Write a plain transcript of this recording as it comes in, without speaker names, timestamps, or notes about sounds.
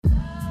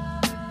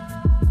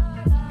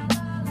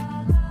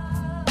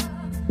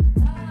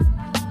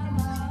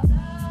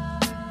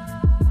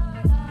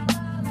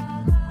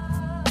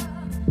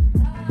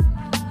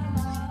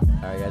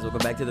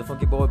to the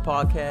Funky Boy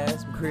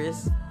Podcast. I'm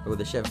Chris. We're with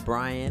the chef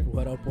Brian.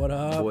 What up, what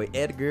up? Boy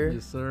Edgar.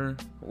 Yes, sir.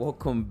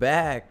 Welcome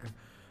back.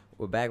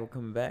 We're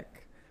coming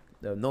back.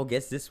 No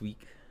guests this week.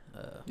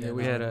 We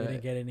we had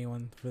didn't get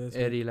anyone for this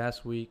Eddie week.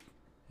 last week,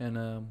 and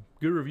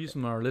good reviews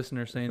from our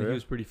listeners saying that he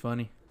was pretty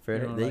funny. Fair.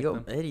 Everyone There you go.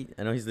 liked him. Eddie,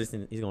 I know he's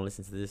listening. He's going to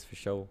listen to this for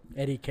sure.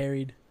 Eddie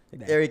carried.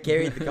 Eric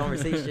carried the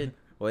conversation.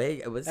 Well,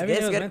 hey, what's I the mean, it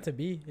guest? was meant to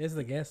be. It's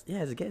the guest. Yeah,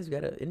 as a guest, we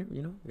got to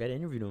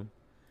interview him.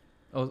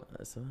 Oh,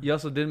 So. you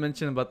also did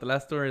mention about the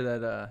last story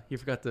that he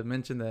forgot to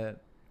mention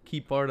that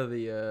key part of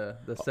the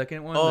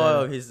second one.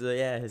 Oh, that his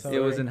So- it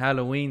was in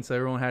Halloween, so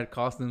everyone had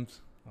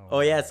costumes.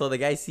 Oh yeah, so the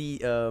guy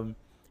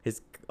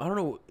his I don't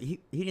know, he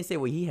didn't say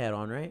what he had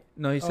on, right?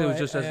 No, he said it was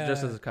just Oh,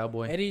 as a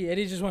cowboy.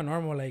 Eddie just went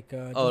normal, like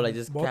just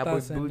cowboy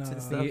botas boots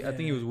and stuff? I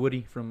think he was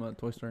Woody from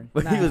Toy Story.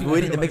 But he was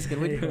Woody, the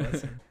Mexican Woody.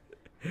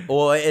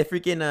 Or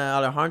freaking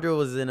Alejandro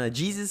was in a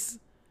Jesus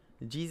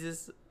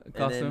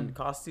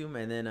Costume.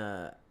 and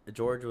then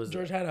George was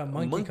George had a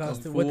monkey, monkey.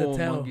 costume with a Full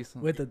tail, monkey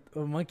with a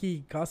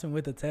monkey costume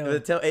with a tail. The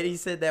tail. Eddie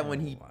said that when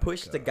he Oh my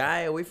pushed the God. guy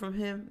away from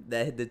him,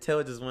 that the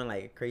tail just went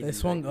like crazy. They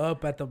swung like,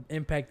 up at the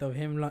impact of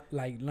him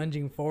like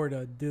lunging forward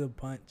to do the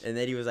punch. and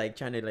Eddie was like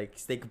trying to like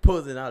stay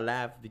composed and not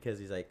laugh because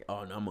he's like,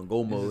 oh no, I'm on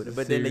go mode. is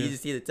But then like, you serious.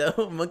 just see the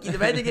tail monkey.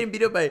 Imagine getting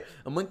beat up by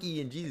a monkey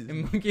and Jesus.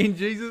 And Monkey and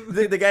Jesus.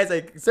 The guy's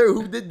like, sir,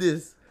 who did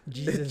this?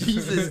 Jesus,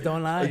 Jesus.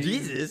 don't lie.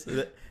 Jesus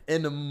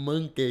and the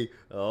monkey.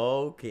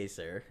 Okay,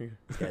 sir.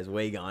 This guy's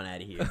way gone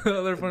out of here. The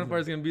other fun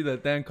part is gonna be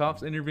that damn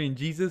cops interviewing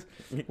Jesus.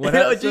 What Oh,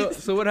 happened?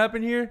 Jesus. So what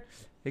happened here?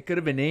 It could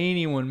have been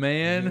anyone,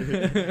 man.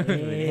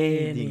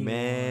 Anything,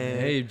 man.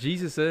 Hey, if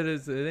Jesus said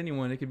it's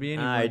anyone, it could be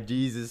anyone. Alright,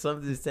 Jesus,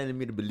 something's telling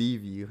me to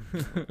believe you.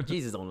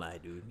 Jesus don't lie,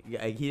 dude.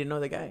 He didn't know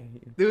the guy.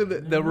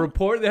 Dude, the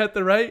report they had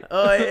to write.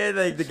 Oh yeah,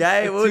 like the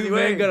guy. What was he Two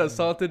men wearing? got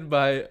assaulted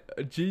by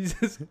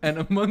Jesus and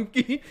a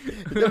monkey.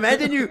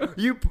 Imagine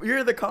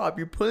you're the cop.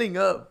 You're pulling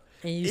up.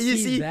 And you, And you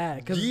see, see that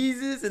because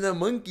Jesus and a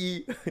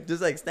monky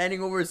just like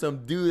standing over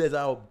some dude that's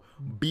all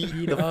beat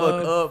Beat the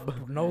fuck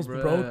up. nose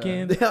Bruh.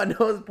 broken. Their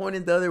nose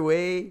pointing the other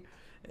way.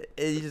 And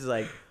he's just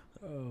like,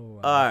 Oh, wow.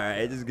 all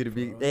right, this is gonna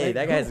be. Hey, Like,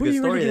 that guy's a who good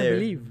you story really gonna there.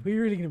 Believe? Who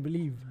you really gonna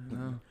believe?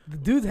 No. The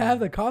dudes have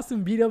the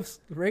costume beat up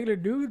regular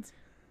dudes,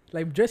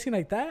 like dressing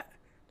like that.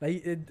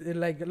 Like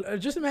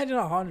just imagine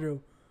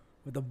Alejandro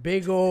with a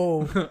big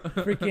old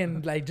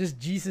freaking like just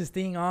Jesus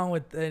thing on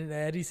with. And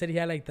Eddie said he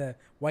had like the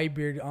white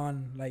beard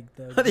on, like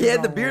the. He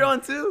had the long beard one.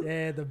 on too.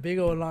 Yeah, the big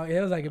old long. It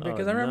was like a big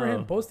because I remember no.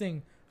 him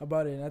posting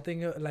about it. And I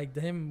think like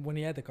him when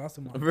he had the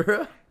costume on.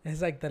 Bro.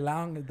 It's like the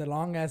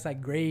long ass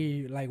like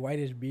gray like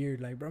whitish beard.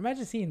 Like, bro,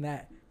 imagine seeing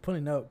that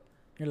pulling up.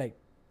 You're like,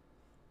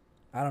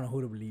 I don't know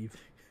who to believe.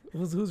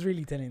 Who's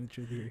really telling the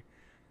truth here?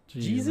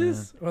 Jeez,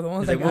 Jesus or the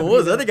ones He's that like, got well, what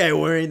was beat the up? other guy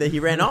wearing that he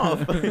ran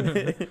off?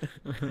 It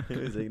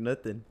was like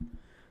nothing.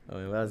 Oh,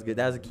 that was good.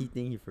 That was a key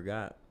thing he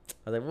forgot.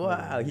 I was like,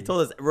 wow. He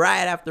told us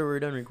right after we were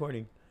done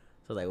recording.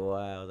 So I was like,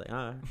 wow. I was like, all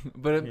right. man.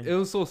 But it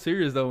was so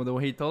serious though the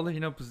way he told it.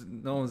 Because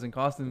no one's in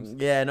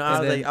costumes. Yeah, no, I And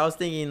was then- like, I was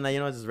thinking like,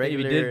 just If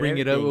regular. he did bring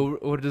it up, everything.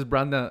 it would have just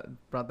brought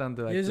down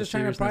to like He was the just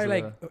trying to probably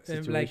seriousness of the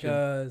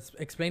situation.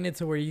 explain it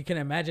to where you can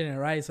imagine it,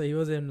 right? So he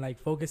wasn't like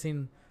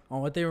focusing on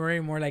what they were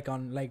wearing, more like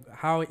on like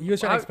how he was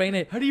trying to explain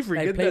it. How do you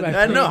forget play that?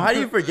 by I know. How do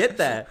you forget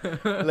that?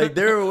 Like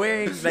they were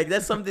wearing like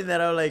that's something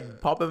that I'll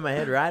like pop in my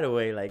head right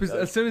away. Like Because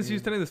as soon as he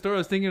was telling the story, I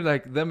was thinking of,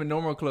 like them in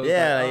normal clothes.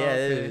 yeah, like, yeah. oh,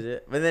 This okay. is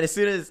it. But then as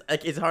soon as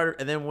like it's harder,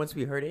 and then once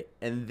we heard it,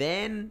 and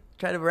then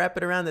try to wrap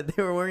it around that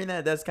they were wearing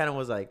that, that's kind of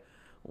was like,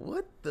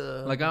 what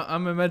the? Like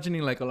I'm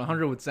imagining like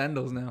Alejandro with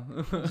sandals now.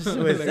 with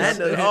Like,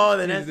 sandals. Oh,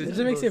 then that's It just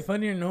makes it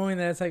funnier knowing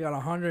that it's like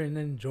Alejandro and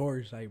then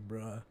George. Like,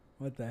 bruh,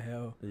 what the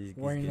hell? He's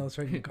Wearing good. those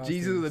freaking costumes.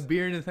 Jesus with a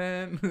beer in his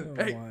hand. Oh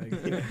Hey,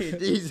 my God.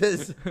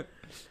 Jesus.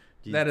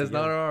 that is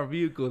not together. our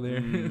vehicle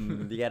there.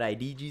 You got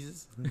ID,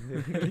 Jesus?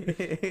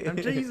 I'm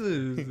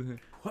Jesus.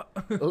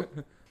 Oh,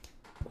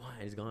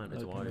 it's gone.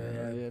 It's Okay,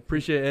 water. Yeah.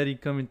 Appreciate Eddie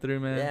coming through,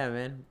 man. Yeah,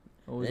 man.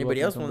 Always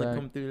Anybody else welcome want to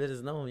back. come through? Let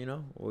us know. You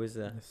know, always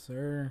Yes,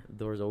 sir.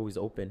 doors always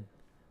open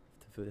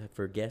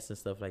for guests and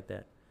stuff like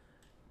that.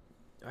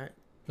 All right.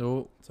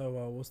 So, So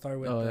we'll start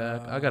with. oh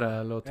yeah, I got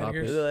a little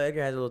topic. Edgar's-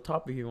 Edgar has a little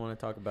topic you want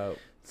to talk about.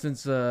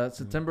 Since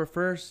September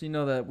 1st, you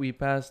know that we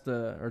passed,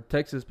 or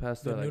Texas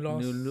passed the like new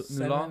laws.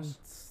 new laws.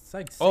 It's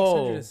like 600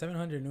 Oh. to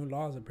 700 new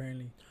laws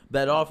apparently.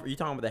 That off? Are you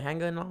talking about the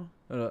handgun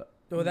law?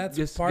 Well, that's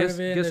part of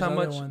it. Guess There's how other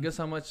much? ones. Guess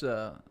how much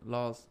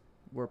laws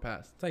were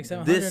passed? It's like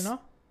 700, This-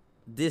 no?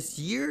 This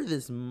year? No,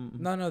 this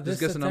Just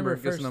guess a September number.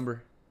 1st. Guess a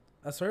number.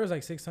 I swear it was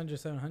like 600,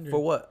 700. For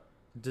what?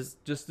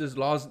 Just Just this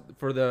laws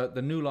for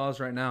the new laws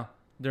right now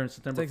during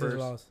September Texas 1st.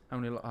 laws. How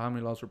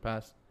many laws were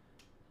passed?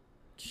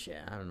 shit.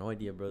 I have no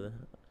idea, brother.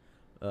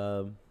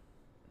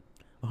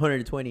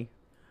 120.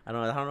 I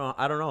don't know.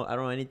 I don't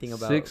know anything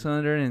about.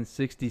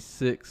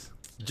 666.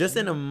 Just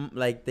in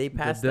like they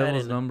passed the that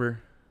devil's in. number.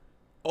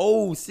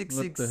 Oh, What the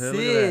hell? Look at that.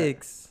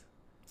 666.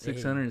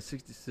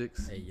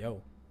 666. Hey,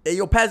 yo. Hey,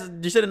 yo, pass.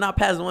 You should have not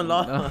passed one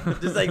law. No.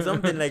 Just like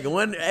something like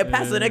one.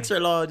 Pass an Yeah. extra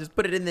law. Just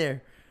put it in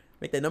there.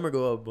 Make that number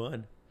go up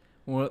one.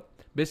 Well,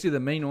 basically the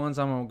main ones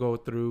I'm gonna go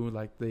through,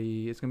 like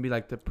it's gonna be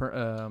like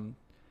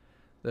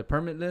the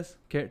permitless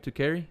to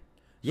carry.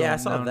 Yeah, I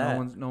saw now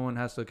that. No one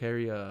has to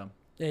carry Yeah,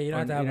 you don't or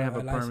have to you have,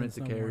 don't a permit license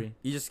to no carry. more.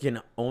 You just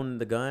can own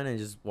the gun and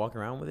just walk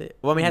around with it.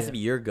 Well, I mean, it has to Yeah. be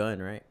your gun,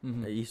 right?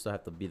 Mhm. You still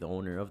have to be the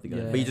owner of the gun,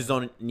 Yeah. but you just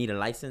don't need a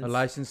license. A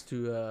license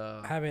to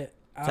Have it.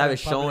 have out it in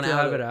shown public. to out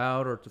have of- it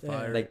out or to Yeah.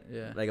 fire. Like-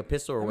 yeah. like a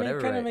pistol or I mean, whatever.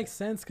 it kind right? of makes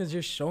sense because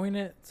you're showing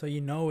it, so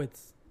you know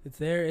it's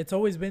there. It's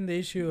always been the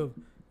issue of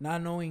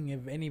not knowing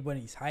if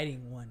anybody's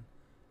hiding one.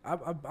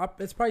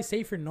 It's probably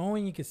safer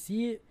knowing you can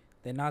see it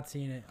than not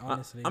seeing it.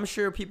 Honestly, I'm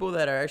sure people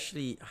that are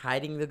actually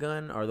hiding the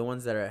gun are the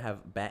ones that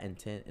have bad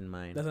intent in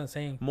mind. that's what I'm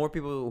saying. More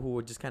people who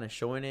are just kind of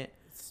showing it.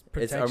 It's It's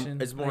protection.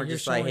 it's more you're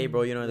just like, hey, showing-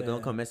 bro, you know, yeah.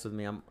 don't come mess with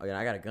me.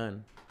 I got a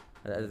gun.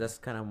 That's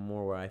kind of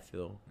more where I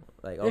feel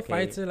like They okay.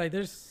 fight it like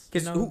there's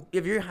Because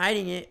if you're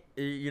hiding it,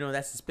 you know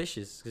that's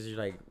suspicious. Because you're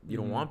like you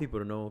don't Mhm. want people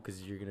to know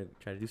because you're gonna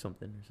try to do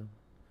something or something.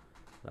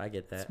 I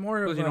get that. it's more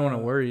of Because you don't want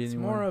to worry It's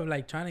anyone. more of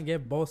like trying to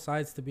get both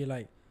sides to be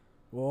like,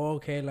 well,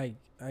 okay, like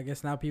I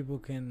guess now people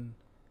can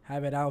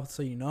have it out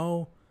so you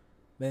know.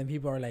 But then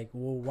people are like,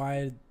 well,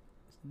 why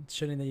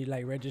shouldn't they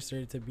like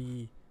register to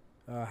be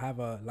have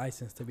a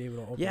license to be able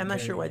to open? Yeah, I'm not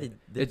carry sure why it?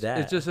 they did that.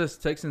 It just says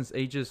Texans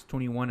ages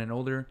 21 and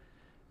older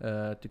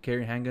to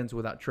carry handguns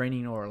without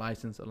training or a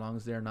license, as long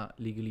as they're not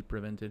legally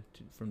prevented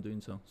from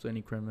doing so. So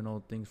any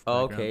criminal things.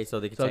 Oh, background. okay, so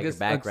they can So I check guess your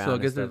background so I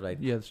and guess stuff they're- like.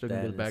 yeah, they're still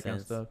gonna that do the in a background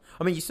sense. stuff.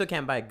 I mean, you still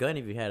can't buy a gun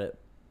if you had a,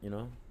 you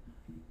know.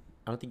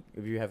 I don't think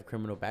if you have a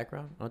criminal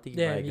background. I don't think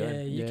you Yeah, buy a gun.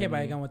 yeah, you Yeah, can't buy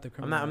a me- gun with the I'm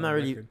criminal. not. I'm not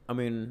really. record. I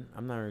mean,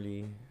 I'm not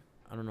really.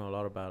 I don't know a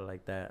lot about it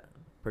like that.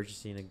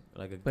 Purchasing a gun.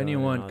 But and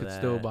anyone all could that.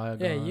 still buy a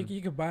gun. Yeah,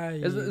 you could buy.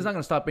 It's not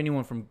gonna stop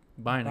anyone from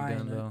buying a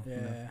gun it, though.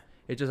 Yeah.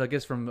 It just I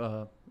guess from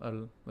a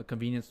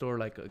convenience store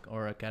like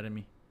or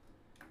academy,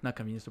 not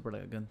convenience store but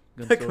like a gun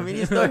A store.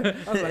 convenience store in about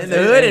to the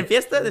say, hood hey, in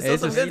Fiesta. They sell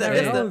it's some just- goods at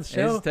you never Fiesta.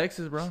 know. Show. It's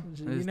Texas, bro. You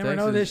It's never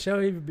know Texas. this show.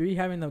 He'd be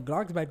having the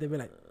Glocks back. They'd be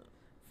like,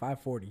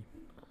 540,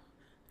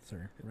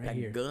 sir, right Got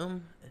here.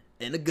 gum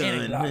and a And gun.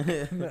 a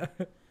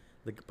Glock.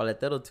 The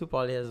paletero too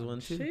probably has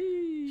one too.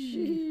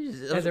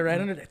 Sheesh. Has it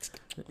right under it.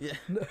 Yeah.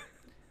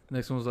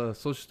 Next one's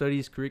social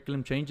studies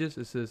curriculum changes.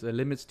 It says it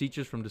limits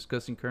teachers from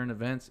discussing current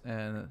events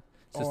and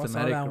Oh, I saw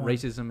systematic that one.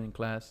 racism in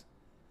class.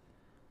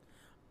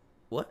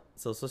 What?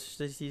 So social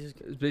studies teachers.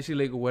 It's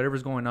basically like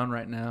whatever's going on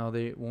right now,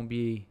 they won't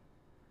be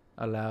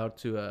allowed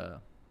to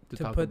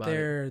talk put about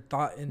their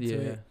thought it. into Yeah.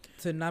 it,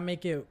 to not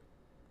make it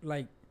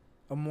like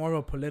a more of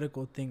a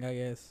political thing, I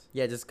guess.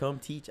 Yeah, just come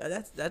teach.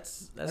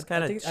 That's I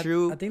kind of think-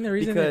 true. I think the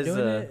reason because, they're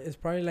doing it is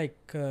probably like,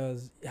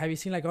 cause have you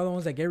seen like all the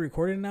ones that get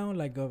recorded now,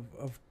 like of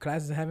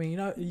classes having,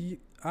 I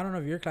don't know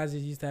if your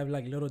classes used to have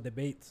like little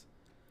debates.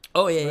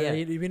 Oh yeah, But yeah.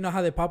 You know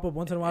how they pop up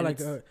once in a while, And like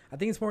it's- I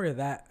think it's more of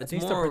that. I it's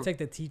think it's more- to protect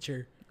the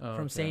teacher Oh,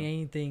 from okay. saying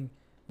anything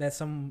that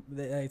some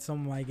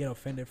might get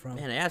offended from.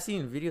 Man, I've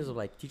seen videos of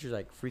like teachers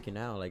like freaking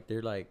out. Like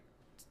they're like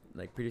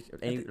pretty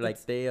think like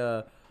it's-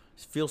 they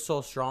feel so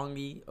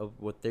strongly of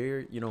what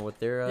they're what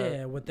they're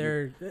Yeah, what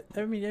they're.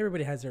 I mean,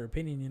 everybody has their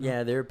opinion, you know.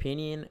 yeah, their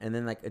opinion, and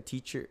then like a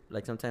teacher,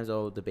 like sometimes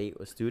they'll debate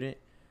with a student,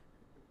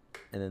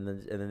 and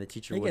then the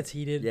teacher It would, gets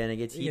heated. yeah, and it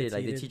gets it heated. gets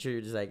Like heated. the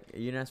teacher just like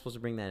you're not supposed to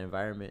bring that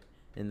environment,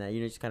 and that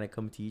just kind of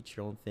come teach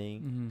your own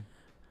thing.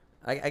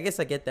 Mm-hmm. I guess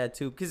I get that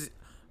too, because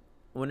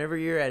whenever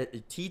you're at a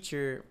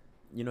teacher,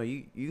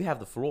 you have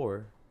the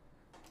floor.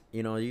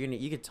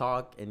 You could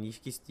talk and you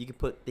could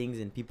put things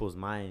in people's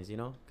minds,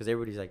 because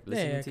everybody's like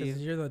listening Yeah, to you.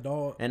 because you're the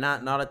adult. And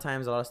not all the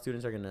times, a lot of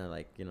students are gonna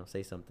like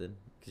say something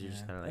because you're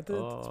just Yeah. kind of I like, think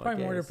oh, it's I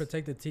probably more to guess."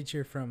 protect the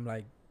teacher from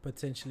like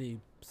potentially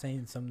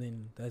saying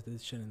something that they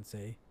shouldn't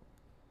say,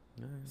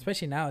 Mm.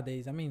 especially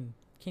nowadays. I mean,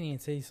 can't even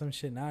say some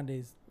shit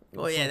nowadays.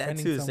 Oh yeah, that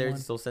offending too. They're someone.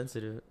 so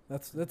sensitive.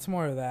 That's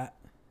more of that.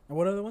 And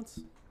what other ones?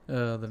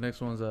 The next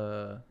one's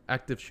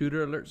active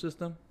shooter alert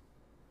system.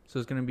 So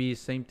it's gonna be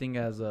same thing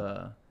as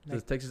the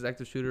Like- Texas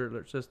active shooter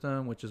alert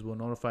system, which will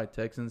notify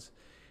Texans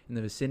in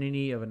the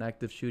vicinity of an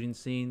active shooting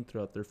scene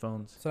throughout their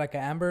phones. So like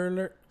an Amber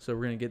Alert. So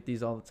we're gonna get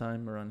these all the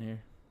time around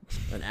here.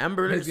 An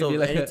Amber Alert. It's gonna So be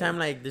like anytime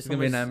like there's It's gonna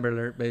be an someone's- Amber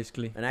Alert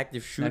basically. an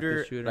active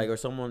shooter, shooter. like or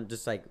someone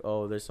just like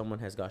there's someone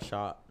has got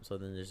shot. So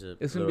then there's a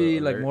It's gonna little be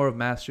like alert. more of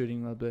mass shooting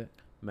a little bit.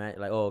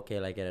 Like okay,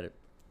 like at a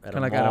Kinda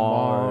like at a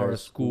mall or a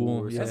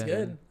school, or yeah. That's something.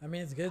 good. I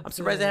mean, it's good. I'm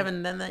surprised they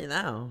haven't done that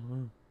now.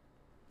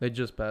 They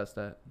just passed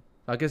that.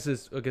 I guess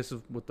it's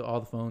with all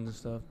the phones and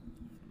stuff.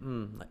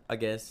 I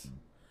guess.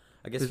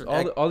 'Cause for-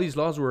 all these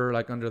laws were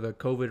like under the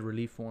COVID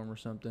relief form or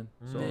something.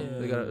 So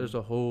Mm. there's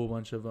a whole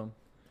bunch of them.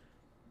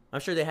 I'm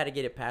sure they had to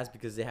get it passed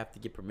because they have to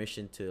get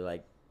permission to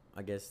like,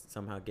 I guess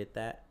somehow get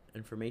that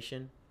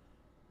information,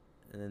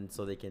 and then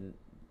so they can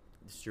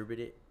distribute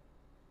it.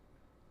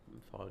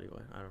 Probably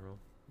what I don't know.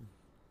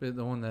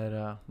 The one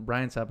that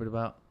Brian's happy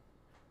about,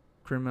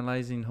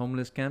 criminalizing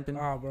homeless camping.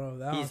 Oh, bro,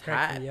 that one He's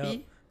cracked me up.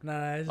 happy.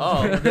 Nah, it's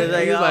Oh, just they're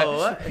like, He's like- oh,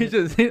 what? He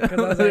just because I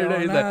was the like, other day, oh,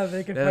 he's nah, like,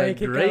 they can probably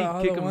kick Drake, out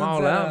all kick the 'em ones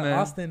all at out, man.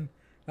 Austin.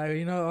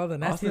 Like, all the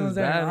nasty Austin's ones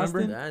there bad, in remember?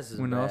 Austin. That's just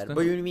When bad. Austin-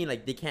 But you mean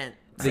like they can't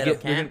they set up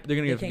get, they're camp?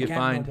 gonna They get can't camp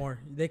fined. no more.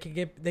 They could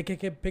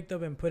get picked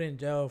up and put in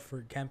jail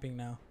for camping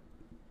now.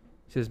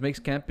 Says makes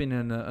camping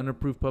in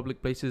unapproved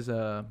public places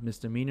a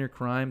misdemeanor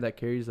crime that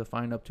carries a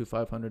fine up to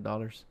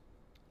 $500.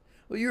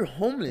 Well, you're And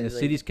homeless.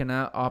 cities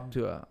cannot opt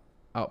to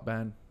out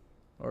ban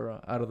or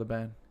out of the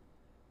ban.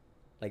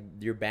 Like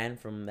you're banned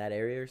from that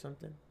area or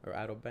something, or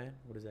out of ban.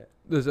 What is that?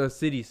 There's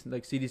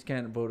cities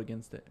can't vote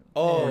against it.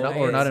 Oh, Yeah,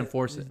 or not okay.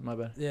 enforce it. My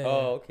bad. Yeah.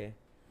 Oh, okay.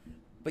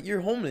 But you're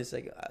homeless.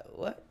 Like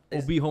what? We'll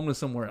It's- be homeless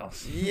somewhere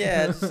else.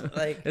 Yeah, it's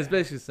like It's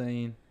basically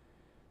saying,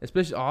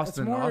 especially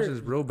Austin. more-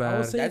 Austin's real I would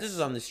bad. say that's it's-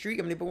 just on the street.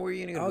 I mean, but where are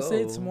you gonna go? I'll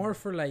say it's more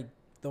for like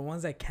the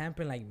ones that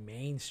camp in like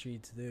main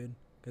streets, dude.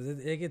 Cause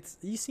it gets.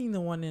 You seen the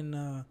one in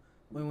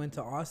when we went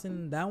to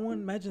Austin? That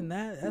one. Imagine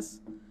that. That's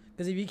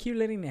because if you keep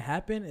letting it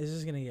happen, it's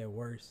just gonna get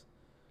worse.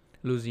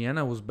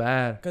 Louisiana was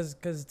bad. Cause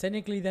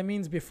technically that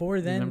means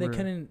before then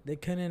Remember- they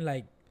couldn't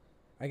like,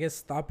 I guess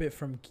stop it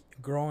from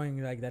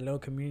growing like that little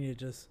community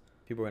just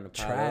People are gonna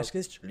pile trash. up,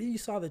 Cause you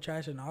saw the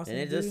trash in Austin,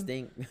 and it dude. does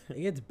stink.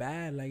 It gets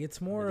bad. Like it's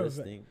more It of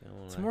does stink. I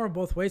won't it's lie. more of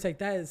both ways. Like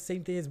that is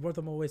same thing as both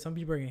of them ways. Some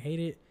people are gonna hate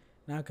it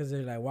now because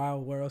they're like, wow,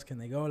 where else can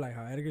they go? Like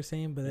how Edgar's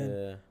saying, but then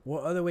Yeah.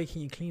 what other way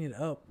can you clean it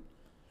up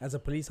as a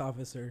police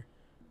officer?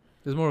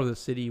 There's more of the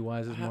city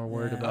wise is more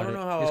worried Yeah. I about don't it.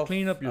 know how Just I'll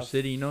clean up your I'll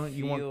city. You know,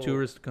 you want feel-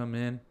 tourists to come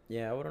in.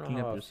 Yeah, I wouldn't Clean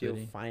know up how I your feel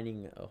city.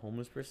 finding a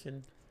homeless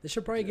person, They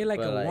should probably get like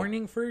But, a like,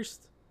 warning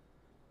first.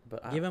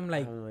 but Give 'em, I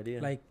like- have no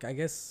idea. Like I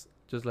guess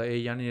Just like, hey,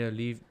 y'all need to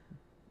leave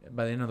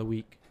by the end of the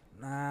week.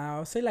 nah,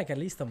 I'll say like at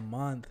least a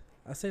month.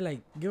 I'll say like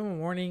give them a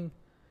warning,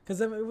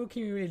 cause what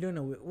can you really do in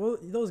a well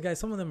those guys?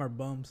 Some of them are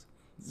bums.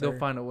 They'll sir.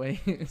 find a way.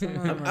 Some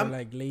of them are I'm-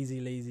 like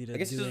lazy to I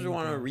guess do you just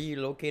want to anything.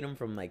 relocate them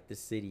from like the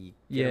city.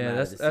 get 'em Yeah, out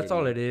of that's the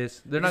all city. it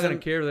is. They're not Because gonna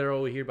I'm- care. They're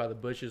over here by the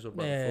bushes or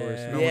by the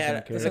forest. No Yeah, one's gonna That's care.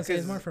 what I'm saying, it's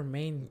because- more for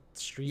main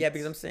streets. Yeah,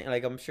 because I'm saying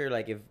like I'm sure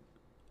like if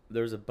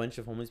there was a bunch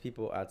of homeless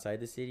people outside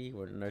the city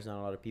where there's not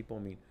a lot of people, I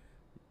mean,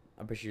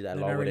 I'm pretty sure that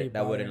They're law not really wouldn't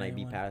bothering like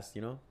be anyone. passed,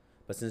 you know.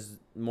 But since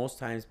most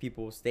times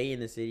people stay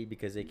in the city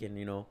because they can,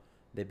 you know,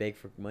 they beg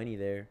for money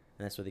there,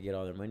 and that's where they get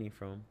all their money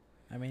from.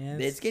 I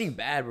mean, It's getting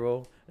bad,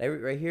 bro.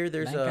 Like right here,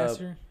 there's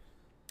Lancaster.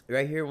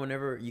 right here.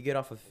 Whenever you get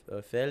off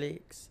of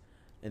Felix,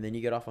 and then you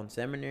get off on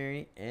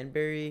Seminary and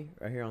Berry,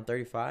 right here on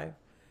 35,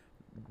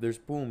 there's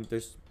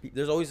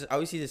always I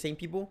always see the same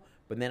people,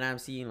 but then I'm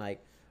seeing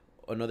like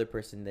another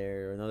person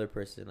there, or another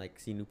person, like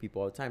see new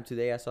people all the time.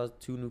 Today I saw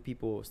 2 new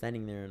people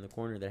standing there in the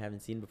corner that I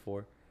haven't seen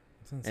before,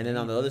 and then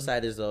on the other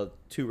side there's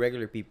 2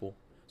 regular people.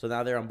 So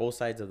now they're on both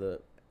sides of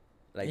the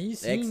like and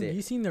exit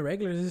you seen the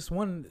regulars. This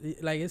one,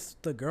 like it's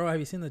the girl. Have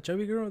you seen the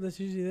chubby girl that's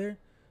usually there?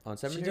 on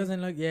Seminary. She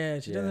doesn't look. Yeah,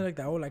 she doesn't Yeah. look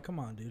that old. Like, come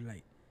on, dude.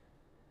 Like,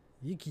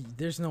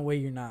 there's no way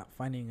you're not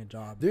finding a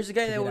job. There's a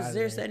guy to that get was out of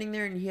there there. standing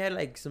there, and he had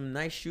like some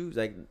nice shoes,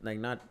 like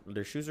not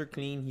their shoes are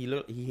clean.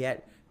 He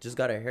had just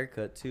got a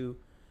haircut too,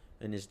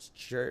 and his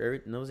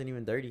shirt wasn't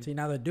even dirty. See,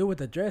 now the dude with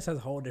the dress has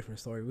a whole different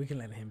story. We can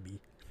let him be.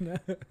 And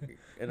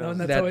I No, was-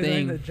 that's That always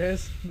wearing thing. the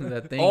dress.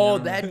 That thing. oh, I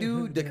don't that know.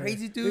 dude, the Yeah.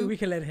 crazy We dude.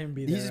 can let him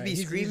be. He there, just right? be He's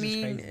just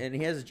screaming, crazy.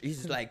 and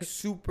he's like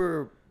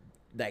super,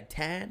 like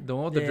tan. The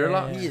one with the Yeah.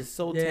 dreadlocks. He is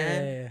so Yeah,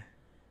 tan. yeah, yeah.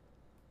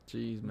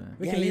 Jeez, man.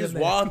 We Yeah, can he leave was him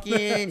there.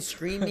 walking,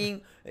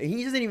 screaming.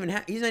 He doesn't even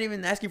he's not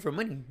even asking for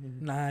money.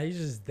 Nah, he's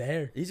just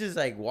there. He's just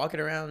like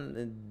walking around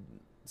and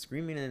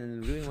screaming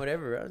and doing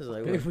whatever. I was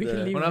like, If what we can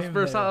the- leave When I him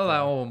first there, saw it,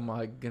 I was bro. like, oh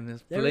my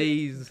goodness, You ever-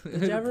 please.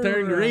 did you ever,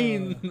 Turn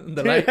green.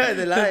 The light, The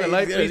the lights,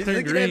 light yeah, please he's turn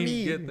looking at green.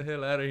 me. Get the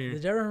hell out of here.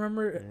 Did you ever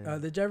remember? Yeah.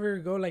 Did you ever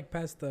go like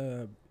past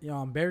the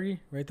on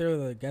Berry right there,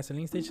 the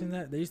gasoline station?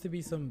 There used to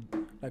be some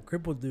like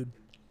crippled dude.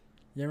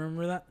 You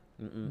remember that?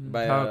 Mm-mm.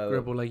 By, How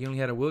crippled? Like, you only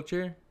had a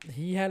wheelchair?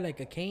 He had like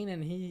a cane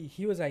and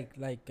he was like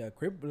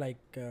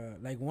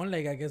one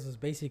leg I guess was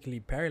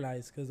basically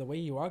paralyzed because the way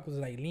he walked was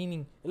like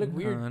leaning. It looked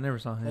weird. I never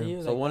saw Like, he him.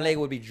 was so like one that. leg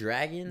would be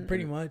dragging,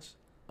 Pretty much.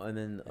 and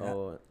then Yeah.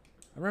 oh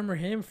I remember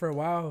him for a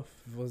while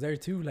was there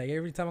too. Like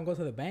every time I go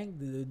to the bank,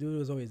 the dude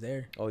was always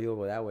there. you'll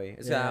go that way.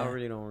 So Yeah. I don't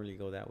really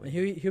go that way.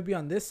 And he'll be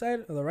on this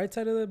side, or the right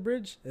side of the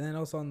bridge, and then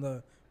also on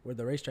the where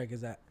the racetrack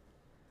is at.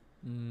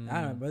 I don't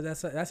know, but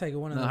that's like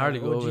one of No, the hardly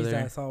go over OGs that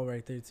there. I saw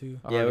right there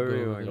too. I Yeah, hardly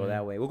we're over gonna go there.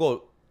 that way. We'll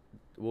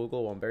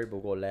go on Berry, but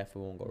we'll go left.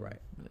 We won't go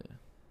right. Yeah.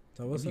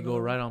 So If what's you the go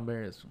right on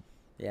Barris.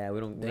 Yeah, we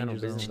got no Danger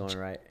business zone. going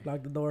right.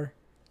 Lock the door.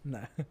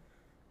 Nah.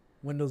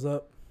 Windows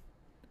up.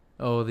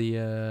 Oh, the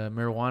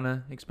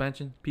marijuana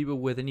expansion. People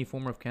with any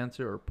form of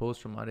cancer or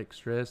post-traumatic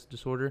stress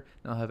disorder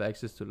now have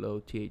access to low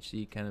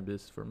THC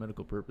cannabis for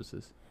medical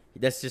purposes.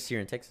 That's just here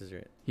in Texas,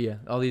 right? Yeah,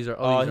 all these are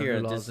Here new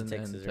in laws just in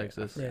Texas, right?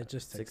 Texas. Yeah,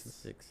 just 6 Texas.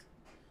 6.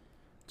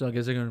 So I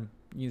guess you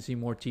can see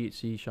more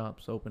THC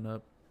shops open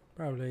up.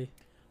 Probably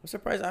I'm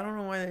surprised. I don't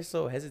know why they're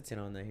so hesitant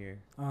on that here.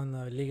 on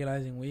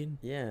legalizing weed.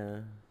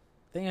 Yeah.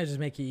 I think I just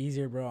make it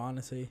easier, bro.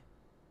 Honestly.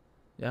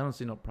 Yeah, I don't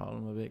see no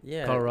problem with it.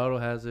 Yeah. Colorado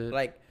has it.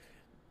 Like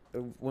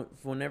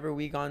whenever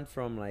we gone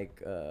from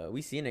like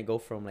we seen it go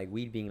from like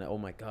weed being like, oh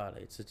my god,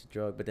 like, it's such a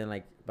drug, but then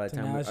like by the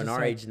So now time it's on just, our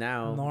like, age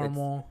now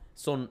Normal.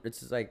 it's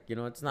just like, you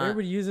know, it's not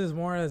Everybody uses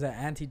more as an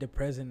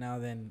antidepressant now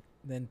than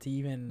to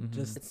even Mhm.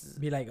 just It's-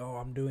 be like, oh,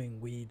 I'm doing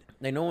weed.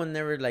 like no one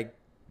never like,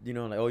 you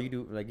know, like, oh, you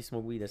do like you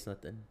smoke weed, that's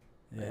nothing.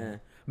 Yeah.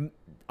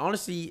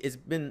 Honestly, it's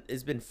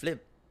been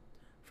flipped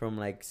from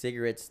like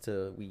cigarettes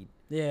to weed.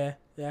 Yeah.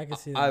 Yeah, I can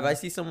see If that. I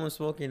see someone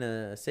smoking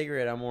a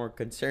cigarette, I'm more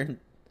concerned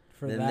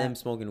for than that. them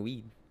smoking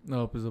weed.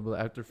 No, because of the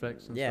after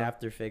effects. And Yeah, stuff.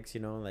 after effects,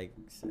 you know, like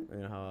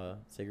how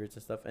cigarettes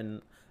and stuff.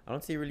 And I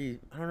don't see really,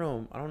 I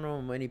don't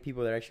know many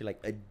people that are actually like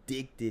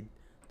addicted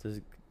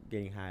to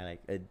getting high,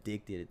 like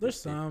addicted. There's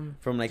some.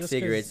 from like just 'cause-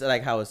 cigarettes,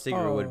 like how a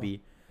cigarette would Oh.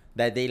 be,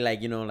 that they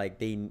like, you know, like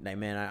they like,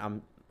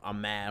 man,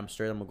 I'm mad, I'm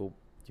stressed, I'm gonna go,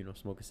 you know,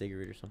 smoke a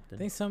cigarette or I something.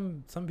 think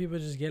some people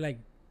just get like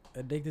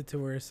addicted to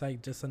where it's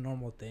like just a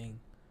normal thing,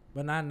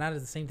 but not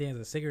as the same thing as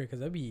a cigarette. Cause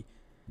that'd be,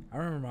 I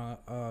remember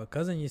my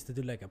cousin used to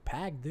do like a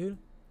pack, dude,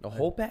 A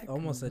whole pack.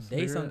 almost a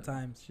day Cigarette?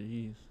 sometimes,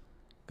 Jeez.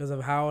 because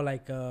of how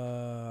like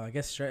I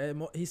guess stress.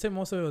 He said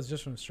most of it was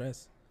just from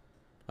stress.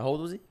 How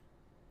old was he?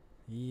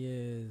 He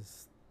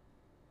is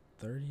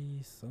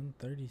 30.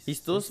 He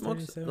still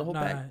smokes the whole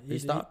pack? He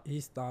stopped?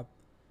 He stopped.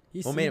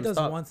 What made He him does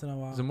stop? once in a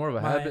while. Is it more of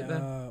a habit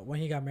then? When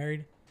he got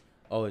married,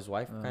 Oh, his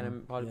wife kind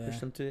of probably yeah.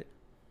 pushed him to it.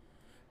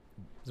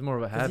 It's more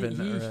of a 'cause habit.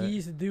 he right?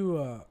 used to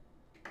do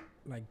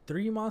like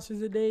 3 monsters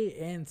a day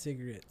and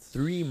cigarettes.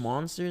 3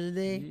 monsters a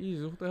day.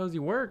 Jeez, what the hell's he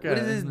work What at?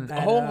 is this? And,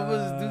 A whole of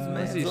this dude's What's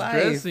man's he life.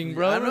 stressing,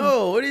 bro? I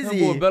know. What is That he?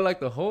 boy bet like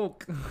the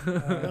Hulk. Oh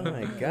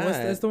my god.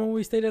 That's the one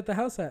we stayed at the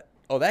house at.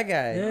 Oh, that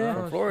guy Yeah.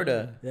 from Oh,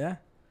 Florida. Yeah.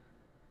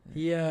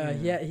 He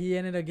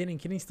ended up getting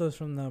kidney stones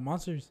from the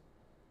monsters.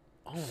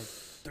 Oh,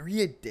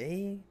 3 a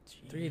day.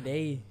 3 a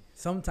day.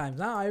 Sometimes,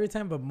 not every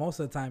time, but most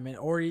of the time, and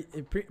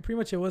pretty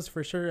much it was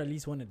for sure at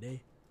least 1 a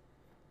day.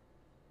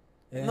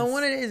 And No, it's-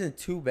 1 a day isn't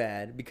too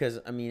bad because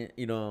I mean,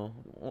 you know,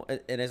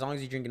 and as long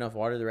as you drink enough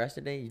water the rest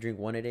of the day, you drink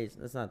 1 a day.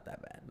 That's not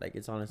that bad. Like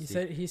it's honestly,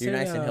 He you're said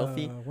nice and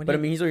healthy. when But I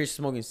he- mean, he's always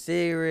smoking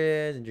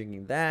cigarettes and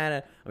drinking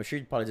that. I'm sure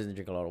he probably doesn't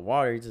drink a lot of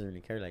water. He doesn't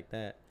really care like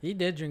that. he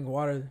did drink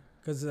water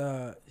because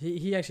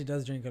he actually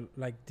does drink a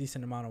like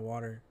decent amount of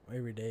water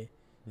every day.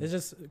 It's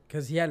just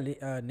because he had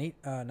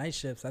night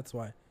shifts. That's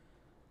why.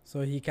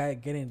 So he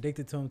kept getting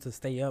addicted to him to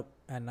stay up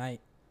at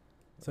night.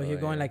 So he Oh, was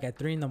going yeah. like at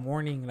 3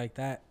 a.m. like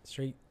that,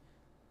 straight,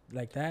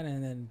 like that,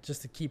 and then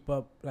just to keep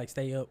up, like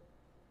stay up.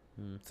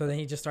 Hmm. So then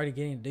he just started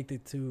getting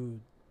addicted to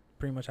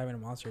pretty much having a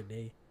monster a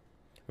day.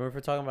 Remember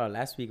we talking about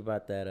last week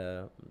about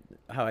that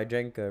how I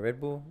drank Red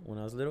Bull when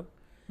I was little,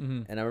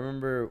 Mm-hmm. and I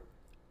remember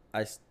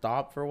I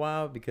stopped for a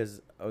while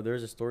because there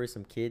was a story of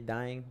some kid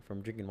dying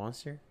from drinking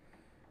Monster.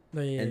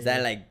 But yeah, And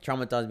that like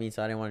traumatized me,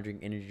 so I didn't want to drink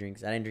energy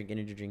drinks. I didn't drink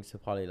energy drinks till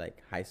probably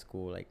like high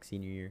school, like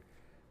senior year.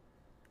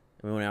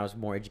 I mean, when I was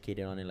more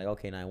educated on it, like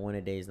okay, now 1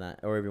 a day is not,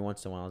 or every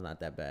once in a while is not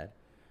that bad.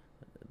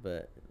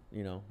 But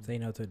you know, say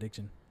no to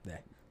addiction. Yeah.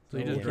 So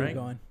you we'll just keep drank?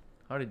 going.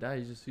 How did he die?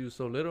 He was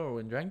so little, or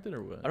when drank it,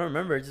 or what? I don't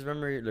remember. I just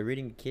remember like,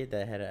 reading a kid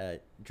that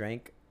had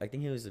drank. I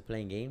think he was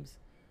playing games.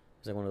 It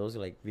was like one of those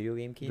like video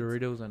game kids.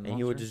 Doritos and And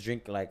he would Monster? just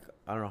drink like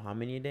I don't know how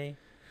many a day,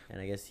 and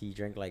I guess he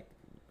drank like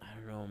I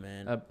don't know,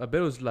 man. I bet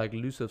it was like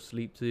loose of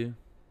sleep too.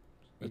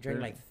 He drank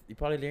like he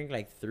probably drank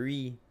like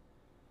three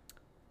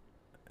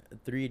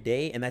a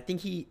day, and I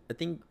think he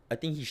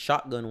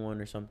shotgun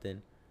one or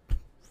something.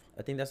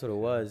 I think that's what it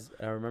was.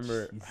 I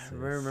remember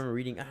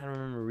reading. I don't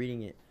remember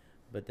reading it,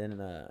 but then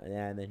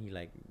and then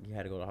he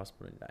had to go to the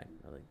hospital and died.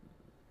 I was like,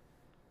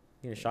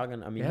 you know,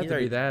 shotgun. I mean, it had he's to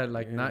be already, that,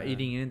 like not yeah.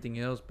 eating anything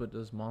else but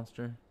this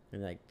Monster.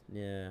 And like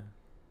yeah.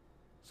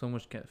 So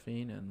much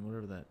caffeine and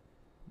whatever that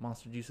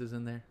Monster juice is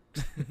in there.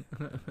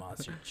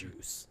 Monster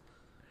juice.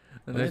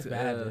 And But it's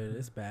that's, bad, dude.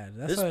 It's bad.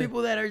 That's There's why,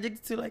 people that are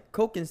addicted to like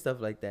Coke and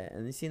stuff like that,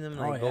 and you see them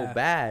like Oh, go yeah.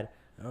 bad.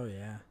 Oh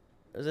yeah.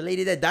 There's a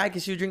lady that died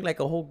because she would drink like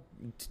a whole,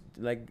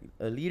 like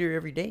a liter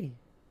every day.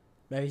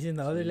 Have you seen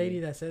the other See. lady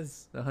that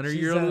says the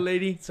 100-year-old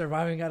lady,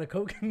 surviving out of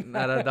Coke?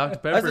 not a Dr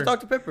Pepper. That's a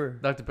Dr Pepper.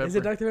 Dr Pepper. Is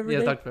it Dr. Pepper Yeah,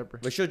 day? Dr Pepper.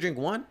 But she'll drink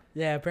one.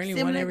 Yeah, apparently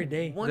Same one like every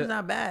day. One's The-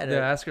 not bad. They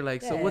ask her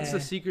like, so what's Yeah. the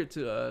secret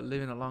to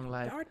living a long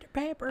life? Dr.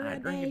 Pepper I a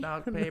drink day. a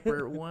Dr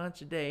Pepper once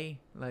a day,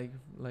 like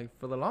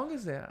for the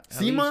longest. Yeah, at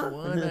See, least ma?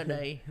 one a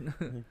day.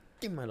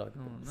 Give my luck.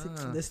 Oh,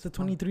 nah. That's the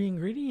 23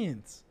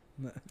 ingredients.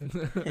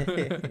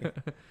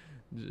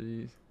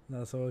 Jeez.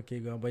 No, so we'll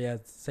keep going. But yeah,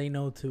 say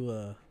no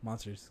to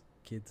monsters,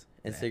 kids.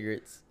 And Yeah.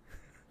 cigarettes.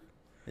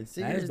 And That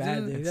cigarettes, is bad,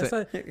 dude. dude. It's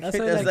That's That's,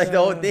 why, like the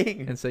whole uh,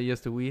 thing. And say yes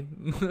to weed.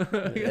 Don't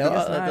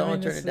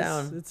turn it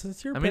down.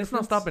 It's your I mean, it's not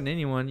preference. stopping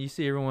anyone. You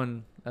see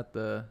everyone at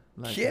the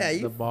Yeah, the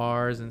you-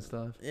 bars and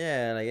stuff.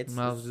 Yeah, like it's.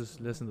 Might as it's well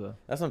just listen to.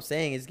 that's what I'm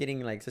saying. It's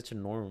getting like such a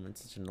norm.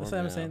 It's such a norm. That's what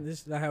I'm now. saying.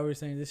 This is how we're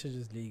saying. This should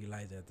just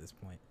legalize it at this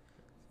point.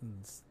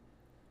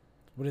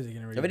 What is it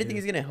gonna? If Really anything, do?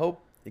 is gonna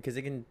help because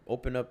it can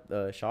open up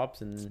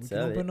shops and we can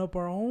sell open it up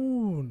our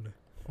own.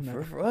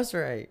 for us,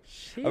 right?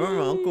 I remember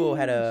my uncle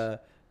had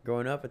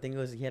growing up. I think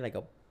he had like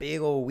a big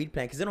old weed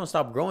plant because they don't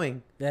stop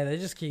growing. Yeah, they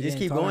just keep. They just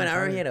getting keep going. I taller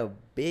already and had a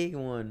big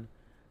one,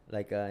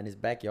 like in his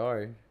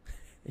backyard.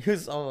 He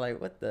was all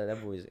like, "What the?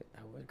 That boy's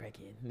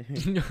crackhead."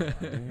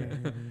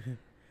 taller.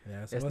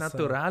 Yeah, so Es what's,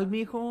 natural,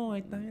 mijo.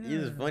 Ahí está, He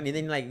was mira. funny.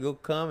 Then like he'll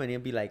come and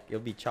it'll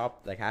be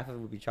chopped. Like half of it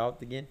will be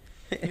chopped again.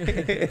 And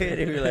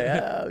he'll be like,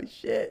 "Oh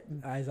shit!"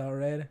 eyes all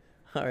red.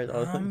 All right,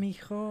 Ah,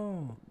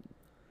 mijo.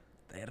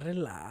 Te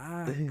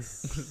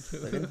relax.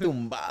 Estoy bien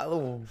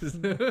tumbado.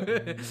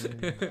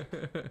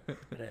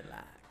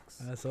 Relax.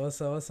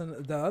 sucks.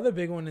 The other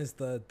big one is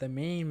the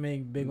main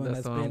big one That's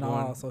that's the one been I'm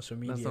all going- social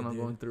media. That's what I'm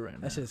dude. going through right now.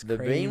 That's just The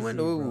crazy. main one,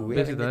 bro. ooh, we Basically,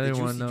 haven't hit the the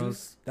other one juicy knows.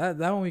 juice.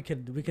 That one we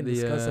can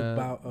discuss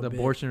about a the bit.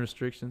 abortion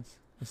restrictions.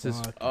 It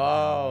says Fuck,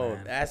 Oh,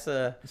 man. that's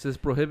a. it says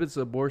prohibits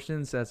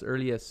abortions as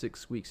early as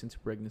 6 weeks into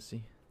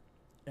pregnancy.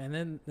 And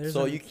then there's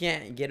So you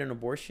can't get an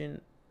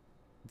abortion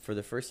for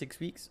the first 6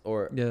 weeks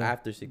or Yeah.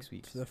 after 6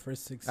 weeks. for the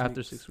first 6 After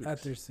weeks. 6 weeks.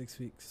 After 6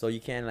 weeks. So you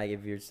can like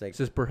if you're just like It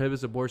says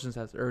prohibits abortions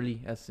as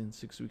early as in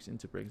 6 weeks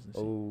into pregnancy.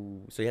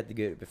 oh, so you have to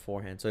get it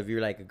beforehand. So if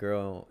you're like a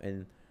girl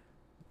and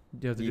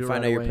You have to you do it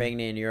find right out you're away.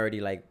 pregnant and you're already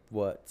like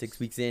what 6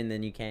 weeks in,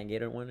 then you can't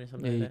get one or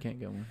something. Yeah, like you that? can't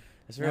get one.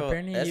 That's Yeah, real.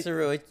 apparently That's you- a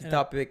real itchy and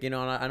topic, you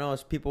know. And I know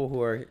it's people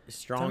who are Tell me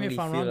strongly if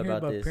I'm feel wrong here,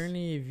 about but this.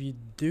 apparently if you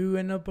do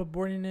end up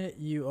aborting it,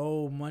 you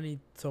owe money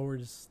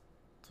towards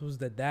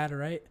the dad,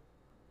 right?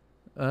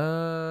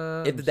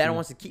 If the dad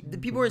wants to keep, the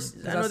people are. I know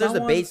there's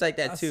someone- debates like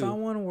that I too. saw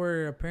one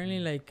where apparently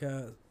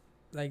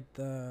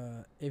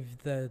if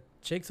the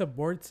chicks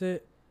aborts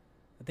it,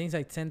 I think it's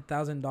like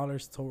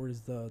 $10,000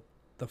 towards the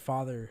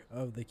father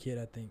of the kid.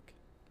 I think.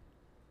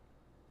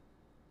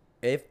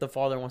 If the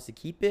father wants to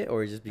keep it,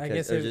 or just I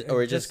because, guess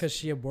or just just. because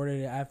she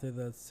aborted it after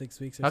the 6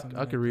 weeks or I something.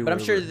 could like read. But I'm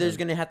what it sure was, there's like-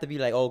 gonna have to be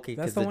like, oh, okay,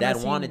 because the one I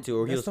dad wanted to,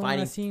 or he that's was the one I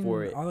fighting seen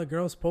for it. all the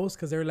girls post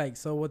because they're like,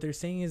 so what they're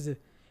saying is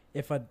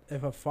if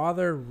a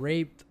father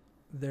raped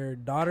their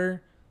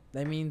daughter,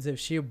 that means if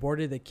she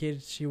aborted the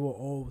kid, she will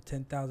owe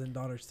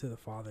 $10,000 to the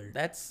father.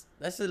 That's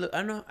a. I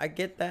don't know. I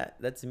get that.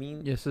 That's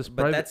mean. Yes, it's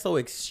But private. that's so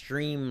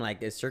extreme,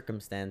 like a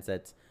circumstance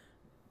that's.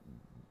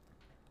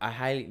 I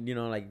highly,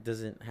 like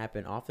doesn't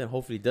happen often.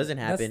 Hopefully, it doesn't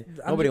happen.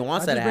 Nobody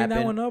wants that to bring that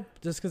happen. one up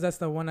just because that's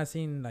the one I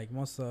seen like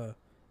most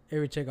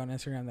every chick on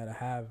Instagram that I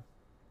have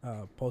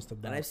post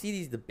about. And I see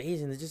these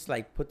debates, and they just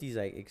like put these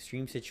like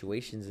extreme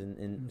situations See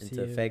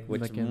into it. effect,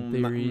 which Like in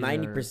theories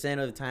 90%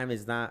 of the time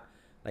is not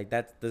like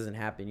that. Doesn't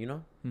happen,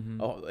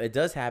 Mhm. Oh, it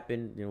does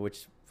happen,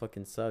 which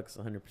fucking sucks.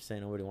 100%.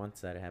 Nobody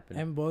wants that to happen.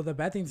 And but the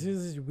bad thing too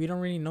is we don't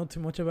really know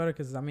too much about it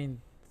because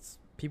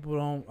people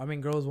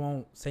don't. Girls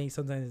won't say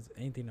sometimes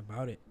anything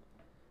about it.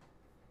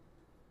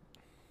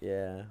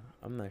 Yeah,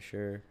 I'm not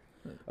sure.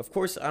 Of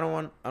course, I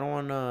don't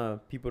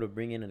want people to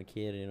bring in a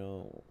kid,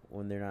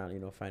 when they're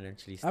not,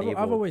 financially stable.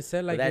 I've always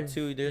said But like that if,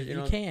 too, there's, if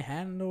you can't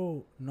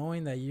handle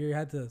knowing that you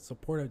had to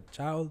support a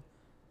child, you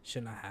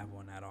should not have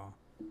one at all.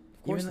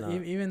 of course not.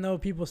 Even though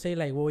people say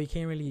like, well, you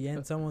can't really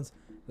end someone's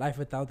life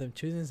without them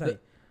choosing. It's like,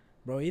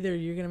 bro, either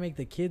you're gonna make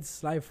the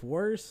kid's life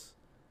worse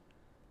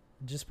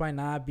just by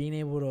not being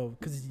able to,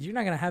 because you're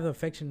not gonna have the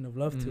affection of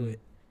love to Mhm. it.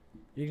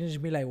 You're gonna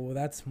just be like, well,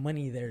 that's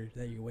money there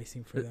that you're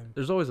wasting for them.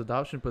 There's always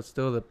adoption, but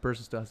still, the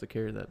person still has to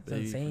carry that It's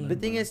baby. insane. The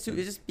thing is too,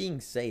 it's just being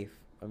safe.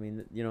 I mean,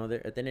 at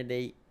the end of the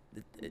day,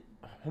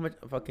 how much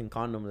fucking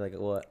condoms, like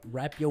what?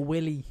 Wrap your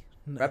willy.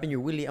 Wrapping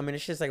your willy. I mean,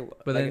 it's just like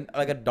But like, then-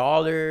 like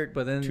 $1,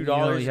 But then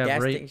 $2 you have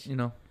gas rape.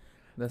 station.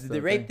 That's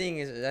the rape thing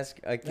is that's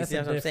like you That's see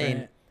a what I'm saying.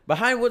 different.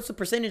 Behind what's the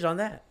percentage on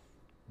that?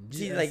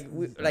 See, Yeah,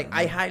 like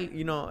I highly,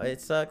 it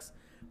sucks,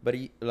 but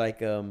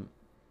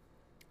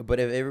but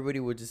if everybody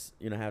would just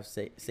have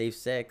safe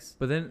sex,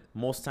 But then,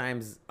 most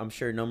times I'm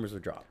sure numbers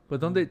would drop. but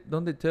don't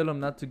they tell them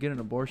not to get an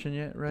abortion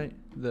yet, right?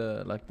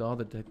 All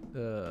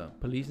the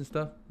police and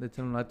stuff. They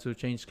tell them not to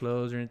change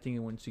clothes or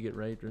anything once you get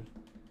raped. Or,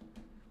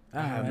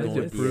 I have They no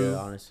could idea, prove-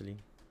 honestly.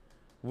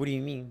 What do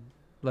you mean?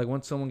 like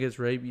once someone gets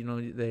raped,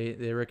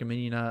 they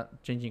recommend you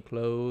not changing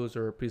clothes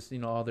or please,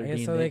 all their I guess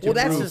DNA. so they Well, can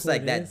that's prove just who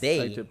like it that is. day.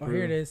 Like to Oh, here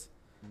it prove. is.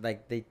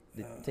 Like they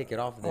take it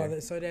off Oh, there.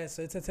 so it's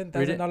a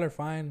Read it. $10,000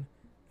 fine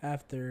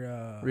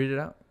after. Read it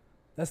out.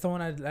 That's the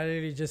one I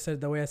literally just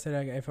said the way I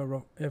said it.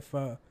 If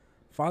a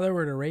father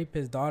were to rape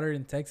his daughter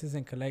in Texas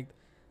and collect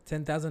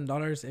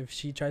 $10,000 if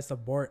she tries to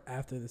abort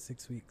after the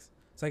 6 weeks.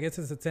 So I guess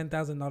it's a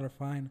 $10,000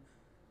 fine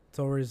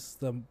towards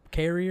the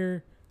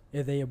carrier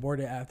if they abort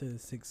it after the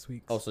 6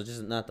 weeks. Oh, so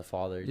just not the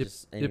father, Yep,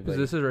 just Yep, anybody.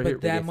 this is right but here.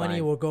 that get money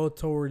fined. will go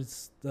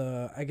towards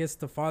I guess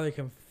the father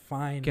can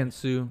fine Can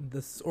sue.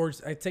 or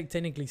I take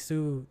technically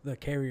sue the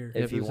carrier.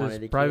 If If he it says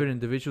wanted a private kid.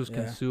 individuals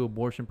can Yeah. sue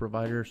abortion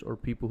providers or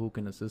people who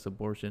can assist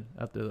abortion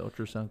after the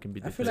ultrasound can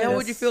be I feel defeated. like How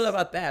would you feel that's-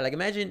 about that? Like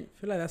imagine I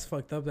feel like that's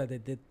fucked up that they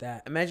did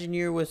that.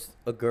 you're with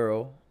a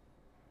girl,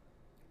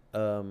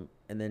 and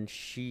then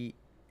she,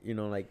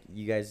 like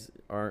you guys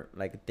aren't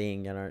like a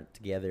thing and aren't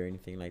together or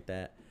anything like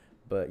that,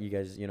 but you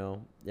guys,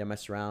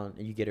 mess around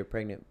and you get her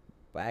pregnant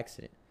by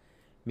accident.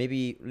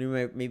 Maybe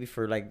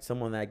for like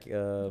someone like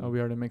Are we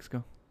already in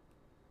Mexico?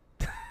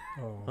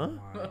 Oh Huh?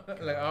 my God.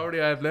 Like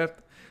already I've left.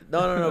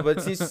 no,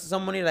 but see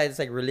somebody like it's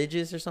like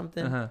religious or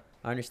something. Uh-huh.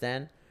 I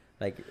understand.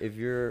 Like if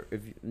you're I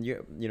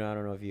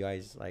don't know if you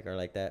guys like are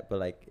like that, but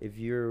like if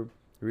you're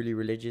really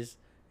religious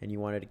and you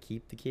wanted to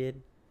keep the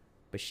kid,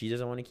 but she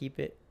doesn't want to keep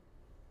it,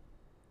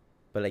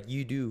 but like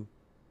you do,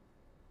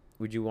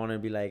 would you want to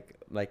be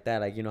like that?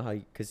 Like how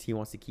because he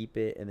wants to keep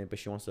it and then but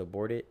she wants to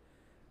abort it.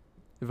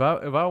 If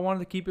I wanted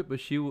to keep it,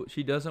 but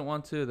she doesn't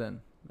want to,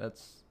 then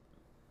that's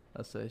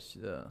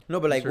No,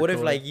 but like Sure, what if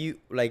totally.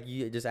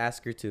 you just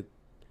ask her to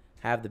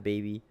have the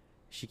baby,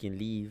 she can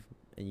leave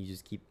and you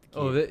just keep the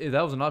kid. if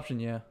that was an option,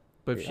 yeah.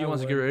 But if she I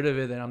wants to get would. rid of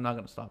it, then I'm not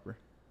gonna stop her.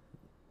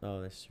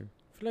 Oh, that's true.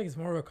 I feel like it's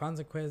more of a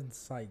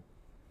consequence, like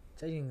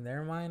changing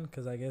their mind.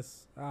 Because I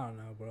guess I don't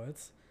know, bro.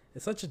 It's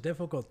such a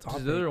difficult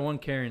topic. They're the one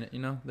carrying it, you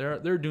know.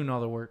 They're doing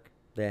all the work.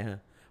 Yeah.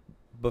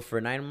 But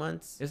for 9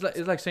 months, It's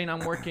like saying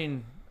I'm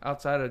working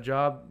outside a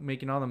job,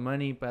 making all the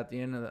money, but at the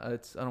end of I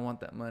don't want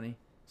that money.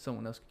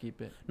 Someone else can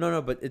keep it.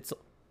 no, but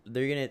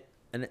they're gonna,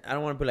 and I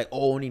don't want to put like,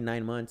 oh, only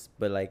 9 months,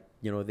 but like,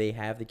 you know, they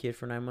have the kid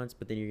for 9 months,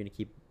 but then you're gonna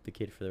keep the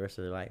kid for the rest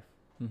of their life.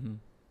 Mm-hmm.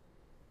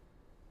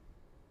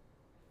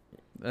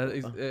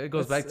 It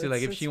goes back to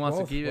like if she wants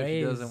to both keep it, if she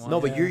ways. doesn't want No,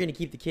 it. but Yeah. you're gonna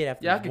keep the kid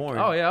after Yeah, it's born.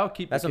 I'll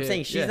keep. That's the what I'm kid.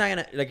 saying. She's Yeah. not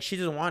gonna, like, she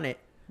doesn't want it.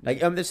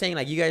 Like, I'm just saying,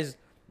 like, you guys,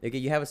 like,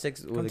 you have a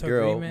sex Come with a to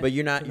girl, agreement but to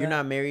you're that.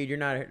 not married. You're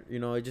not, you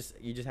know, you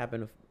just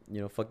happen to, you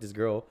know, fuck this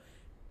girl.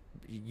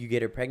 You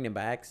get her pregnant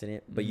by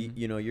accident, but Mhm.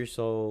 you know, you're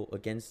so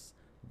against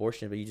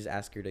abortion, but you just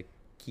ask her to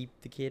keep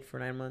the kid for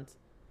 9 months,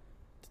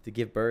 to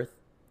give birth.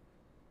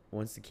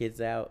 Once the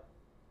kid's out,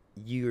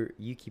 you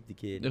keep the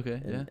kid.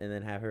 Okay, yeah. And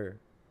then have her.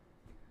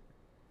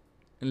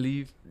 And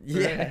leave.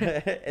 Yeah.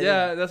 And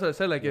Yeah, then- that's what I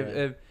said. Like Yeah.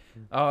 if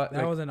that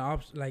like, was an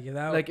option. Like if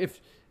that. like if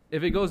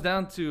it goes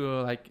down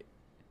to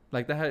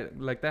like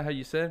that how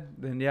you said,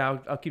 then yeah,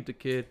 I'll keep the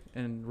kid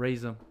and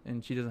raise him,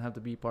 and she doesn't have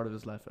to be part of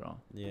his life at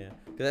all. Yeah,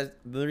 because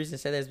the reason I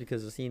said that is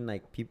because I've seen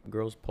like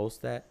girls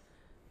post that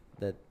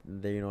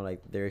they, you know,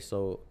 like they're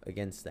so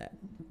against that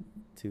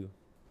too.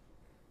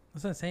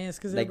 That's what I'm saying. It's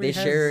because Like they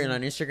share it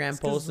on Instagram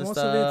posts and most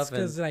of it's stuff.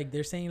 because like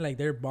they're saying like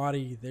their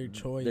body, their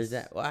choice. There's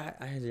that. Well,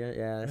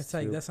 yeah, that's It's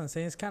like true. that's what I'm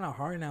saying. It's kind of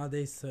hard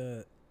nowadays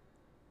to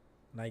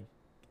like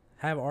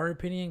have our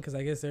opinion because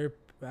I guess they're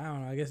I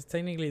don't know. I guess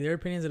technically their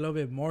opinion's a little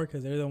bit more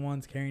because they're the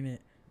ones carrying it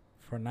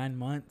for 9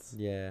 months.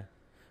 Yeah,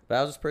 but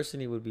I just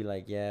personally would be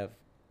like, yeah, if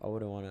I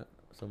wouldn't want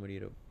somebody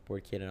to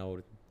abort kid, and I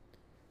would.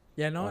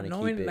 Yeah, Wanna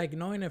knowing keep it. like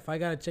knowing if I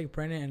got a chick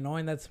pregnant and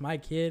knowing that's my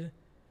kid,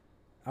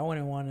 I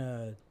wouldn't want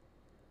to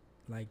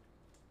like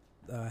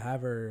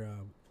have her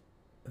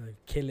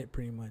kill it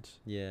pretty much.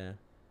 Yeah.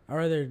 I'd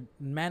rather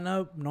man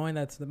up knowing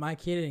that's my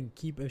kid and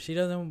keep. If she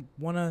doesn't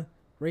want to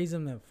raise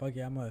him, then fuck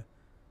it.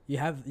 You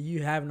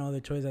have no other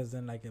choice as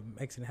than like an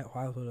ex and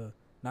household to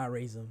not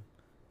raise him.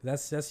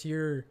 That's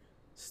your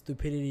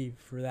stupidity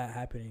for that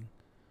happening.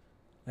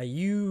 Like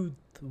you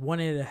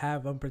wanted to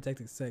have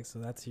unprotected sex,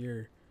 so it's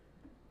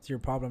your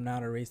problem now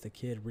to raise the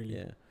kid. Really.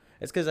 Yeah,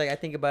 it's because like I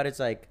think about it, it's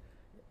like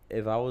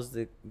if I was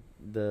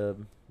the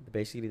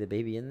basically the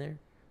baby in there,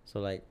 so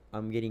like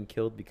I'm getting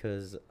killed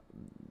because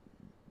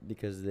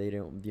they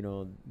don't, you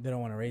know, They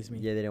don't want to raise me.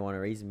 yeah, they didn't want to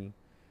raise me,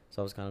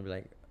 so I was kind of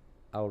like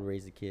I would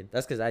raise the kid.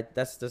 That's because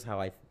that's just how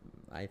I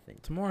think.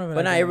 It's more of But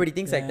like not a- everybody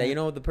thinks like that. yeah. You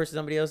know, the person,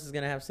 somebody else is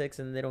gonna have sex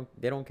and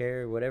they don't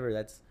care or whatever.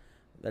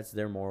 That's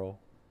their moral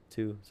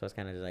too. So it's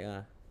kind of just like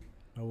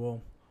Oh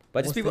well.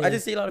 But just What's people, the- I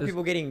just see a lot of this-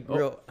 people getting oh,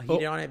 real oh.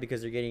 heated on it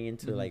because they're getting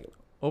into Mhm. like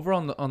Over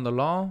on the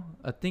law,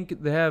 I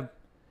think they have,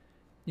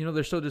 you know,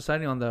 they're still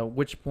deciding on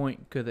which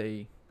point could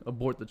they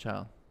abort the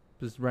child.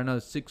 Because right now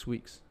it's 6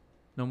 weeks,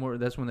 no more.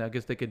 That's when I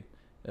guess they could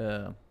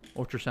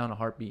ultrasound a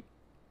heartbeat.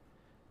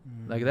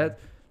 Like Mm.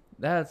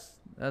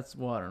 that's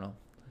well, I don't know.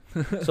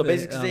 so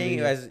basically Um, saying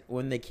yeah. as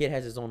when the kid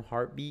has his own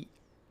heartbeat.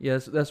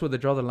 Yes, that's where they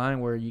draw the line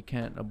where you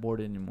can't abort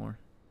it anymore.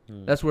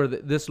 Hmm. That's where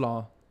this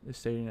law is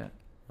stating that.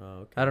 Oh,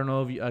 okay. I don't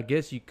know if I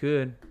guess you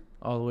could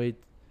all the way. I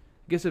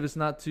guess if it's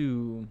not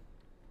too,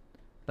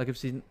 like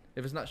if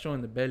it's not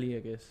showing the belly, I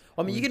guess.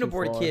 I mean, you going can too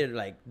abort a far. kid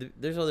like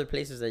there's other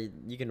places that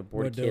you can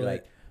abort Would a do kid it.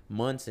 like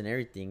months and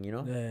everything. You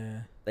know,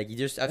 Yeah. like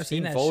I've I've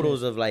seen seen that photos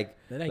shit. of like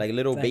They're like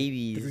little like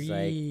babies,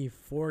 like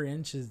 3-4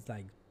 inches,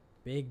 like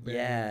big.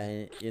 yeah,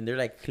 babies. and they're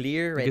like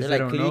clear, right? Because They're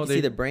they like don't clear. You know, can see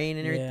they- the brain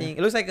and Yeah. everything.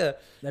 It looks like Like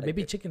like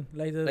baby chicken,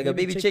 like the a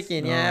baby chicks.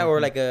 chicken, yeah, Oh, or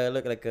okay.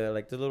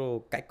 like the little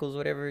caicos,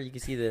 whatever. You can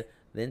see the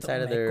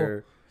inside of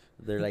Tomeco.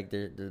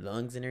 their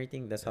lungs and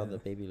everything. That's how Yeah. the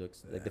baby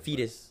looks, like Yeah, the but-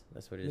 fetus.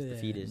 That's what it is, the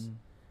Yeah. fetus. Mm.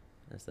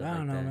 And stuff I don't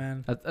like know, that.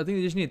 man. I think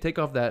they just need to take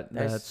off that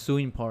That's-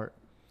 suing part.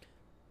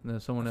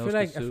 Someone I else. feel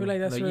like could I sue. feel like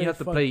that's you where have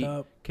to fucked play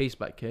up. case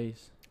by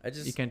case. I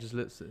just You can't just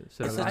set a It's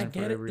I line for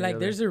get it. every Like, other.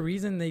 there's a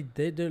reason they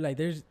did do. Like,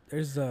 there's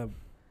a.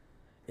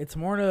 It's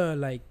more to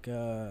like,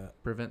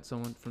 prevent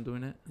someone from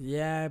doing it.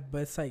 yeah,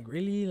 but it's like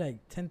really like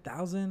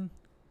 10,000.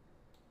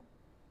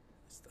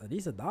 At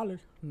least $1.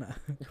 No.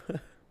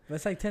 But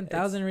it's like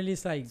 10,000. Really,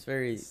 it's like it's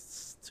very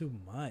it's too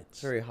much.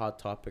 it's a very hot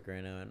topic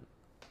right now. And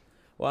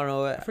well, I don't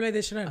know. I feel like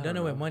they shouldn't have I done it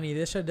don't with know. money.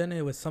 They should have done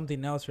it with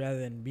something else rather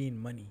than being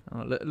money.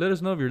 Let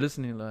us know if you're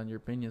listening and your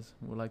opinions.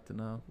 We'd like to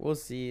know. We'll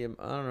see. I don't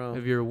know.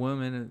 If you're a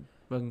woman and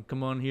fucking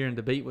come on here and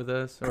debate with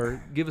us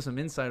or give us some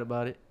insight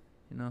about it,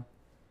 you know.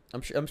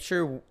 I'm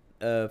sure.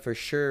 For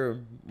sure,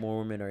 more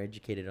women are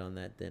educated on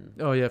that than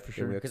Oh yeah, for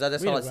sure. because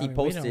that's We all I don't- see mean, we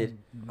posted.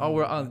 don't Oh, know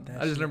we're about on. that I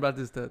just shit. learned about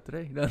this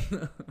today.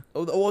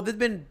 Oh, well, there's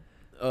been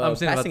I'm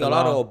saying about passing the a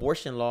lot law. of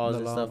abortion laws The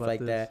and law stuff about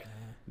like this. that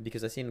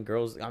because I've seen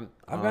girls. I've on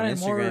gotten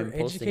more Instagram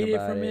posting educated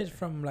about from it. it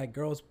from like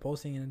girls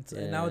posting it,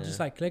 and I would just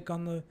Yeah. like click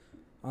on the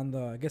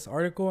I guess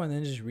article and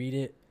then just read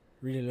a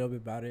little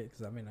bit about it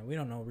because I mean like, we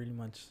don't know really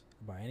much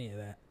about any of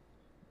that.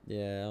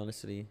 Yeah,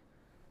 honestly.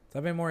 So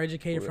I've been more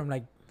educated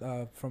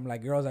Or- from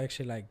like girls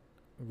actually like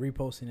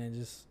reposting and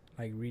just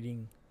like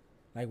reading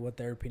like what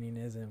their opinion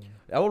is, and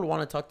I would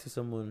want to talk to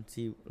someone,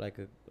 see like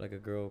a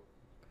girl,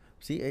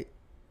 see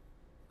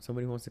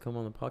somebody who wants to come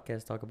on the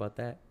podcast talk about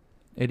that.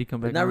 Eddie,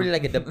 come But back. not on. really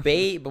like a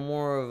debate, but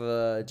more of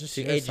a just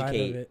to your side of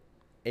educate, it.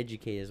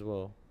 educate as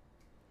well.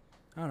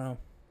 I don't know.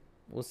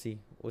 We'll see.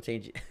 We'll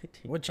change it.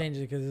 We'll change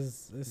it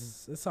because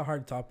it's a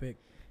hard topic.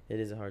 It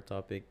is a hard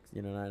topic,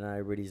 you know. Not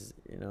everybody's,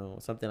 you know,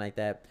 something like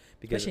that,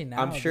 because Especially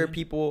I'm now, sure dude.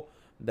 people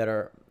that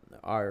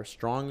are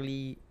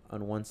strongly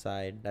on one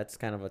side. That's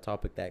kind of a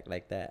topic that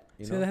like that,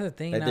 you See, know. that's the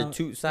thing Like now. the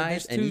two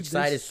sides, and two- each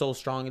side there's- is so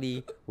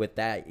strongly with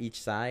that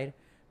each side.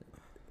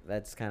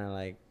 That's kind of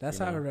like That's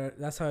you how know,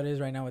 that's how it is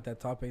right now with that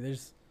topic.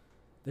 There's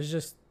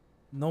just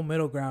no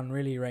middle ground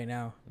really right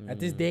now. At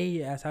this Mm. day,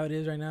 that's how it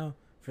is right now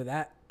for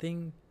that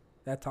thing,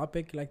 that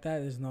topic like that.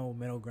 There's no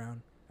middle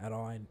ground at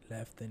all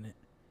left in it.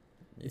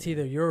 It's yeah.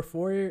 either you're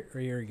for it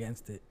or you're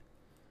against it.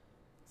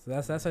 So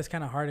that's why it's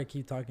kind of hard to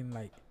keep talking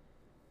like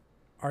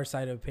our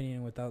side of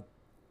opinion without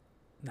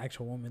an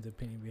actual woman's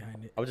opinion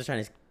behind it. I was just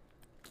trying to.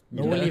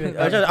 But we'll leave it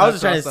I was there.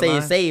 just trying to Cross the stay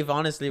line. safe.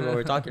 Honestly, what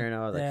we're talking right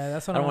now. I was like, Yeah,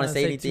 that's I what don't want to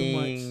say too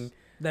much anything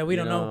that we you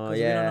don't know. 'Cause we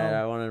Yeah, don't I know.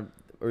 don't want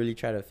to really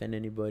try to offend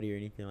anybody or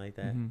anything like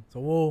that. Mhm.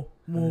 So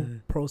we'll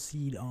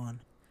proceed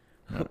on.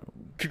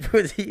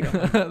 Proceed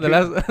on.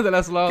 The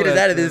last law. Get us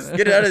that, out of this.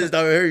 Get us out of this,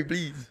 dog. Hurry,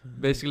 please.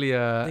 Basically, Things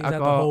out the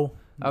alcohol hole.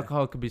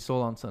 alcohol could be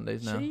sold on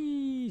Sundays now.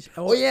 Sheesh.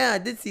 Oh yeah, I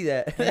did see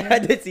that. Yeah. I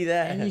did see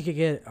And you that. could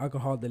get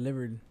alcohol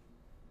delivered.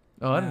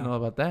 Oh, I didn't Yeah. know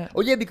about that.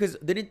 Oh yeah, because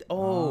they didn't.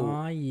 Oh,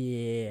 Oh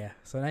yeah.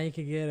 So now you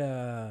could get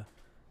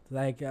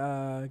like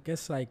I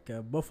guess like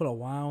Buffalo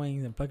Wild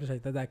Wings and places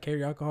like that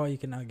carry alcohol. You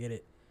can now get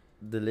it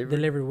delivered.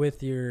 delivered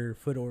with your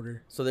food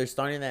order. So they're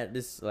starting that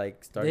this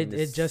like starting. It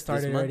this, just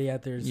started this month? already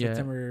after Yeah.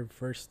 September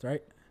 1st,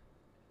 right?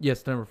 Yes,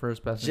 September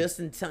 1st, passing. Just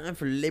in time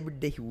for Labor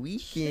Day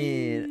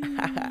weekend.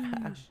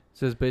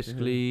 Says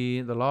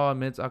basically the law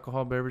admits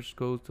alcohol beverage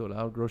goes to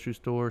allow grocery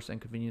stores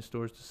and convenience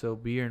stores to sell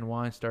beer and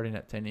wine starting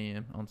at 10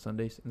 a.m. on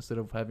Sundays instead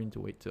of having to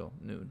wait till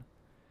noon.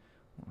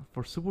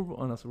 For Super Bowl,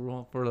 not Super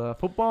Bowl, for the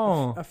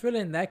football. I feel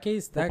in that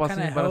case that Football kind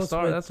of season about to helps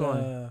start, with that's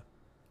why.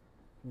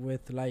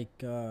 with like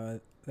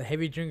the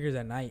heavy drinkers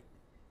at night,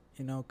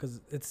 you know, because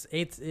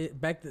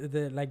back to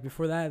the like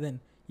before that, then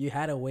you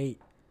had to wait.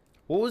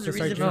 What was the To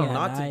start reason drinking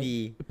not at to night.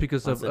 be?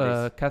 Because On of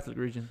Sundays. Catholic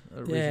region. Yeah,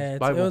 Reasons. it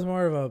Bible. was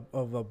more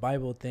of a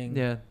Bible thing.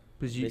 Yeah,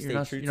 because They you're stay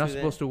not true you're not to that?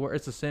 supposed to work.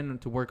 It's a sin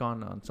to work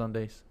on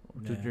Sundays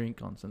or to Yeah.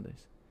 drink on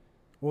Sundays.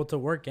 Well, to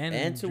work and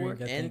To drink,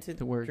 work I and think. to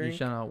To work, drink. you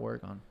shall not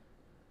work on.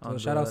 So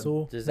shout out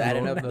Sewell. Just The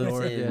adding Lord. up the those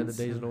Lord. Yeah, the sins.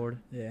 day's Lord.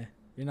 Yeah,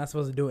 you're not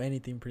supposed to do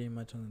anything pretty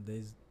much on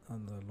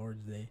the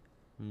Lord's Day.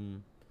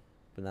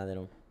 But now they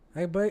don't.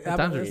 But times that's are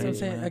what I'm changing,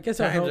 saying. man. I guess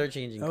Times I are hope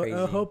changing I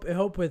crazy.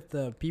 hope with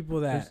the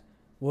people that There's-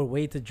 will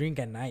wait to drink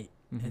at night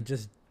Mhm. and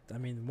just I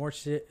mean more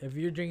shit. If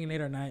you're drinking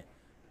late at night,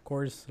 of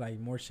course, like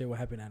more shit will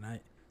happen at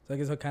night. So I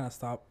guess it'll kind of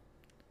stop.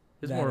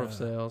 It's that, more of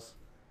sales.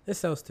 It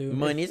sells too.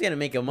 Money's gonna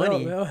make a It'll,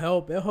 money. it'll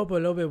help. It'll help a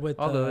little bit with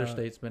All the other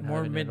states been more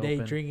having it midday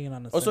open. drinking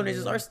on a Also, Sunday. this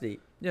is our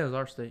state. Yeah, it's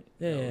our state.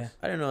 Yeah, That yeah. was-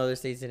 I didn't know other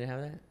states didn't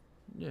have that.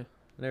 yeah.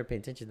 I never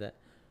paid attention to that.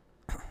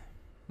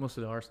 Most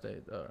of our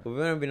state.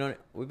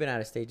 We've been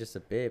out of state just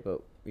a bit,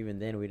 but even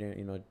then we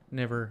didn't,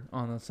 Never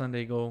on a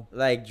Sunday go.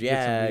 like Get some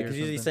yeah, beer or because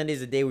usually something. Sunday's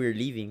the day we were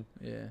leaving.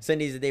 Yeah.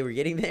 Sunday's the day we're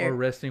getting there, Or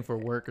resting for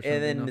work or something.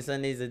 and then you know? the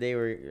Sunday's the day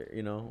we're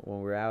when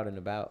we're out and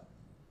about.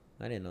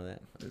 I didn't know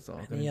that. It's all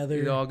Any gonna, other-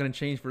 it's all gonna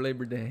change for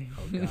Labor Day.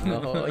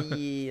 Oh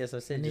yeah, so I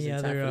said just Any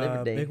in time other for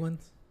Labor Day. big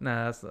ones?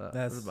 Nah, that's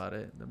That's- about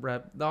it.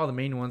 All the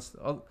main ones.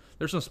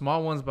 There's some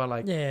small ones about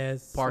like Yeah,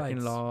 it's parking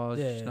like, laws.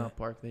 You yeah. should not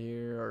park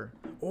there or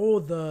Oh,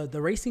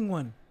 the racing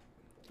one.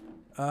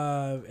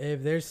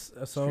 If there's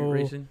street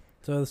racing.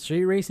 So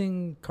street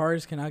racing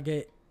cars cannot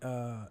get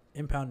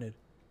impounded.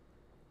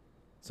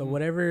 So Hmm.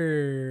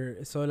 whatever,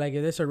 so like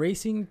if there's a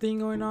racing thing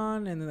going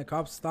on and then the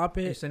cops stop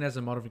You're it, saying as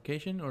a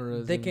modification or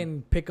as they in-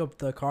 can pick up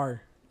the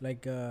car,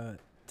 like to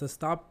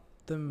stop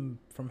them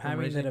from having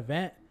racing? that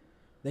event.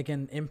 They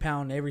can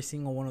impound every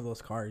single one of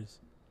those cars.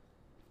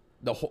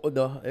 The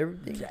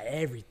everything. Yeah,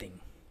 everything.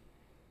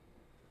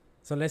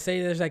 So let's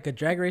say there's like a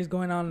drag race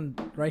going on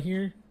right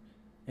here,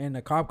 and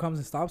a cop comes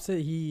and stops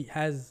it. He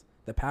has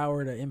the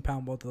power to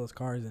impound both of those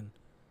cars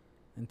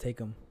and take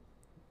them.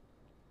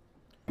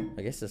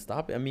 I guess to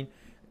stop it. I mean,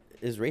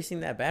 is racing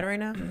that bad right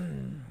now?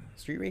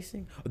 Street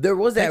racing? There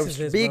was that Texas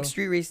is, big bro.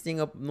 street racing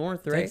up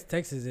north, right?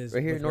 Texas is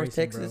Right here in with North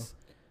racing, Texas.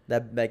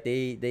 That like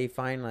they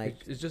find like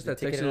it's just they that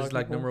ticket a Texas lot is of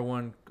like people. number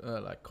one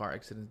like car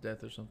accidents,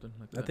 death or something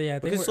like bro. that. I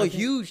think because it's so I think-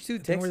 huge too. I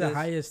think Texas we're the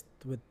highest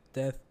with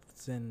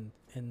deaths in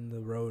the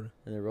road.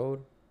 in the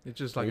road. It's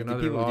just like Yeah, the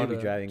another people law do be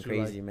to- driving to,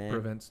 crazy, like, man.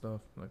 Prevent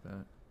stuff like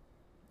that.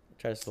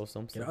 Try to slow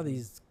some Get stuff. all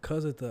these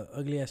cuz with the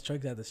ugly ass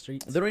trucks out the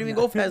streets. They don't even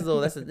go fast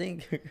though. That's the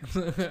thing.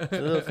 The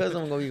little cuz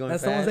don't go be going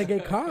That's fast. the ones that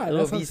get caught. The That's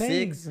little what I'm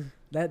saying.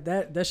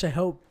 V6. That should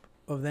help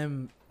of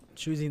them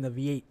choosing the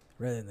V8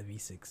 rather than the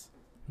V6.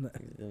 Them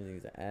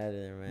things are out of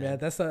there, man. Yeah,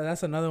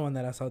 that's another one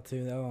that I saw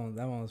too. That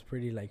one was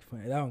pretty like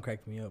funny. That one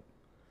cracked me up.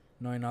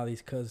 Knowing all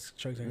these cuz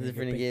trucks are They're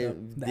gonna gonna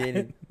get picked get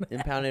up.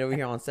 impounded over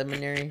here on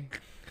Seminary.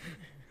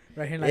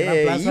 Right here in like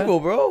Hey, Plaza. evil,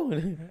 bro. Right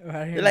here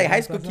They're in like La high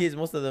school Plaza. kids,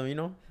 most of them, you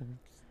know.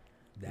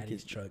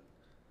 Daddy's truck.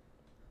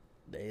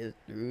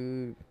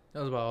 Dude. That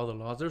was about all the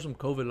laws. There's some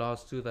COVID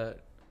laws too that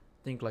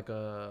think like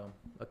a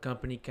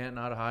company can't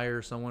not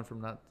hire someone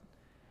from not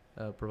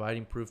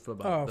providing proof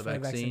about the for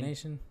vaccine.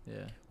 vaccination.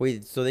 Yeah,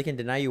 Wait, so they can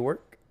deny you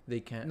work? they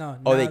can't. No.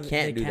 Oh, they now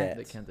can't do that.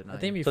 They can't deny. I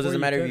think it. before So it doesn't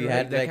you matter if could, you right?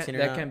 had that vaccine or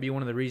that not? can't be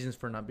one of the reasons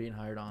for not being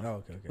hired on.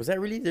 Oh, okay. Was that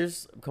really?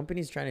 There's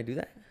companies trying to do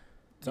that?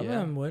 Some Yeah. of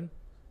them would.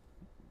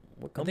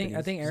 What I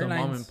companies? think Some mom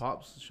airlines. and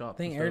pops shops.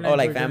 think and stuff. airlines Oh,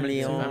 like were doing family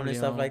it too. owned Family and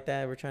stuff owned. like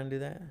that. We're trying to do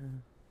that.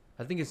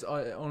 I think it's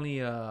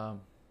only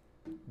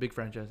big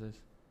franchises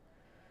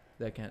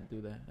that can't do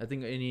that. I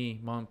think any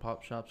mom and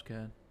pop shops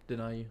can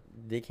deny you.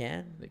 They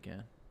can. They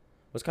can.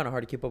 It's kind of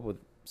hard to keep up with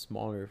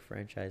smaller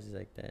franchises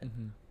like that.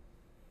 Mm-hmm.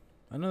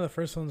 I know the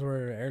first ones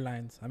were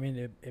airlines. I mean,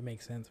 it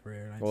makes sense for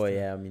airlines. Oh to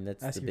yeah, I mean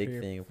that's ask the you big for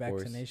your thing, of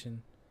course.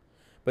 vaccination.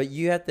 But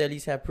you have to at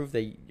least have proof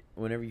that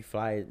whenever you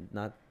fly,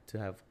 not to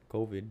have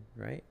COVID,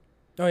 right?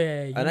 Oh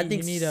yeah, And I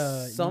think you need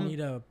a some-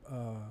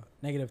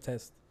 negative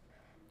test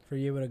for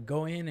you able to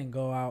go in and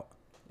go out.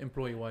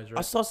 Employee wise, I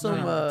right? saw some.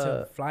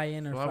 to fly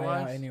in or fly out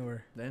fly-wise?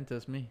 anywhere. They didn't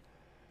test me.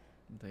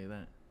 I'll tell you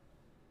that.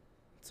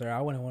 Sir,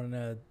 I wouldn't want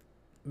to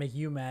make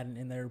you mad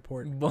in the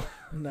airport. But-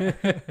 No.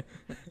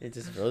 It's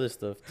just for other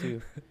stuff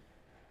too.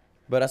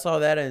 But I saw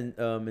that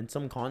in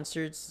some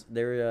concerts.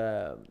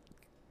 There,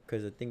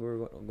 because I think we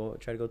were going to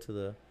try to go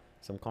to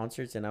some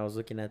concerts, and I was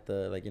looking at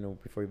the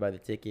before you buy the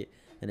ticket,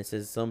 and it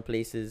says some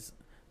places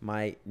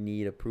might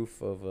need a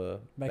proof of a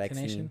vaccine.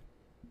 Vaccination.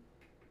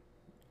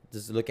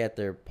 Just look at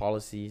their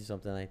policy,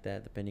 something like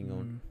that, depending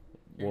on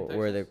Here in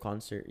where their Texas?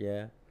 concert.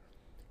 Yeah,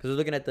 because we're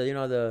looking at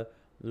the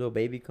little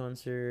baby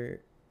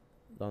concert,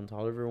 the Don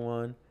Toliver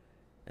one,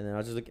 and then I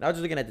was just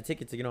looking at the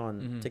tickets,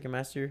 on Mhm.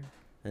 Ticketmaster,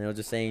 and it was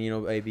just saying,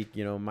 maybe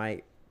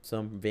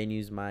some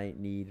venues might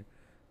need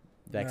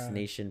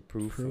vaccination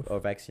proof or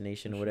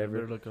vaccination or Shit, whatever.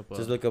 better look up,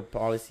 Just look up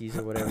policies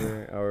or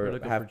whatever, better or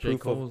look up have for J. proof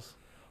of, Cole's.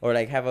 or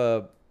like have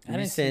a I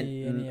didn't see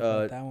any recent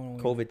about that one when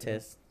we COVID looked it up.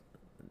 test,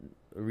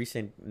 a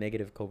recent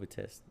negative COVID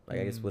test, like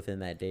I guess Mm. within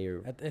that day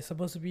or. It's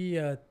supposed to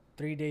be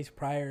 3 days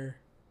prior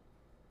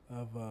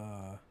of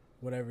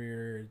whatever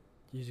you're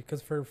usually,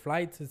 because for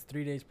flights it's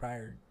 3 days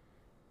prior,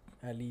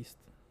 at least.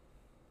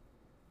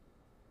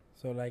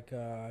 So like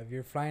if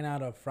you're flying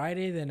out on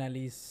Friday, then at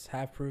least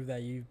have proof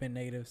that you've been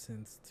negative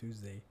since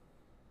Tuesday.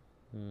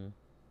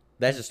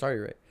 That just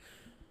started, right?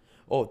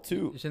 Oh,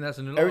 two. You saying that's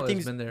a new law? That's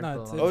Everything's- been there.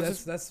 No, for a Oh, long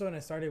it's that's when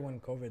it started when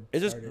COVID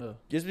It's just- started.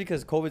 Just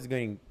because COVID's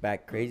going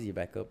back crazy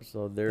back up,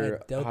 so they're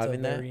That Delta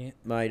having that. variant.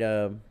 My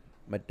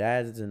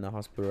dad's in the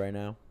hospital right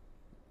now.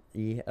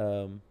 He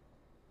and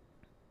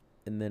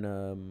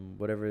then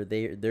whatever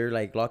they're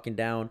like locking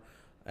down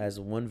as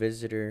one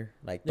visitor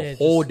like the Yeah,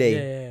 whole just- day.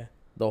 Yeah.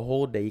 The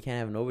whole day. You can't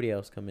have nobody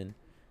else come in.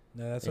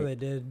 No, that's Yeah. what they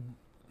did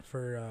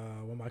for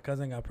when my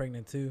cousin got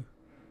pregnant too.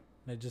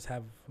 They just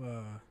have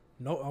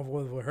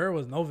with her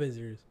was no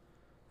visitors.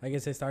 I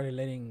guess they started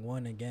letting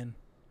one again.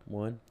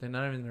 One. They're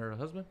not even her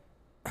husband.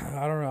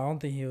 I don't know. I don't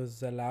think he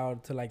was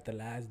allowed to like the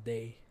last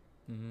day.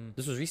 Mm-hmm.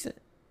 This was recent.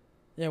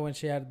 Yeah, when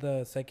she had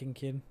the second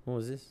kid. When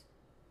was this?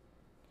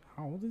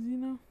 How old is he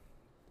now?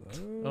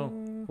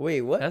 Oh.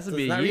 Wait, what? Has to So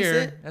be it's a not year.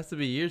 recent? Has to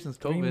be a year since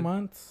 3 COVID.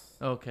 months.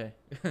 Okay.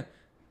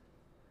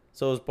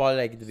 So it was probably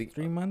like the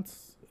 3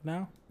 months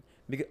now.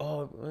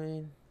 because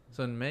man,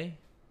 So in May,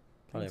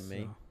 probably Think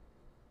May. so.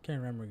 Can't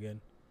remember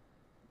good.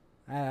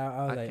 I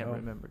was I like, can't oh,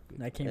 remember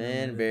good. I can't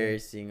remember. good.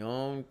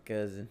 Embarrassing,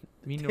 cousin.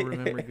 Me no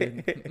remember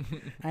good.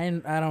 I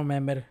don't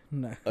remember.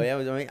 No. Oh yeah,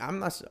 I mean, I'm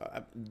not.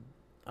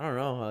 I don't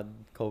know how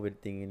COVID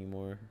thing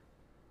anymore.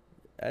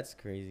 That's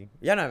crazy.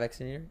 You're not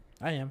vaccinated.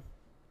 I am.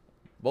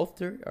 Both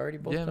two already.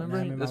 Both. Yeah, done? remember?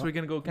 Yeah, mi That's mama- where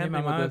you're gonna go Me and my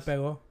camping mama with us.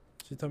 pegó.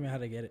 She told me how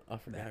to get it. I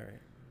forgot. Yeah. Right.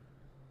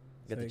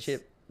 Got So the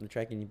chip. I'm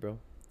tracking you, bro.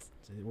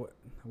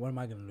 What am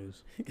I gonna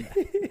lose?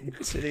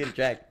 They're gonna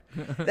track.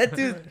 That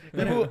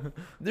dude.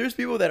 There's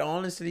people that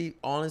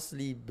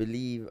honestly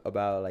believe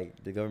about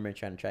like the government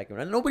trying to track you.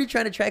 And nobody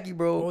trying to track you,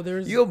 bro. Oh,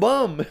 there's You a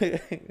bum.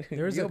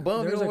 there's You a a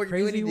bum. You there's don't a work do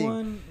crazy anything.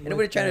 one. Ain't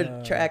nobody with, trying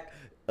to track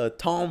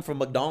Tom from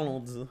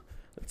McDonald's.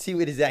 See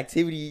what his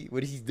activity,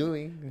 what he's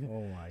doing.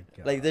 Oh my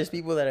god! Like there's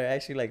people that are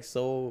actually like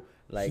so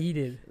like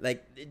heated.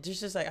 like it's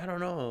just like I don't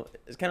know.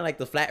 It's kind of like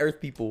the flat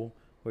Earth people.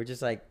 We're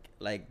just like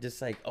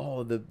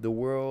oh the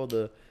world,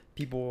 the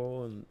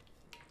people, and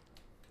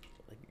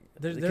like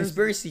There's the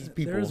conspiracy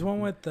people. There's one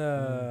with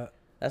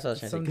That's what I was trying to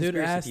say. some dude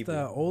Conspiracy asked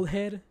people. old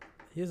head.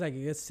 He was like, I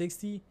guess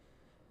 60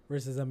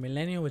 versus a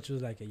millennial, which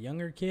was like a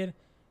younger kid,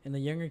 and the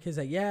younger kid's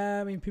like, yeah,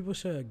 I mean people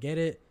should get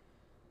it,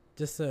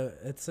 just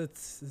it's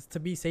to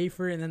be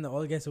safer. And then the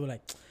old guys were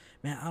like,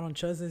 man, I don't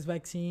trust this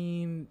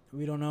vaccine.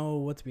 We don't know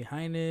what's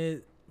behind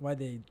it, why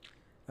they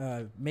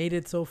made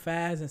it so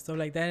fast and stuff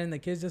like that. And the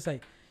kid's just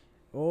like,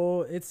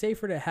 oh, it's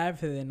safer to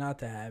have it than not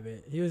to have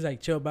it. He was like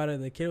chill about it.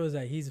 The kid was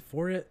like, he's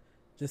for it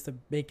just to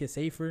make it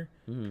safer.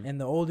 Mhm. And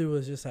the old dude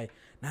was just like,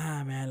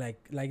 nah, man,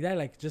 like that,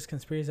 like just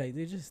conspiracy. Like,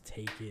 dude, just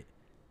take it.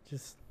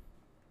 Just,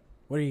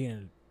 what are you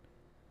gonna?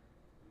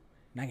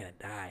 Not gonna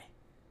die.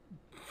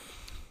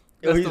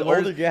 Oh, he's the an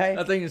worst. older guy.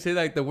 I think you say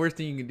like the worst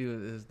thing you can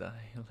do is die.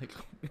 Like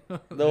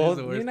The whole-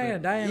 the You're worst not gonna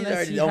thing. die He's unless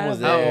already he almost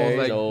has. How there. old? He's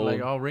Like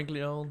old. all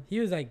wrinkly old? He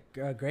was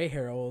like gray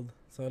hair old,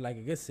 so like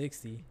a good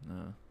 60.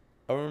 No.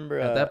 I remember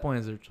At that point,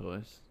 it's their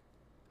choice.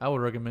 I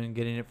would recommend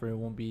getting it for it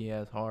won't be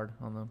as hard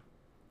on them.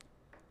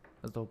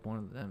 That's the whole point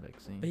of the damn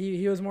vaccine. But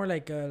he was more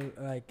like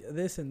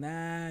this and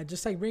that,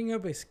 just like bringing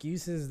up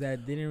excuses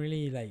that didn't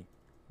really like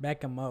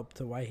back him up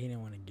to why he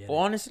didn't want to get Well,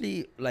 it.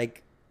 honestly,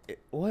 like,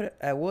 when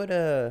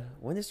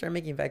they start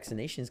making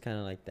vaccinations kind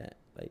of like that,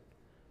 like,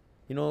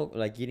 you know,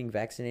 like getting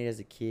vaccinated as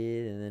a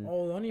kid and then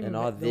Oh, don't even and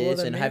all the- this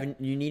the and main- having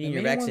you the needing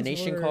your main ones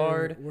vaccination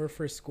card. were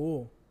for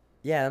school.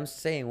 Yeah, I'm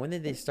saying, when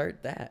did they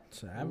start that?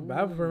 So I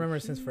remember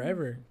since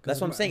forever. 'Cause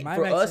That's what I'm my- saying. my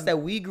For us vaccine- that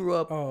we grew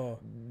up, oh,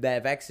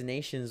 that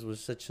vaccinations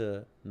was such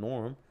a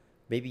norm.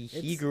 Maybe he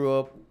It's- grew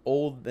up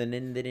old and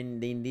then they didn't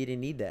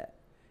need that,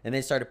 and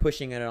then started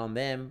pushing it on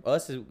them.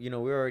 Us, you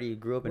know, we already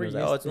grew up and We're it was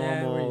like, oh, it's used-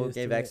 yeah, we're normal, used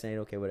get to it. vaccinated,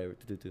 okay, whatever.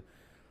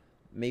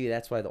 Maybe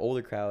that's why the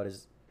older crowd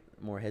is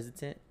more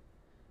hesitant.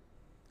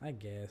 I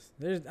guess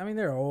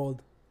they're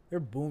old. They're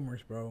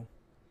boomers, bro.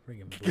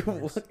 Freaking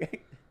boomers. What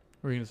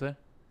were you gonna say?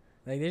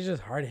 Like they're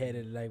just hard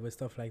headed, like with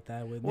stuff like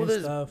that, with Well, new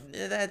there's stuff.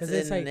 that's Because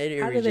it's like, in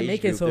how every did they age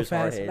make it group, so there's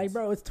fast? Like, hardheads.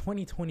 bro, it's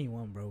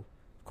 2021, bro.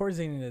 Of course,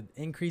 they're gonna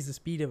increase the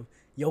speed of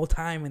your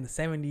time in the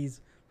 70s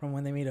from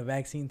when they made a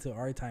vaccine to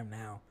our time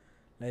now.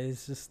 Like,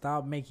 it's just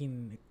stop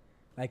making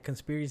like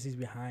conspiracies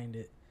behind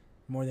it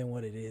more than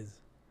what it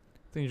is.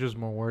 I think you're just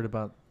more worried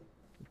about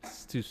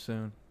it's too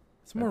soon.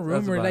 It's more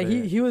That's rumor. about Like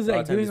it. he was A lot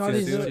like of times doing it's all too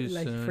these soon. little- Too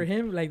like soon. for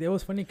him, like it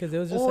was funny because it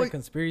was just Oh, like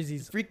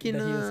conspiracies freaking,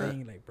 that he was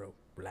saying, like, bro,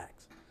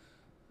 relax.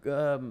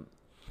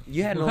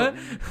 You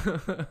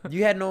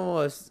had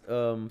no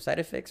side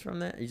effects from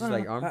that. You just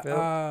like arm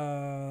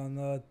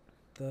felt.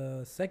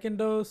 The second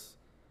dose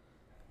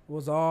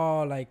was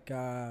all like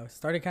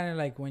started kind of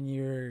like when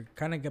you're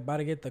kind of about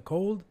to get the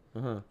cold,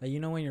 like, you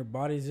know, when your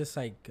body's just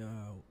like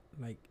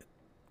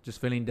Just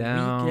feeling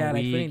down, yeah,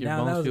 like weak, feeling your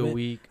down, that bones was feel it.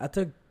 weak. I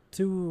took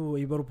 2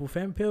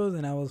 ibuprofen pills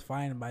and I was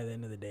fine by the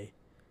end of the day.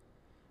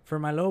 For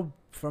my little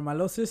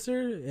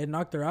sister, it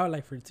knocked her out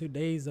like for 2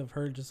 days of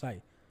her just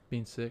like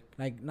Being sick.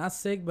 not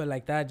sick, but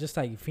like that, just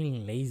like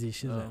feeling lazy.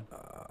 She was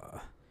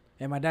like,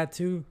 and my dad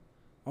too,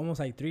 almost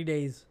like 3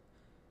 days,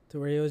 to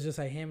where it was just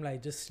like him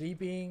like just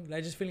sleeping,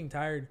 like just feeling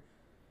tired.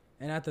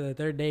 And after the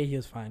 3rd day, he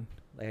was fine.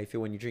 Like I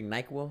feel when you drink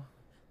NyQuil,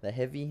 that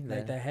heavy,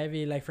 Like that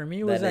heavy. Like for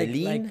me, it was that like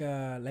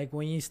lean? like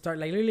when you start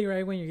like literally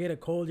right when you get a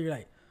cold, you're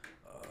like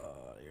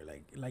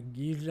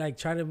you like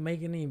try to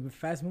make any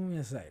fast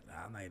movements. Like,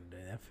 nah, I'm not gonna do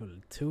that. I feel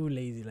too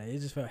lazy. Like it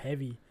just felt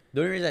heavy.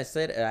 The only reason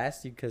I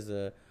asked you because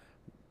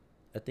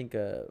I think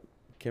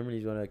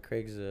Kimberly's one of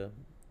Craig's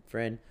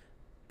friend.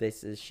 They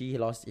said she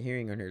lost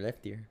hearing on her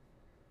left ear,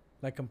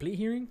 Like complete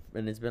hearing.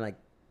 and it's been like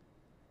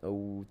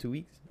 2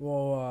 weeks.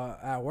 Well,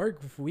 at work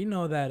we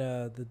know that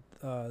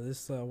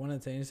this one of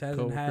the technicians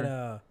hasn't had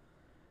a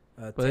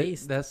But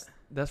taste.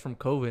 that's from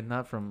COVID,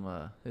 not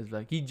from his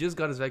like he just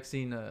got his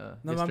vaccine. No,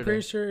 but I'm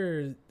pretty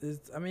sure.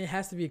 I mean, it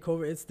has to be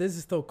COVID. This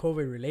is still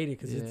COVID related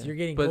because you're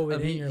getting COVID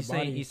in your he's body.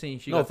 Saying, he's saying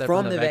she No, got that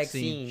from from the the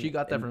vaccine. vaccine. She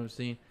got that from the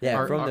vaccine.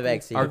 Yeah, from the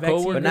vaccine. Our The vaccine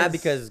coworker, But not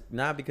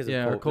Yes. because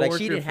Yeah, our of COVID. Like she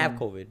coworker didn't have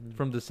from- COVID.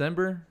 from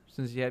December,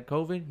 since he had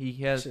COVID, he It's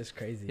has just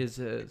crazy.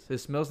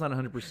 his smell's not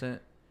 100%.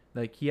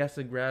 Like he has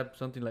to grab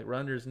something like right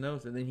under his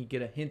nose, and then he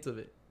get a hint of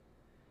it.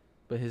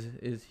 But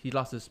he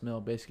lost his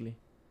smell basically.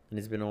 And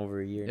it's been over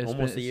a year, It's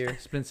almost been, a year.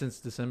 It's been since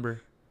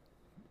December.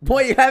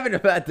 What you having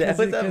about that? Cause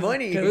What's it- that cause-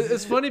 funny? cause-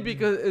 It's funny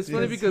because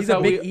he's a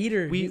how big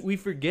eater. we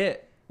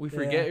forget.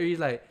 Yeah. He's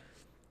like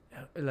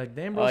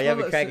damn bro. Oh, it yeah, smells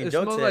be like, cracking it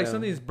jokes smells at like him.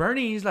 something's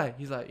burning. He's like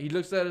he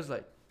looks at us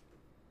like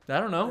I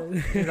don't know.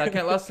 He's like,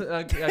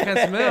 I can't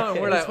smell.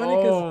 And we're It's like, funny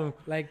 'cause, oh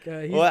like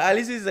he's, Well, at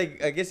least he's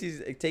like, I guess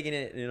he's taking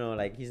it, you know,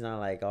 like he's not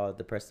like all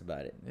depressed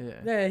about it. yeah.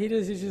 yeah,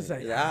 he's just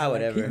like like,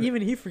 whatever.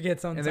 even he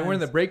forgets sometimes. And then we're in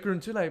the break room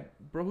too, like,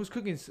 bro, who's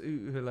cooking?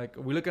 Like,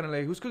 we look at him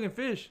like, who's cooking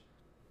fish?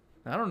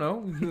 I don't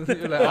know.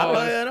 You're like, I oh,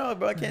 don't know,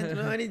 bro. I can't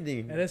smell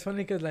anything. And it's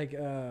funny because like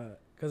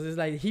cause it's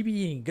like he be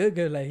eating good.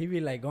 Like he be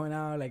like going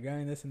out like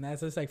grabbing this and that.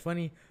 So it's like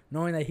funny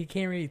knowing that he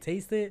can't really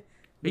taste it.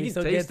 he but can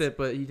still taste gets- it,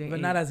 but he didn't. but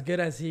not as good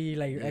as he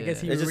like. I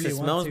guess he It's just really it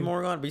wants smells to.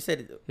 more gone. But you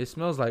said, It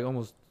smells like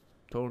almost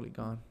totally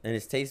gone. and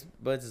his taste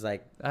buds is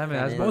like, I mean,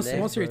 Yeah, that's man. Most Taste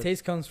most of your buds.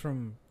 taste comes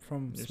from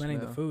Your smelling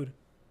the smell. food.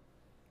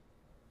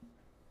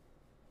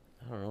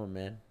 I don't know,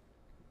 man.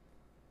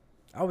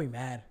 I'll be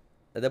mad.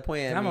 At that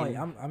point, I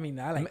mean, I mean,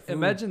 I like food.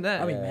 Imagine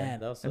that. I'll be yeah, mad.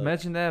 that'll suck.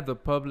 Imagine that if the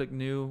public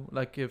knew,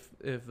 like, if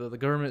the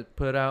government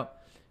put out,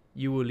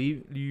 you will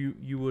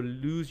you will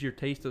lose your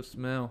taste of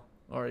smell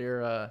or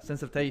your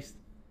sense of taste,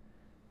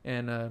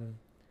 and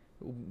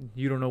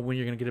you don't know when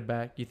you're gonna get it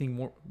back. You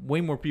think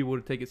way more people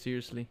would take it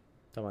seriously.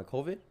 Talking about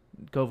COVID.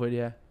 COVID,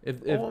 yeah. If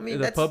I mean, if the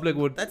that's- public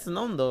would, That's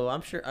known though.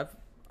 I'm sure.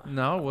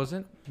 no, it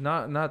wasn't.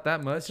 Not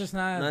that much. It's just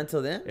not. Not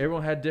until then.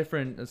 Everyone had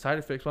different side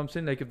effects. But I'm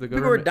saying, like, if the People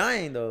were government,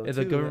 dying though. If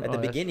the Too, government- at the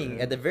oh, that's beginning, true.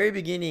 at the very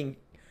beginning,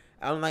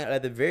 I'm like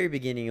at the very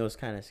beginning, it was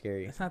kind of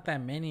scary. It's not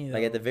that many. Though.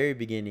 Like at the very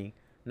beginning.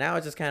 Now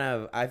it's just kind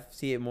of, I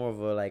see it more of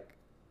a like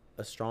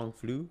a strong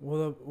flu.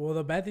 Well,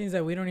 the bad thing is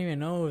that we don't even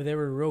know if they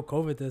were real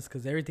COVID tests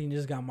because everything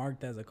just got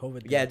marked as a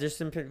COVID. Yeah, test. there's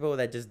some people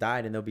that just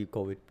died and they'll be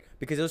COVID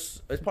because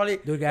it's probably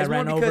Dude got it's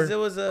more ran because over. it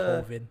was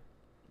a COVID.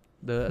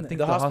 I think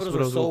the hospitals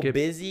were so will get,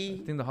 busy.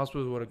 I think the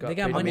hospitals would have got. They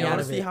got paid money I mean, out of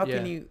honestly, it. how Yeah.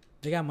 can you?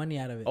 They got money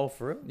out of it. Oh,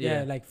 for real? yeah,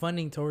 Yeah. like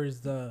funding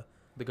towards the.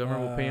 The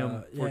government will pay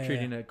them for yeah,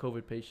 treating a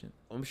COVID patient.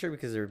 I'm sure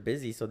because they're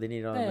busy, so they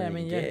need all the Yeah, money I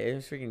mean, to yeah. get. It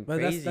was freaking But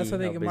crazy. that's how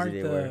they how can busy mark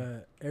they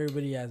were.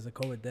 everybody as a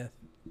COVID death.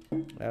 I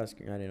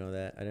didn't know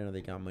that. I didn't know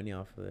they got money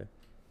off of it.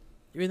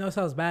 Even though it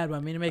sounds bad, but I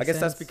mean it makes I guess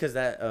sense. that's because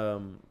that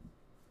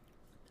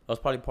was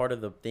probably part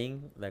of the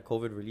thing, that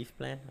COVID relief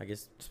plan. I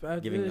guess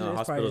giving, It's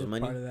hospitals probably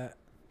money. Part of that.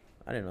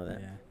 I didn't know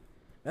that. Yeah,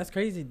 that's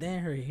crazy. Then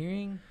her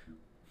hearing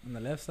on the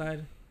left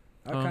side.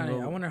 I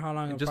Well, wonder how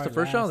long. Just the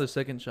first shot or the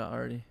second shot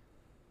already?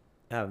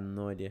 I have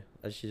no idea.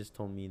 She just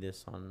told me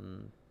this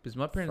on Because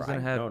my parents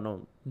Friday. didn't have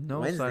no side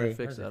Wednesday.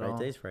 effects at all.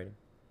 Today's Friday.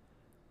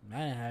 I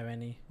didn't have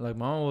any. Like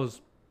mom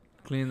was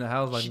cleaning the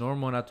house like She-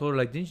 normal, and I told her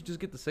like, didn't you just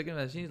get the second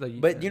vaccine? She's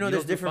like, But there's don't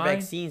feel different fine?"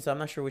 vaccines, so I'm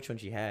not sure which one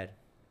she had,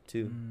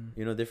 too.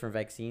 Mm. Different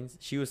vaccines.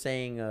 She was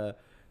saying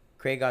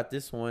Craig got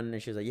this one,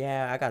 and she was like,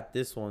 yeah, I got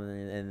this one,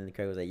 and then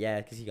Craig was like,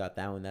 yeah, because he got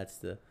that one. That's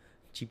the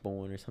cheaper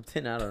one or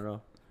something. I don't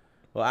know.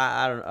 Well,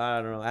 I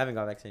don't know. I haven't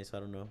got vaccinated, so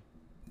I don't know.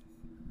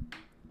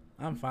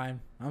 I'm fine.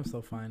 I'm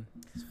so fine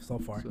so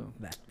far. So-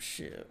 Nah.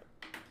 Shit.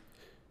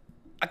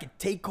 I can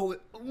take COVID.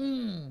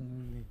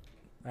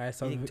 All right,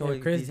 so You think if Toy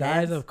Chris these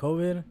dies hands? of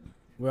COVID,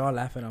 we all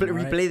laugh at him. But all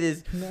right? replay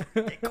this.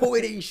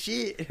 COVID ain't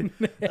shit.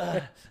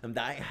 I'm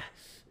dying.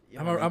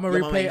 I'm a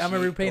replay. I'm a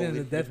replay it in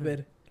the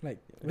deathbed. Like,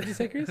 what'd you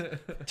say, Chris?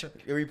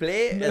 You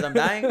replay it as I'm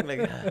dying. Like,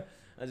 I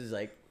was just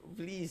like,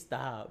 please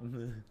stop.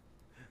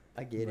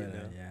 I get it But,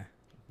 now. yeah.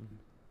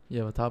 You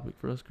have a topic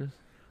for us, Chris?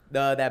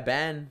 That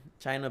ban,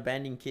 China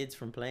banning kids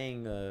from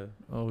playing Oh,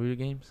 video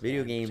games.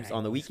 video games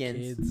on the Chinese weekends.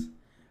 kids.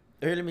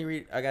 Here, let me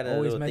read. I got a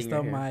Always little messed thing up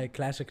right here. my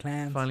Clash of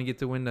Clans. Finally get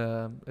to win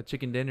a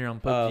chicken dinner on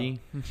Oh. PUBG.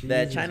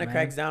 That Jesus, China man.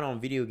 cracks down on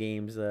video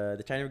games.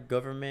 The China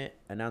government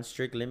announced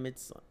strict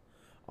limits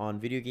on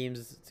video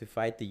games to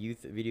fight the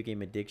youth video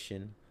game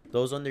addiction.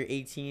 Those under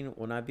 18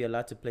 will not be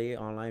allowed to play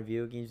online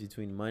video games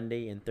between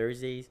Monday and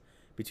Thursdays.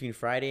 Between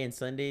Friday and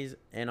Sundays,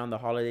 and on the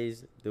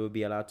holidays, they will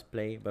be allowed to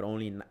play, but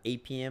only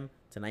 8 p.m.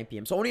 to 9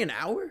 p.m. So only an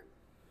hour?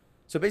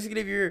 So basically,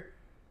 if you're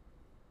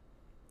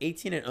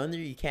 18 and under,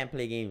 you can't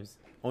play games.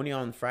 Only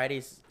on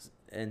Fridays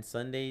and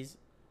Sundays,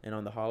 and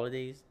on the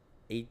holidays,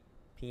 8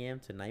 p.m.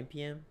 to 9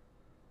 p.m.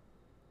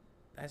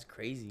 That's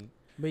crazy.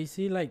 But you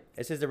see, like,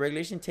 It says the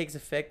regulation takes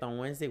effect on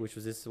Wednesday, which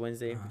was this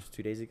Wednesday, which was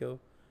 2 days ago.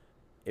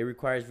 It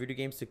requires video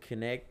games to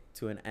connect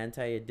to an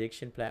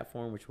anti-addiction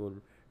platform, which will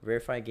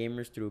verify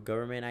gamers through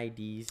government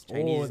IDs.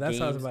 Chinese that's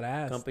what I was games about to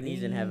ask.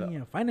 companies and have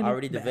Damn, finally,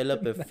 already man.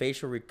 developed a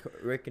facial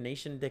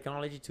recognition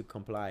technology to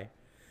comply.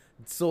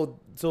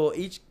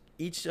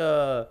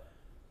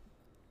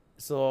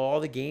 So all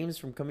the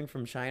games coming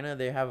from China,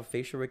 they have a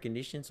facial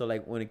recognition. So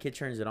like when a kid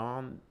turns it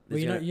on, Well,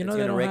 you know it's they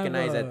gonna don't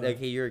recognize have that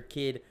okay, you're a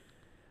kid.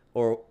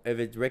 Or if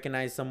it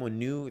recognizes someone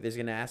new, it's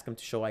gonna ask them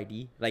to show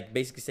ID, like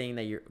basically saying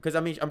that you're. Because I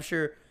mean, I'm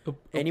sure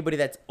anybody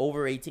that's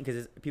over 18,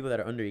 because people that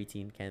are under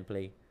 18 can't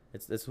play.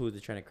 That's who they're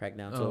trying to crack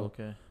down. Oh, So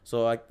okay.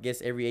 so I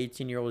guess every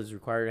 18-year-old is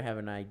required to have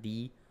an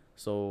ID.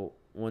 So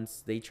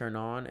once they turn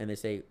on and they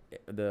say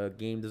the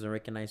game doesn't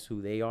recognize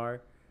who they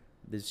are,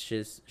 this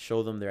just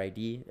show them their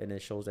ID and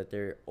it shows that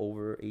they're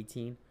over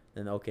 18.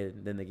 Then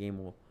then the game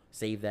will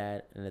save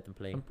that and let them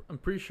play. I'm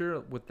pretty sure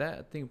with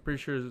that. I'm pretty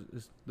sure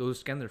they'll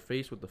scan their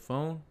face with the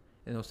phone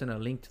and they'll send a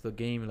link to the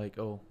game. Like,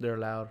 oh, they're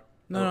allowed.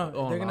 No,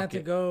 Oh, they're gonna unlock have to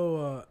it.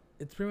 go.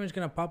 It's pretty much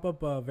gonna pop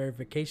up a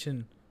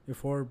verification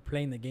before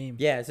playing the game.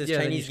 Yeah, it says Yeah,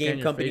 then you Chinese scan game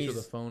your face with companies.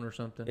 a phone or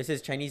something. It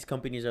says Chinese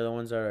companies are the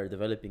ones that are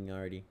developing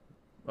already.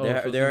 Oh,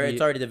 so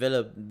It's already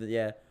developed.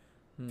 Yeah,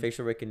 Hmm.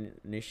 facial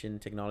recognition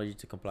technology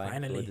to comply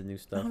Finally. with the new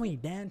How stuff. many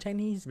damn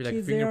Chinese Be like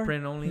kids there are?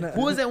 fingerprint only. No.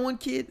 Who was that one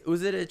kid?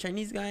 Was it a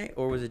Chinese guy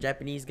or was it a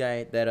Japanese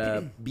guy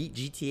that beat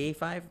GTA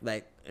 5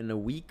 like in a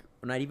week?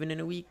 Or not even in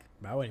a week.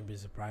 I wouldn't be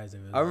surprised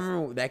if it was. I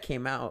remember that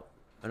came out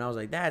and I was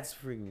like, that's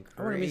freaking crazy.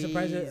 I wouldn't be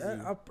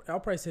surprised. I'll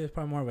probably say it's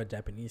probably more about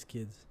Japanese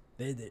kids.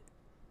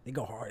 They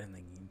go hard in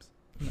the games.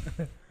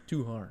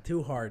 Too hard.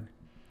 Too hard.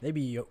 They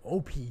be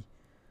OP.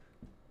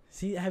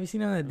 See, have you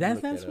seen on the Dance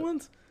look Dance that up.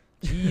 ones?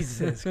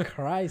 Jesus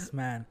Christ,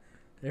 man,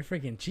 they're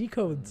freaking cheat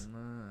codes.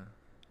 Nah.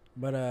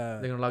 But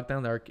They're gonna lock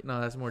down the arcade.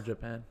 No, that's more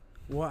Japan.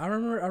 well, I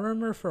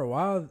remember for a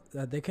while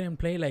that they couldn't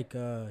play like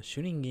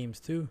shooting games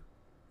too,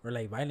 or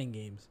like violent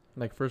games.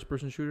 Like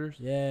first-person shooters.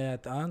 Yeah,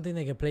 I don't think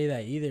they can play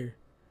that either.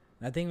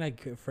 I think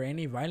like for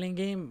any violent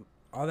game,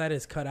 all that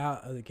is cut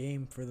out of the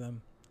game for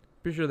them.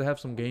 Pretty sure they have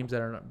some games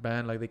that are not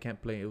banned, like they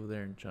can't play over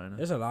there in China.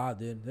 There's a lot,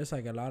 dude. There's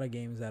like a lot of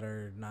games that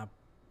are not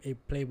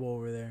playable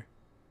over there.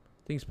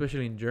 I think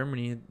especially in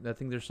Germany, I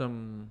think there's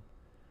some.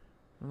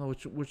 I don't know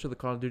which of the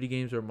Call of Duty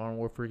games or Modern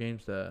Warfare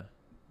games that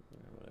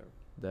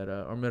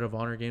are Medal of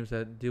Honor games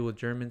that deal with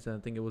Germans, and I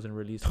think it wasn't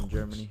released in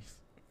Germany.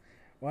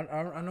 Well,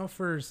 I know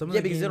for some of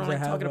Yeah, the because games they don't like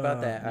that talking have,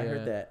 about that. I yeah.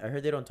 heard that. I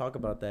heard they don't talk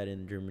about that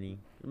in Germany.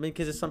 I mean,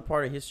 because it's some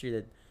part of history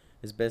that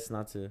it's best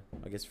not to.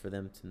 I guess for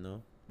them to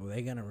know. Well,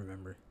 they gonna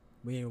remember.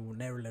 We will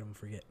never let them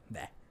forget.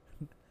 Nah.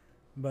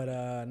 But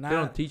They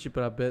don't teach it,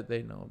 but I bet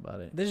they know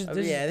about it. they just, I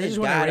they mean, just, yeah, they they just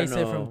want to gotta erase it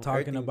know. from talking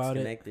Everything's about it.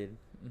 connected.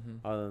 Mm-hmm.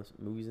 All those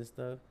movies and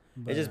stuff.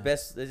 But, It's just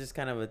best. It's just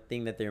kind of a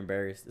thing that they're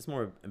embarrassed. It's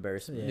more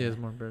embarrassment. Yeah, it's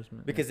more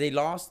embarrassment. Because they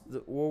lost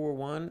World War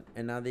One,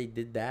 and now they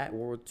did that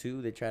World War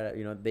Two. They try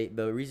to,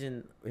 the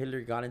reason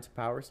Hitler got into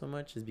power so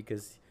much is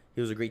because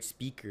he was a great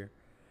speaker,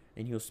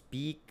 and he'll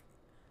speak,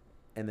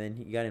 and then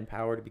he got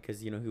empowered because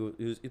he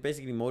was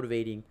basically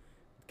motivating,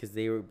 because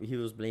he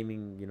was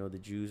blaming the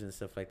Jews and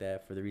stuff like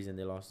that for the reason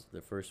they lost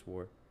the first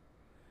war.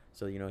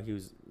 So he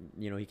was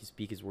he could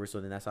speak his words,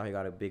 so then that's how he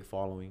got a big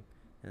following,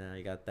 and then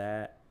he got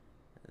that,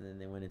 and then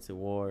they went into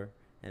war.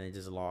 And they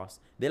just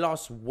lost. They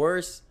lost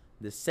worse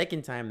the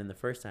second time than the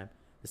first time.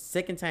 The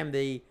second time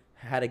they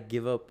had to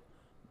give up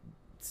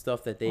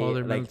stuff that they All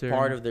their like military.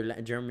 part of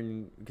their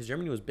Germany, because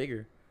Germany was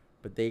bigger,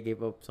 but they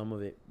gave up some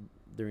of it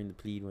during the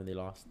plead when they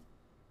lost.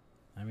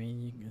 I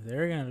mean,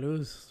 they're gonna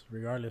lose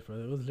regardless, bro.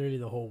 It was literally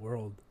the whole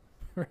world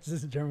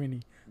versus Germany.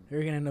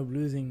 They're gonna end up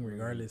losing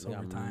regardless They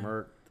over got time.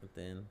 murked at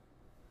the end.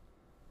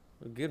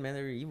 Well, good, man.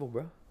 They were evil,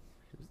 bro.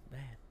 It was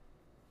bad.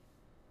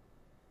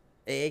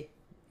 Hey,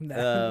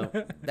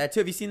 that too.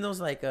 Have you seen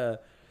those I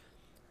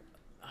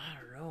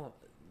don't know,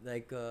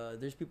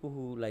 there's people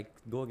who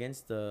go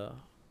against the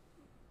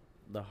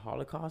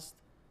Holocaust,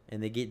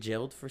 and they get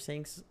jailed for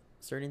saying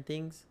certain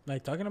things.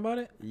 Like talking about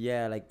it.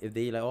 Yeah, if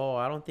they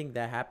I don't think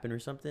that happened or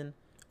something.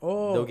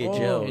 Oh, They'll get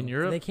jailed. In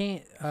Europe? They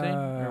can't.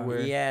 Or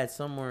where? Yeah, it's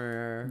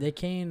somewhere. They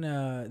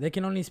can. They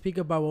can only speak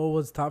about what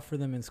was taught for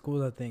them in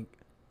schools. I think.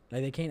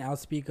 Like they can't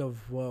outspeak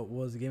of what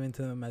was given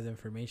to them as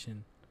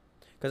information.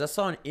 Because I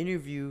saw an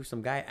interview,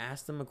 some guy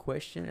asked him a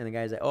question, and the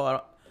guy's like, "Oh, I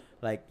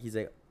don't, he's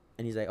like,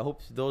 I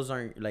hope those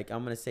aren't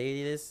I'm gonna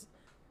say this,"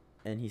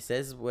 and he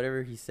says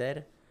whatever he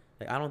said.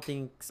 I don't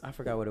think I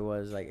forgot what it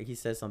was. He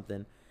says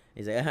something.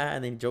 He's like,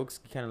 and then jokes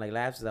kind of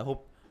laughs. I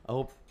hope,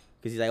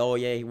 because he's like, oh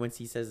yeah. Once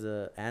he says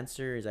the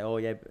answer, he's like, oh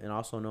yeah, and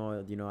also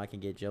know I can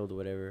get jailed or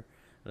whatever.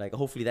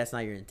 Hopefully that's not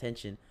your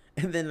intention.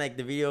 And then the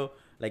video,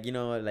 it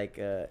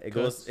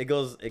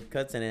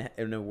cuts and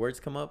the words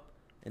come up.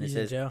 And He's it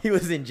in says jail. he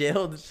was in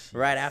jail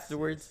right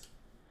afterwards.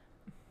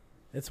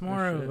 It's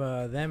more Oh,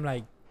 of them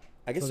I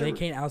guess so they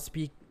can't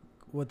outspeak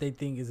what they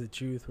think is the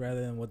truth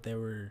rather than what they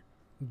were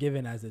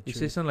given as the You truth.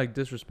 say something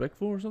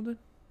disrespectful or something?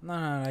 No.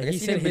 I He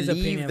guess said his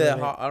opinion. Of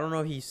it. I don't know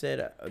if he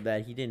said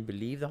that he didn't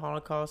believe the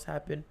Holocaust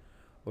happened,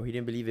 or he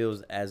didn't believe it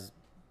was as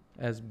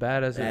As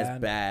bad as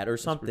bad or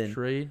it's something.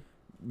 portrayed.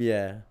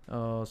 Yeah.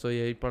 Oh, so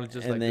yeah, he probably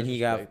just And then he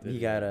got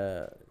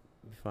disrespected.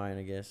 fine,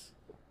 I guess.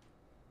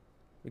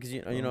 Because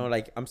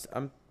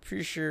I'm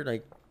pretty sure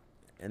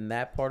in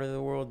that part of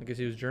the world, Because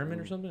he was German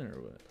or something, or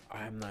what?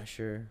 I'm not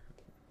sure.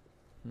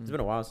 It's been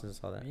a while since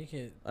I saw that. You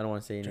could. I don't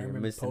want to say any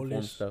German, misinformed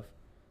Polish. stuff.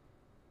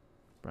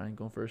 Brian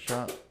going for a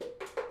shot.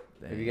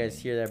 If you guys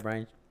hear that,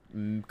 Brian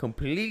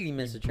completely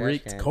missed the trash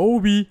bricked can.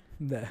 Kobe.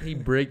 he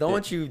breaked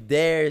Don't you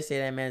dare say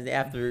that, man,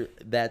 after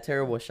that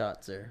terrible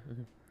shot, sir.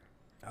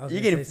 I was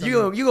You gonna get say you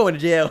something. going to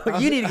jail. I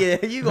was- You need to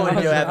get you going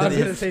to jail I after was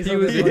gonna this. say He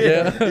was something. in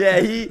jail. Yeah,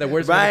 he That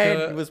word's gonna Brian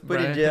cut. was put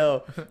in Brian.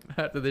 jail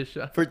after this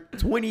shot. for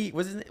 20.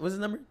 What's his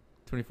number?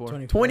 24.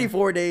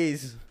 24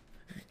 days.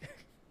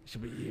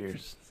 Should be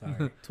years.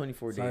 Sorry.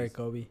 24 Sorry, days.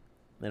 Kobe.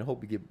 And I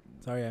hope you get.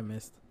 Sorry, I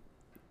missed.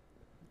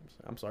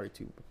 I'm sorry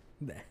too.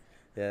 Nah.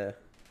 Yeah.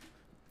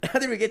 How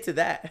did we get to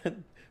that?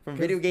 From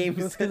video games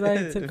Because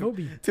I said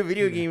Kobe. to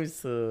video Yeah.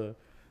 games to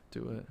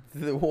Do it.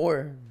 the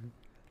war.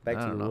 Back I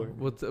to don't the know.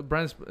 war. Well,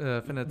 Brian's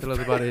finna tell us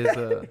about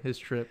his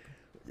trip.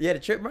 You had a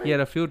trip, Brian? He had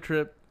a field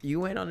trip.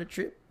 You went on a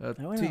trip I went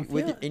to, on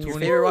with field- in your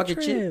 20 favorite field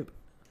rocket ship. trip.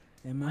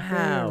 In my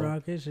Wow. favorite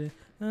rocket ship.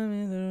 You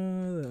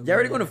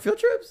already going to field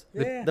trips?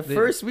 Yeah. The They-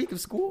 first week of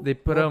school? They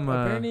put him.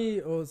 apparently,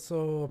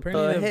 apparently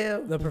The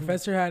hell? the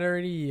professor had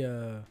already,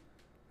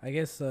 I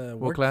guess,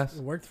 class?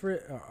 worked for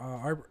it,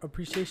 art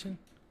appreciation.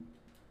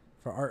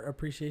 For art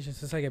appreciation,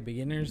 so it's like a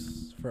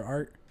beginners for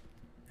art.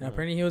 And Oh.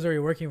 apparently he was already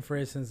working for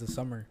it since the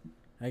summer.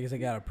 I guess it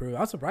got approved. I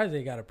was surprised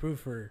they got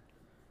approved for.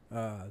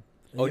 Oh,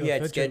 you know, you had field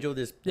trip. scheduled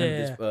this, Yeah,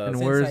 this yeah. And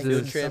Since, where's like, this- field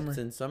since trips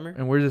summer. in summer?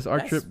 And where's this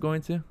art That's- trip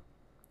going to?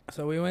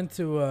 So we went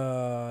to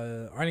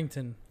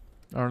Arlington,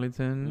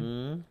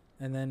 Arlington.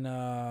 and then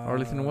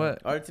Arlington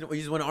what? Arlington? You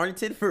just went to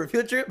Arlington for a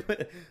field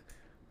trip?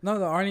 No,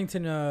 the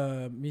Arlington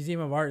Museum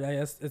of Art. I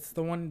guess it's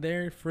the one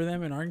there for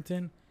them in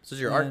Arlington. So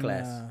it's your art And,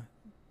 class.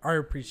 Art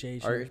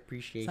appreciation. Art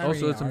appreciation. Not Also,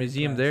 really it's a art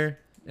museum class. there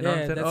in Yeah,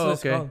 Arlington. that's Oh, what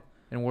it's okay. called.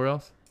 And where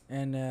else?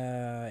 And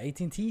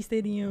AT&T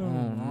Stadium.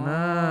 Oh,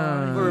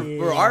 nice.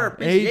 For art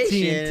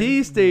appreciation.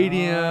 AT&T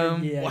Stadium. Oh,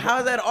 yeah. Well,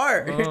 how's that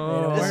art? Oh,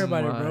 Don't worry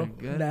about it, my bro.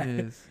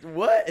 goodness.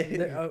 What?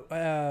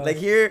 Like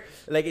Here,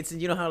 it's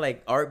how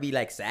art be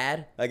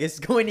sad. It's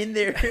going in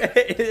there.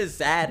 It's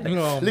sad.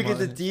 Oh, Look at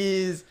the my.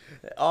 tears.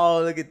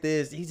 Oh, look at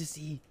this. You just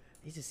see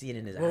it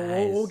in his eyes.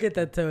 we'll get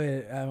that to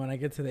it when I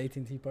get to the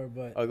AT&T part.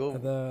 But Oh, go.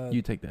 the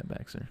You take that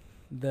back, sir.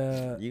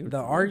 You the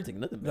art take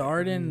nothing the back.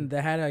 art in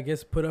they had, I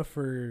guess, put up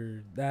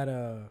for that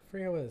I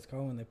forget what it's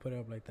called when they put it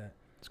up like that.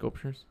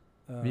 Sculptures.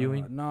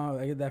 Viewing? No,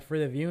 I get that for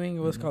the viewing.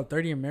 It was Mhm. called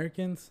 30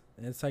 Americans.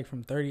 It's like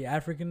from 30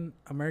 African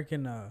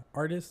American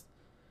artists,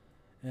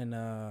 and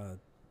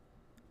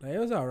like it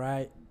was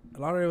alright. A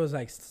lot of it was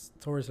like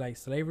towards like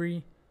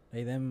slavery,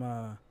 like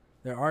them.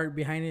 Their art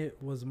behind it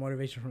was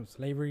motivation from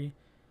slavery,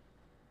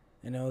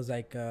 and it was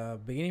like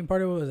beginning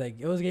part of it was like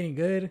it was getting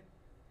good.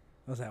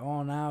 I was like,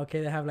 oh, now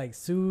okay, they have like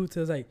suits. It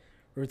was like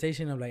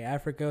rotation of like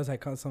Africa. It was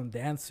like some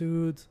dance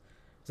suits.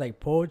 It was like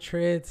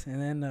portraits,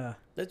 and then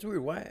That's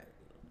weird. Why?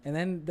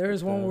 there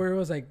was one Okay. where it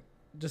was like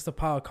just a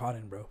pile of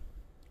cotton, bro.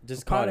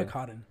 Just a pile cotton. of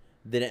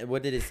cotton.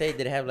 What did it say?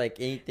 Did it have like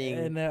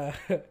anything? And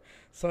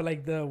so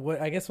like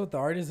what I guess what the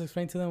artist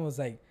explained to them was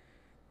like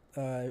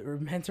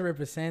meant to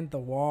represent the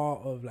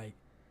wall of like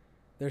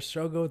their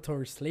struggle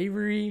towards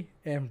slavery.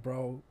 And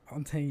bro,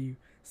 I'm telling you,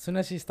 as soon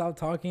as she stopped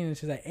talking and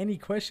she's like, any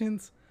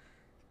questions?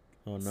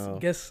 Oh no.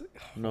 Guess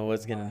No,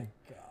 what's my gonna?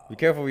 God. Be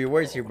careful with your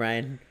words here,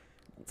 Brian.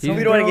 Some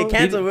we don't want to girl- get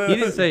canceled. He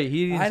didn't say.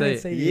 He didn't I say.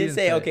 didn't say You didn't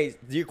say. Okay,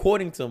 you're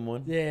quoting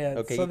someone. Yeah.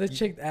 Okay, So the you-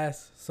 chick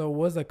asked, so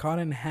was the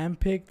cotton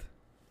handpicked?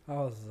 I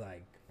was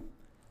like,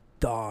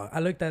 dog. I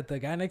looked at the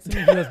guy next to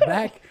me. He was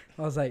black.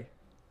 I was like,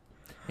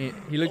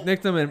 He looked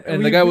next to him, and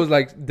We- the guy was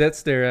like dead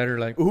stare at her,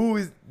 like. Who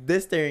is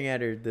this staring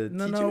at her? The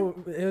no, teacher? no.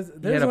 There was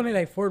had a- only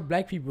like 4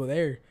 black people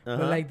there. Uh-huh.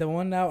 But like the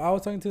one that I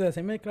was talking to that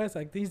same class,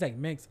 like he's like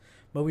mixed.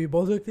 But we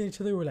both looked at each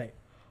other. We're like,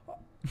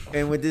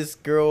 And with this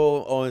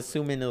girl, oh,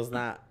 assuming it was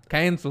not.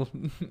 Cancel.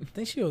 I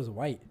think she was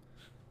white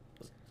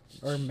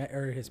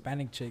or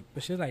Hispanic chick,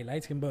 but she was like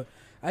light skin. But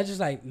I just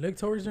like looked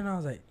towards her and I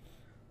was like,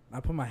 I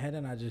put my head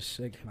and I just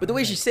shook. But the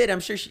way she said, I'm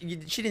sure she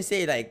didn't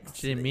say it like.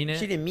 She didn't mean it?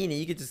 She didn't mean it.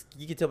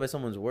 You could tell by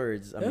someone's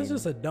words. It was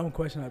just a dumb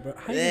question, like, bro.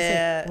 How do you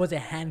Yeah. say was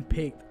it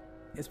handpicked?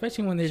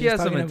 Especially when they're She just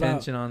had some talking about.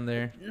 attention on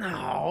there.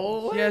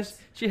 no. Yes,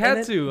 she had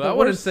then to. the I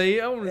wouldn't worst- say.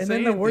 I wouldn't and say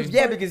then the anything. worst-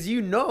 Yeah, because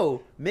you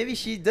know. Maybe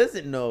she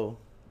doesn't know.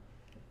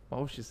 Why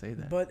would she say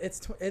that? But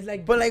it's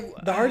like. But like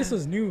the artist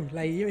was new.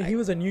 Like he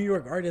was a New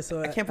York artist,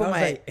 so I can't put was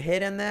my like,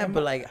 head on that,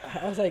 but like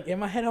I was like in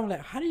my head, I'm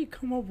like, how do you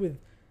come up with?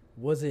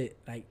 Was it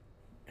like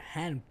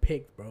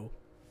handpicked, bro?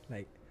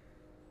 Like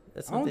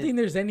that's I don't something. think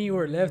there's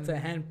anywhere left to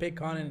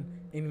handpick on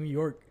in New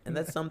York. And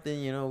that's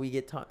something we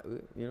get taught.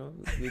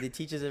 The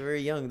teachers are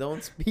very young.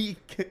 Don't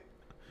speak.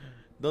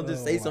 Don't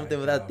just Oh say my something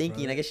without God,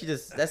 thinking. bro. I guess she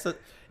just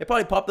it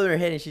probably popped in her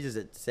head and she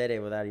just said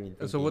it without even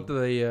thinking. So what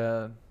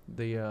do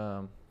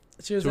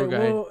She was Tour like,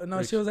 guide, whoa, no,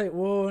 Rich. she was like,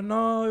 whoa,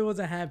 no, it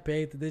wasn't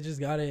handpicked. They just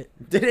got it.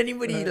 did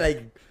anybody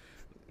like?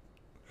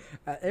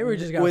 Everyone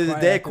just got Was it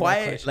quiet dead after that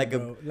quiet? question, Like a-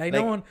 bro. like-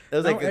 no one. It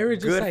was No, like a everyone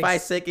just, good like,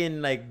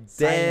 5-second dead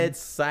silence.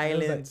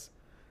 silence.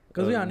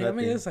 Because we Oh, I mean,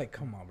 nothing. it's like,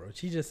 come on, bro.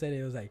 She just said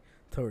it was like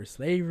towards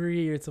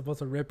slavery. You're supposed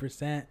to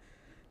represent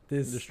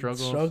this The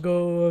struggles.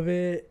 struggle of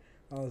it.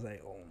 I was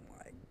like, oh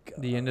my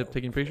god. Do you end up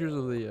taking pictures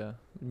of the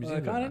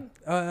museum? Cotton?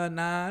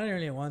 Nah, I didn't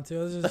really want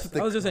to. That's the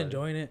I was just Cotton.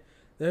 enjoying it.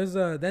 There's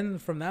then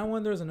from that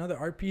one there was another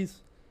art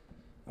piece.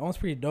 That one's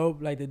pretty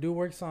dope. Like the dude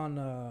works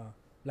on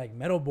like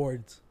metal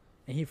boards,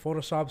 and he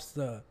photoshops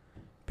the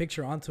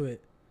picture onto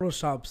it.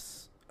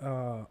 Photoshops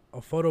a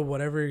photo of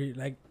whatever.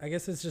 Like I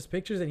guess it's just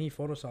pictures, and he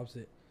photoshops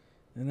it.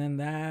 And then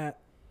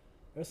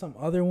there's some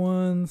other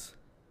ones.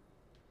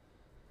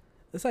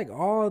 It's like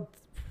all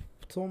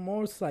it's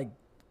almost like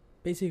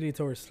basically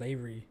towards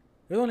slavery.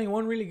 There's only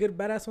one really good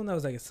badass one that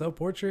was like a self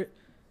portrait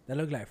that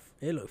looked like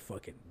it looked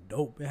fucking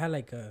dope. It had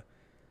like a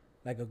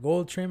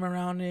gold trim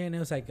around it, and it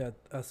was like a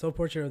self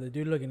portrait of the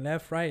dude looking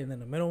left, right, and then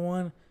the middle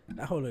one.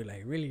 That whole looked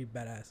like really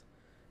badass.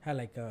 Had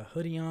like a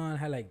hoodie on,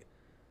 had like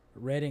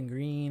red and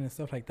green and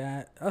stuff like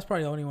that. That's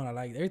probably the only one I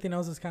liked. Everything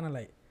else is kind of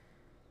like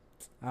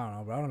I don't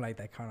know, bro. I don't like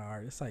that kind of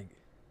art. It's like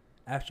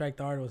abstract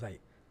art was like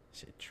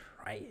shit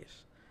trash.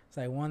 It's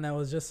like one that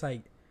was just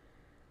like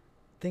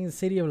I think the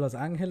city of Los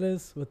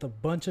Angeles with a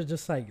bunch of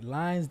just like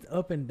lines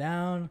up and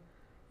down,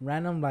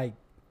 random like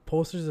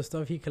posters of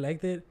stuff he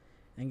collected.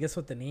 And guess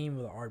what the name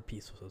of the art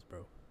piece was,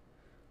 bro?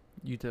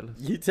 You tell us.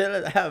 You tell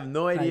us. I have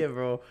no idea, Like,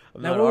 bro.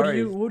 I'm Now, not what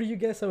artist. do you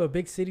guess of a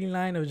big city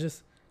line of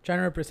just trying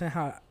to represent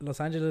how Los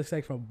Angeles looks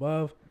like from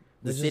above?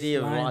 The There's city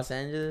just of lines. Los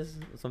Angeles,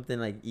 something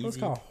like It was easy.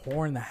 called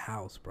Whore in the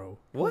House, bro.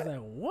 I What? was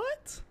like,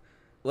 what?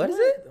 What is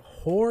it?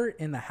 Whore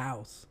in the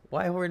House.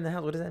 Why whore in the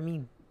house? What does that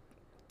mean?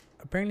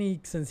 Apparently,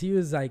 since he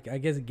was like, I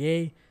guess,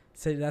 gay,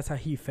 said that's how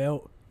he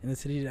felt in the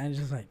city. And it's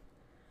just like,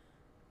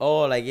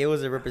 Oh, like it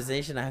was a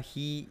representation of how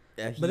he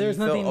there's felt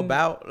nothing-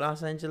 about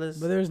Los Angeles.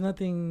 but there's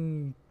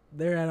nothing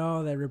there at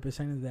all that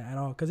represented that at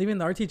all. Because even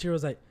the art teacher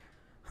was like,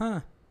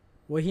 huh,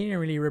 well, he didn't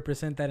really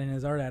represent that in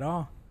his art at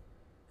all.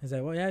 He's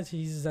like, well, yeah,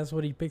 Jesus, that's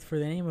what he picked for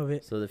the name of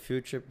it. So the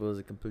field trip was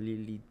a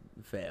completely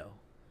fail.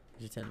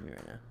 You're telling me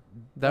right now.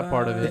 That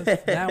part of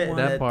it. That one.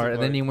 That part.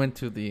 And then part. he went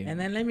to the. And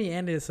then let me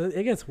end it. So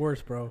it gets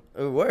worse, bro.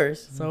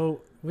 Worse.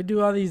 So we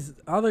do all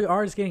the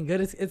art's getting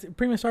good. It's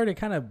pretty much started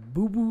kind of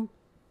boo boo,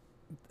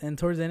 and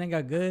towards the end it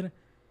got good,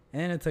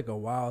 and then it took a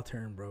wild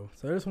turn, bro.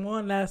 So there's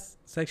one last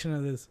section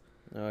of this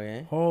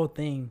Okay. whole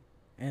thing,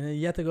 and then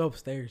you have to go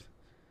upstairs.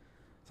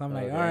 So I'm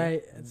like, Okay. all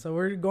right. So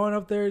we're going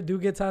up there.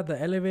 Dude gets out the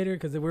elevator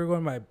because we're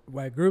going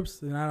by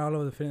groups. Not all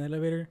of us fit in the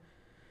elevator.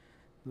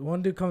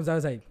 One dude comes out,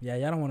 is like, yeah,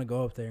 y'all don't want to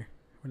go up there.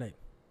 We're like,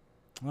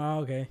 oh,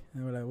 okay.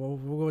 And we're like, well,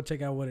 we'll go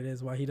check out what it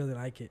is, why he doesn't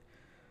like it.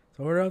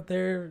 So we're up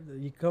there.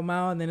 You come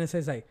out, and then it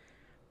says like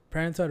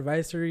parental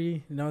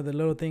advisory. You know, the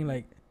little thing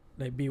like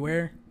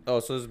beware. Oh,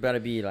 so it's about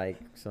to be like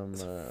some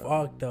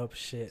Fucked up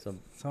shit.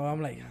 So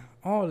I'm like,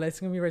 oh,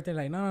 that's gonna be right there.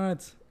 Like, no,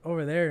 it's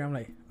over there. I'm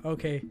like,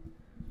 okay.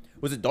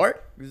 Was it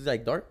dark? Was it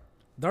like dark?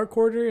 Dark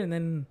quarter, and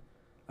then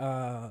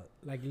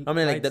like I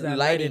mean, like the lights that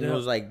lighting light it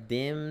was up. like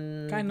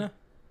dim. kinda.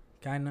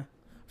 I'm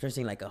trying to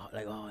think like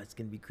oh, it's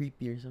gonna be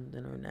creepy or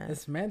something or not.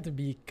 It's meant to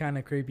be kind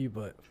of creepy,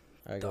 but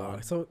Alright, go on.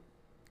 dog. So,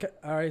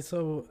 all right.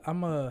 So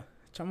I'm gonna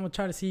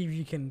try to see if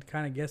you can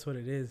kind of guess what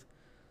it is.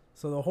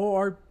 So the whole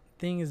art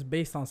thing is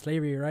based on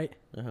slavery, right?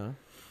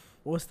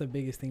 What's the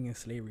biggest thing in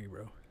slavery,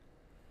 bro?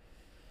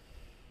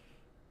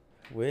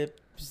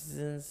 Whips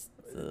and stuff.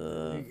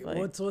 Like,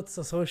 What's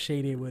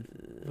associated with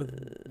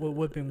what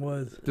whipping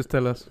was? Just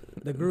tell us.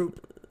 The group.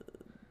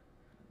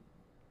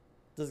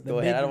 just the go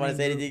ahead. big I don't want to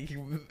say main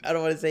anything. I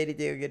don't want to say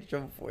anything or get in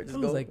trouble for it. It Just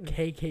was go. like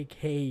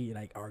KKK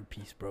like art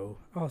piece, bro.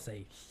 I was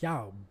like,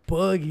 y'all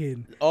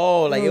bugging.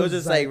 Oh, like it it was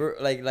was just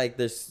like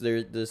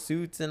the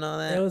suits and all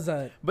that. It was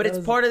a. But it it's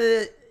was- part of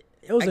the.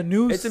 It was a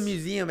noose. It's a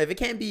museum. If it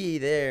can't be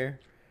there,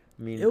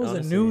 I mean, It was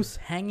honestly. a noose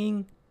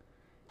hanging,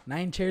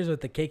 9 chairs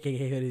with the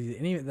KKK hoodies.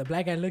 And even the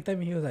black guy looked at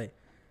me. He was like,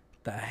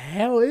 "The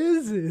hell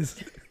is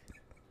this?"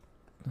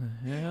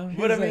 Yeah.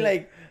 But I He's mean,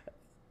 like,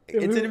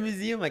 If it's we- in a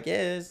museum, I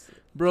guess.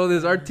 Bro,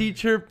 there's our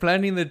teacher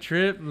planning the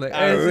trip. Like,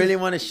 I really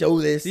want to show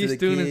this. these to the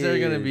students are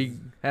gonna be kids.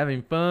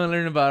 having fun,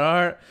 learning about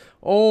art.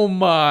 Oh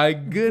my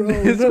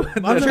goodness! Bro,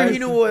 what I'm the sure heck? you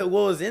knew what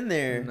was in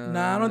there.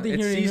 Nah, I don't think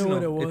it's he really knew seasonal.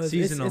 what it was. It's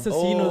seasonal. It's a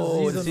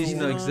Oh, It's a seasonal.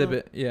 seasonal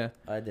exhibit. Yeah.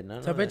 I did not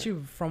know. So I bet that.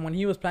 you from when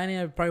he was planning,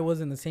 it probably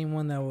wasn't the same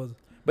one that was.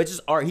 But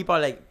just art. He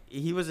probably like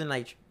he wasn't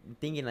like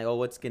thinking like, oh,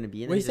 what's gonna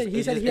be in Well, it. he said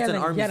It's just- he it's an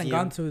art hadn't museum.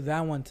 gone to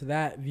that one, to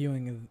that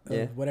viewing of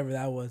Yeah. whatever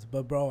that was.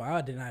 But bro,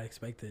 I did not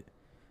expect it.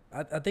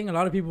 I think a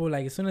lot of people,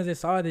 like, as soon as they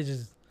saw it,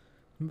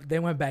 they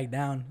went back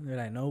down. They're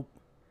like, nope.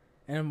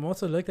 And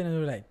most of them looked at it and they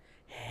were like,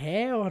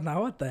 hell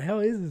no, what the hell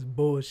is this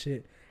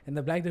bullshit? And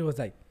the black dude was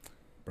like,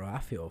 bro, I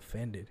feel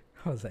offended.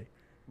 I was like,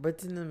 But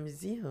it's in the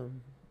museum.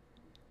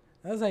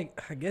 I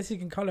guess you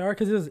can call it art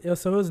because it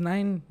was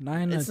nine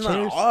It's chairs.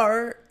 not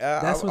art.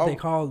 That's what they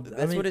called.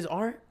 That's what is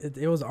art.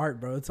 It was art,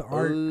 bro. It's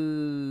art.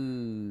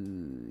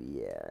 Ooh,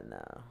 yeah,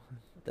 no,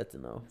 that's a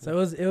no. So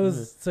it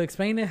was so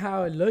explain it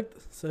how it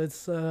looked. So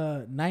it's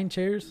 9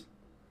 chairs,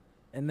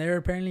 and they're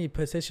apparently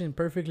positioned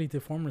perfectly to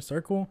form a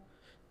circle,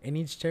 and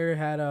each chair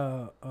had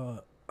a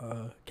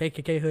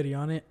KKK hoodie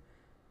on it,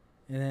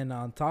 and then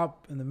on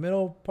top in the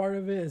middle part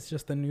of it is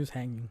just the news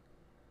hanging.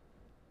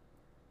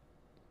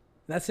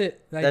 That's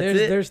it. Like That's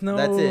it? there's no.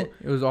 That's it.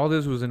 It was all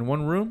this was in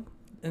one room.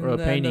 In Or a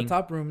the painting.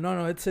 top room.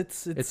 No, it's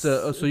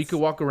So you could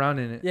walk around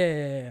in it.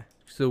 Yeah.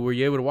 So were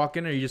you able to walk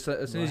in, or you just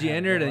as soon as you Right,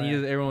 entered, and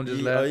right. everyone just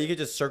You, left? you could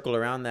just circle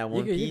around that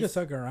one You piece. could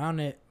suck around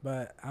it,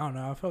 but I don't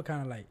know. I felt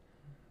kind of like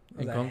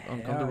I was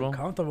Uncomfortable?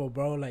 uncomfortable,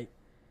 bro. Like,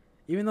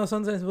 even though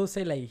sometimes we'll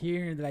say like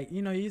here, like,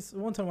 you know,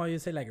 once in a while you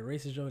say like a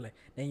racist joke, like,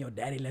 then your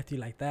daddy left you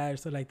like that or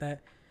stuff like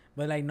that.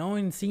 But like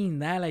knowing, seeing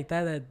that like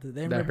that them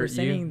That hurt you?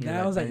 representing You're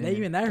that, I was like, "Damn."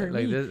 even that hurt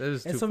Like me. that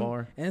is And too some-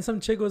 far. And some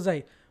chick was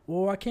like,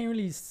 well, I can't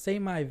really say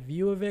my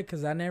view of it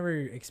because I never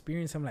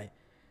experienced. I'm like,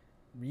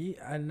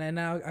 and then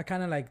I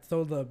kind of like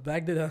told the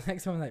black dude that was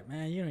next to me, like,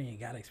 man, you don't even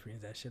gotta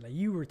experience that shit. Like,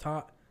 you were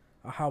taught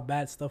how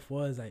bad stuff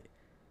was. Like,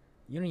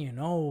 you don't even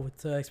know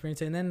to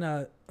experience it. And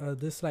then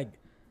this, like,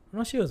 I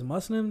know she was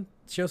Muslim.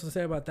 She also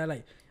said about that,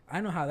 like,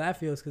 I know how that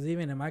feels because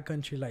even in my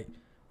country, like,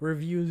 we're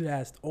viewed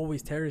as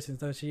always terrorists and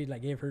stuff. She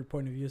like gave her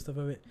point of view and stuff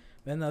of it.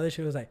 But then the other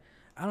shit was like,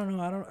 I don't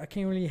know, I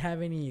can't really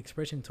have any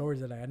expression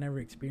towards it. Like, I never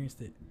experienced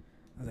it.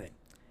 I was like,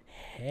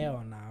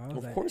 hell no.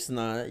 Of course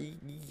not. You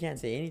can't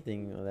say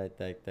anything like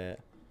that.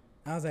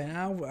 I was like,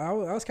 I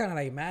was kind of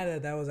like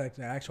mad that was like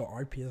the actual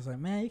art piece. I was like,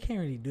 man, you can't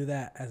really do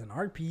that as an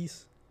art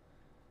piece,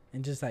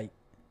 and just like,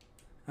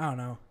 I don't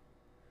know.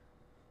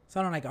 So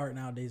I don't like art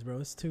nowadays, bro.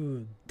 It's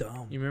too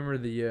dumb. You remember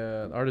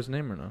the artist's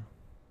name or no?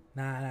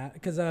 Nah,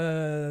 because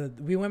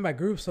we went by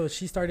groups, so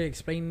she started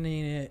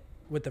explaining it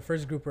with the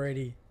first group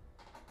already,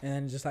 and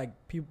then just like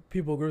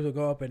people groups will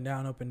go up and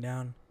down, up and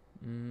down.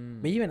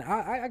 But even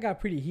I got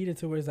pretty heated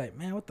to where it's like,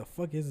 man, what the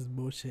fuck is this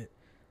bullshit?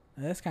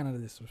 That's kind of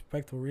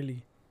disrespectful,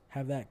 really.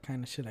 Have that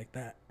kind of shit like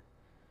that.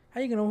 How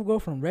you gonna go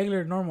from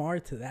regular normal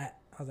art to that?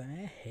 I was like,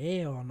 man,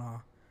 hell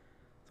no.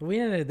 So we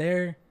ended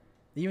there.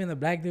 Even the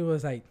black dude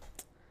was like,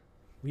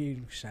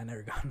 we should have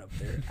never gone up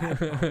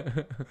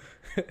there.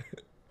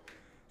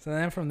 So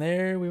then from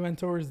there we went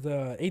towards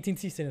the AT&T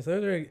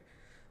Stadium.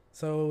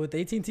 So with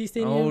the AT&T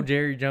Stadium, Oh,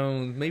 Jerry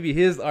Jones. Maybe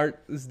his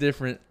art is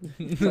different.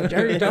 so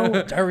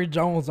Jerry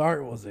Jones'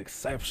 art was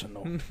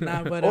exceptional.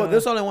 Nah, but Oh,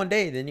 this only one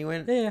day. Then you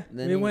went. yeah,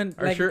 then we you- went.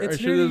 Are Like, sure it's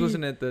this literally-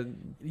 wasn't at the.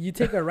 You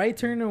take a right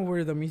turn on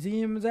where the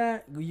museum is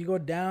at. You go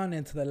down,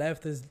 and to the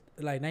left is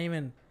like not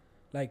even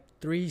like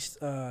 3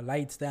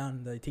 lights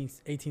down. The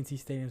AT&T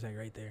Stadium's like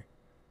right there.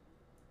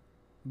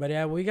 But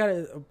yeah, we got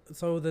it.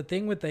 So the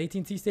thing with the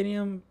AT&T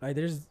Stadium, like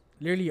there's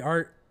literally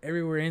art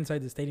everywhere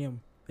inside the stadium.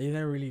 They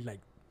never really like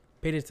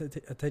paid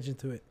attention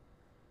to it.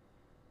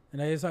 And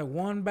there's like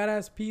one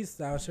badass piece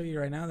that I'll show you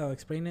right now that'll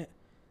explain it.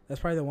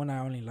 That's probably the one I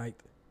only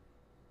liked.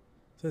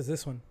 So it's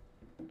this one.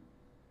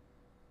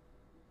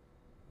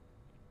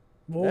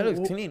 That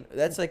looks clean.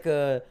 That's like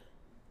a.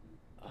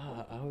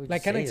 I would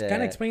Like say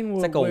kind of explain it's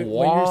what, like a what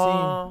wall. you're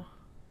seeing.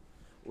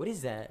 What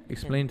is that?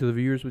 Explain to the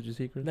viewers what you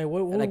see, Chris. Like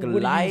what Like what do you see?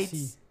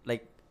 lights.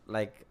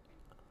 Like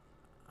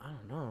I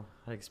don't know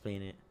how to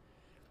explain it.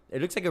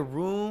 It looks like a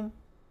room,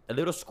 a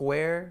little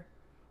square,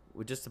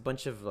 with just a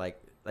bunch of like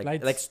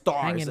Lights,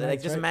 stars. hanging Like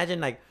lights, just right? imagine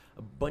like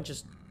a bunch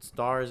of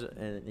stars,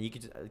 and you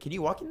could. Can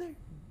you walk in there?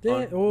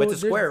 Yeah, But it's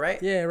a square,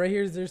 right? Yeah, right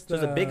here. There's So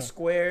the it's a big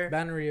square.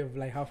 boundary of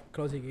like how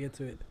close you can get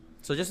to it.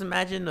 So just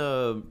imagine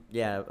a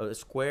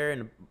square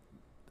and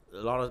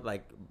a lot of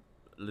like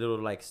little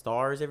like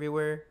stars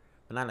everywhere,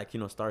 but not like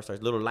stars,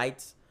 little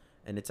lights,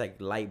 and it's like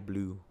light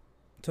blue.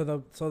 So the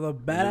And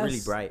badass they're really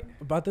bright.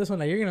 about this one,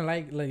 like you're gonna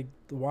like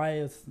why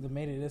it's the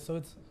made it is. So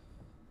it's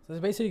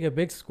basically a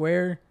big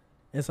square.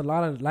 It's a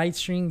lot of light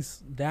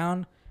strings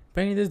down.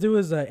 Apparently this dude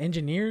is an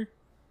engineer,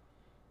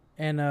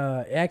 and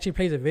it actually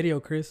plays a video,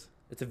 Chris.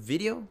 It's a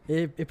video.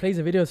 It plays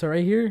a video. So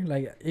right here,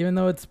 like even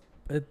though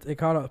it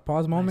caught a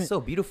pause Man, moment, it's so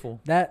beautiful.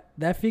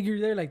 that figure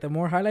there, like the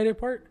more highlighted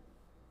part,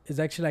 is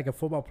actually like a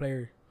football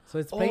player. So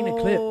it's playing a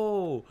clip.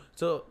 Oh,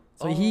 so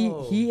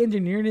he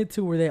engineered it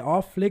to where they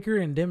all flicker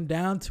and dim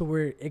down to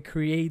where it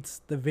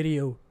creates the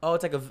video. Oh,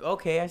 it's like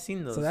okay. I've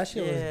seen those. So that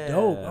shit Yeah. was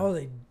dope. I was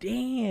like,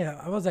 damn.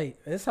 I was like,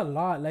 it's a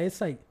lot. Like it's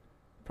like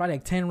probably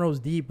like 10 rows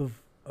deep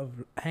of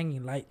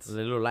hanging lights. The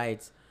little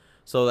lights.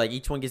 So like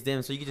each one gets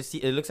dim, so you can just see.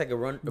 It looks like a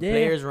Yeah,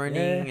 player's running,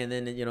 yeah. and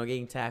then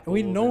getting tackled.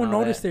 No one and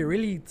all noticed that. it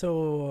really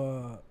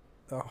till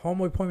a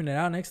homeboy pointed it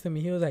out next to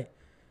me. He was like,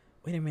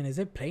 wait a minute, is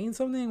it playing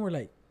something? We're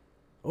like,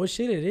 oh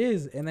shit, it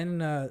is. And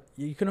then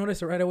you can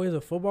notice it right away as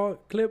a football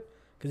clip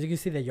because you can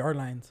see the yard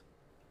lines.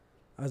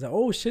 I was like,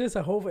 oh shit, it's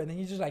a whole. And then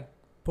you just like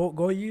pull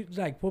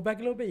back a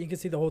little bit. You can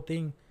see the whole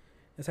thing.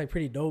 It's like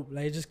pretty dope.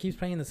 Like it just keeps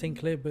playing the same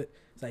clip, but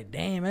it's like,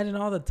 damn, imagine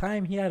all the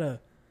time he had to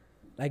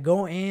like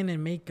go in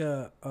and make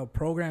a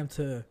program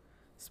to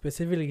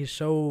specifically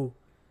show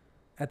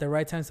at the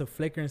right times to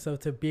flicker and stuff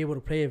to be able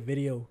to play a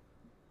video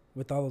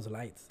with all those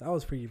lights. That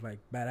was pretty like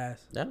badass.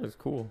 That looks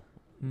cool.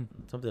 Mm.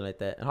 Something like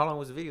that. And how long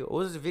was the video? What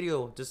was the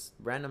video? Just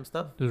random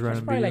stuff? Just It's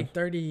random probably videos. like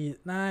 30.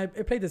 Nah,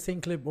 it played the same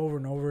clip over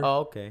and over. Oh,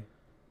 okay. It's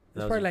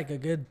That was probably like a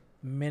good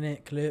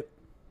minute clip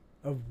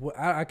of what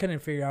I couldn't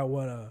figure out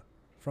what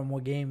from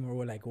what game or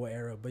what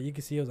era, but you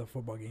can see it was a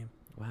football game.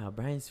 Wow,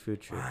 Brian's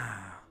field trip.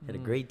 Wow. Had a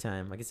Mm. great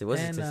time. I guess it was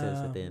a And, success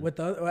at the end. with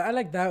the I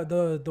like that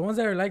the ones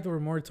that I liked were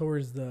more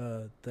towards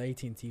the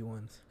AT&T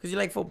ones. Because you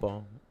like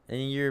football.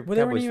 And you're a But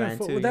they weren't Cowboys even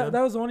fan too.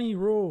 that was the only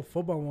real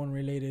football one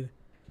related.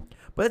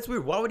 But that's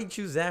weird. Why would he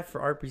choose that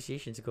for our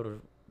appreciation to go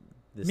to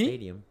the Me?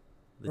 stadium?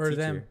 The Or teacher.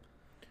 them?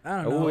 I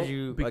Or don't what know. would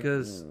you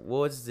Because- like,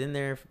 what's in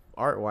there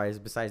art wise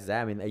besides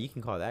that? I mean, you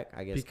can call that,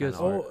 I guess. Because-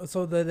 kinda art. Oh,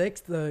 so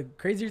the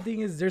crazier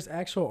thing is there's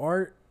actual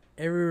art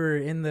everywhere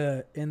in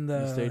the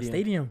stadium.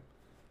 stadium.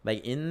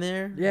 Like in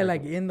there? Yeah,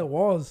 like in the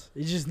walls.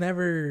 You just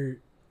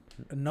never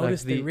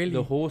noticed like it really.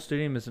 The whole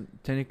stadium is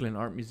technically an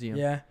art museum.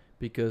 yeah.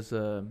 Because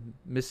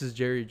Mrs.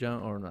 Jerry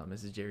Jones, or not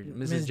Mrs. Jerry,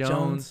 Mrs. Ms.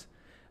 Jones,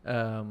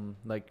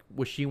 like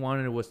what she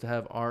wanted was to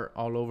have art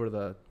all over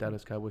the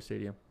Dallas Cowboys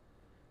stadium.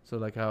 So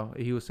like how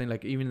he was saying,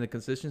 like even in the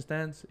concession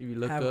stands, if you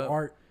look Have up,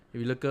 art,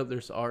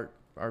 there's art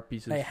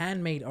pieces. like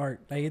handmade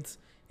art. Like it's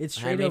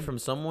straight handmade up from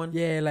someone?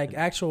 yeah, like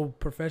actual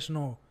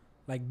professional,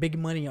 like big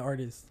money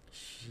artists.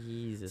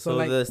 Jesus. So, So,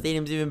 like- the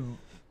stadium's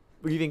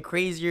even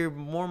crazier,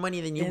 more money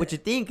than And- what you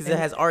think, because it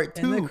and- has art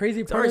too. And the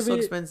crazy It's part art of so it,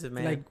 expensive,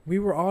 man. like we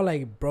were all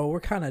like, bro, we're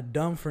kind of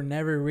dumb for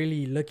never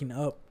really looking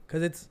up,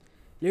 cause it's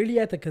literally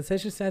at the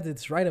concession stands.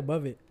 It's right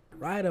above it.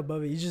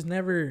 You just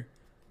never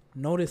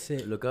notice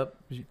it. Look up.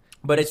 You-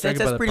 But you it talking says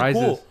that's about the pretty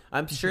cool. prizes.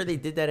 I'm sure they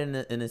did that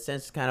in a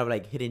sense, kind of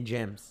like hidden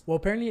gems. Well,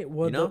 apparently,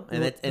 well, You know, the, and well,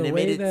 that, and the it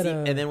way made it that, seem,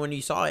 and then when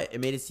you saw it,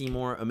 it made it seem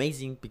more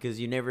amazing because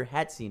you never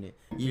had seen it.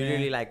 You Yeah.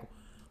 literally like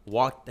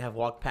have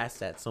walked past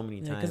that so many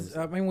yeah, times. because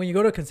I mean, when you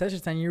go to a concession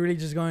stand, you're really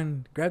just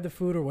going grab the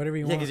food or whatever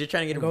you Yeah, want. because you're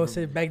trying to get and go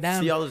sit back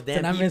down. see all those damn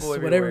to not people miss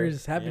everywhere. whatever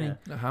is happening.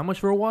 Yeah. How much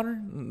for a water?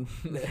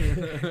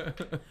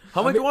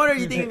 How much water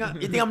you think?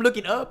 You think I'm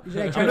looking up? You're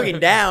like I'm trying looking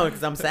down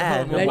because I'm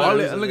sad. My Like-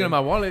 wallet. I'm looking at my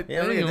wallet.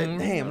 Yeah, I'm looking Damn.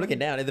 damn, I'm looking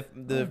down. And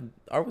the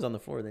art was on the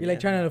floor. Then, You're like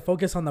yeah. trying to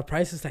focus on the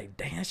prices. Like,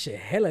 dang, that shit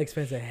hella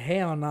expensive.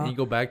 Hell no. And you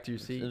go back to your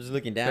I'm seat. just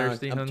looking down.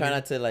 Thirsty, I'm hungry. trying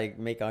not to like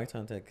make eye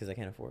contact because I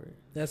can't afford it.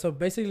 Yeah, so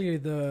basically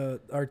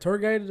our tour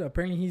guide,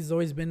 apparently he's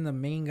always been the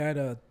main guy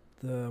to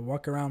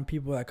walk around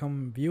people that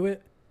come view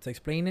it, to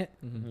explain it.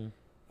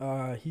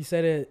 Mm-hmm. He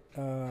said it,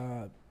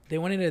 they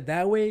wanted it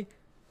that way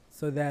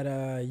so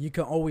that you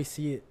can always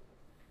see it.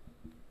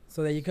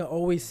 So that you can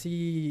always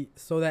see,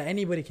 so that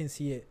anybody can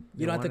see it. You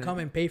They don't have to wanted come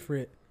and pay for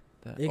it.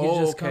 That- You can oh,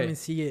 just okay. come and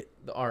see it.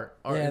 The art.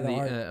 Yeah, in the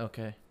art.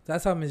 Okay.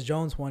 That's how Ms.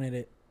 Jones wanted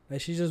it.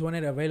 Like she just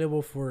wanted it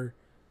available for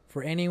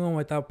anyone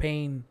without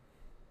paying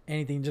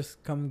anything.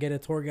 Just come get a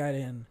tour guide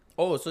and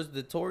Oh, so it's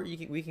the tour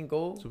we can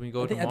go So we can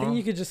go I think tomorrow.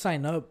 you could just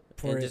sign up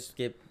for and it. just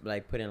get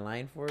like put in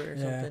line for it or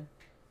Yeah. something.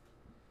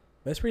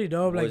 But it's pretty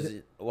dope. Like,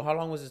 Well, how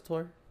long was his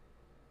tour?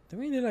 I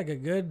think we did like a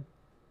good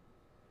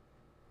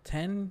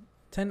 10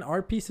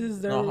 art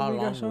pieces there. No, how we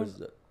got long shown.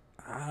 was it?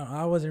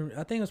 I wasn't.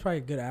 I think it was probably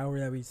a good hour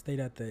that we stayed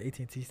at the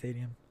AT&T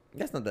Stadium.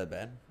 That's not that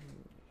bad.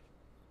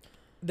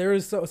 There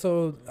is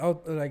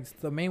like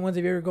the main ones.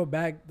 If you ever go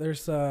back,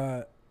 there's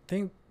I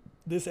think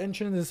this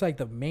entrance is like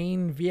the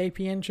main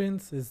VIP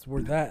entrance is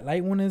where that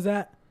light one is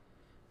at,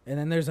 and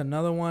then there's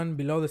another one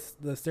below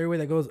the stairway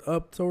that goes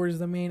up towards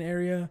the main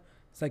area.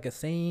 It's like a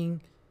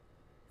saying,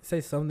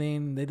 say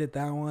something. They did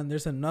that one.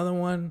 There's another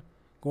one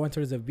going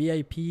towards a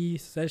VIP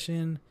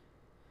session,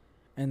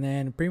 and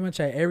then pretty much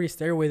at every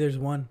stairway there's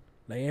one.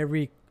 Like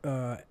every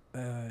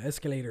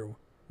escalator,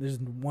 there's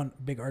one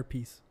big art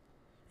piece.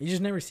 You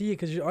just never see it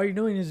because all you're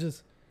doing is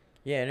just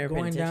Yeah, I never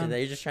paid going attention down. to that.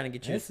 You're just trying to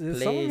get your some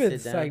place, of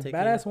it's sit down, like take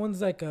badass it.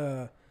 ones. Like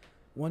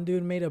one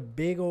dude made a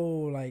big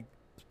old like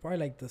it's probably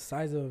like the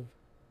size of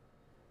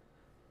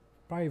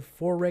probably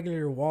 4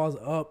 regular walls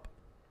up,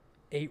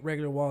 8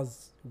 regular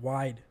walls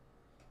wide,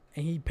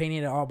 and he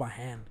painted it all by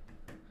hand.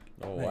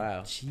 Oh, Like,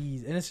 wow.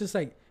 jeez, and it's just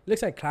like it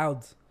looks like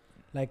clouds,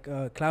 like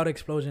a cloud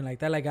explosion like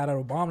that, like out of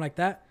a bomb like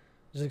that,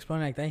 just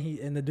exploding like that.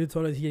 And the dude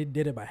told us he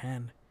did it by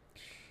hand.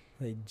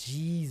 Like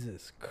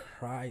Jesus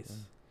Christ.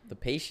 The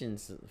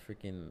patience,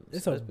 freaking.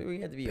 It's a we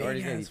have to be Big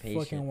artists. Gotta be ass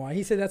patient. fucking wall.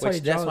 He said that's Which, why he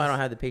that's draws. why I don't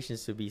have the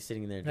patience to be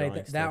sitting there drawing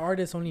Like stuff. that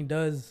artist only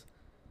does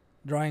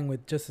drawing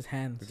with just his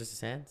hands. With just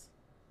his hands.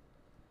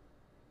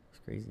 It's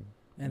crazy.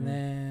 And Mhm.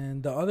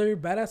 then the other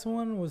badass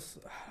one was,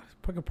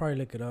 I could probably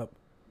look it up.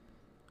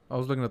 I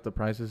was looking at the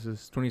prices.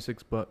 It's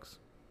 $26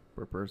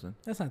 per person.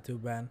 That's not too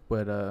bad.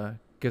 But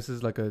guess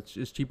it's like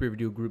it's cheaper if you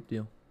do a group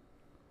deal.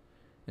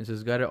 It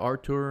says guided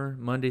art tour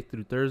Monday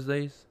through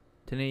Thursdays,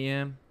 10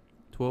 a.m.,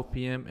 12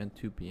 p.m., and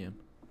 2 p.m.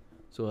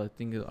 So I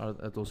think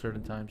at those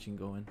certain times you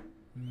can go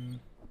in.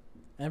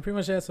 And pretty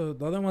much that. So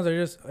the other ones are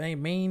just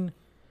main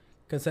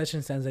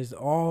concession stands.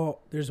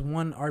 There's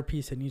one art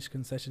piece in each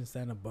concession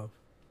stand above.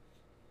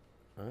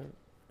 Alright.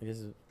 I guess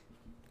it's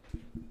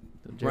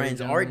The Jerry Brian's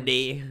Jones, art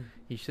day.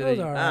 He Those should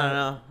are-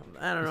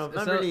 I don't know. It's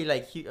I'm not- really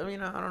like. I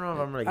mean, I don't know if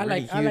I'm like I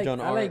really like- huge I on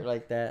like- art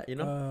like that. You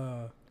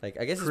know, like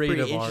I guess it's creative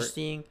pretty art.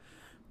 interesting.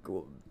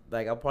 Cool.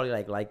 Like I'll probably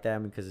like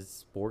that because it's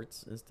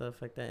sports and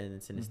stuff like that, and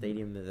it's in a Mhm.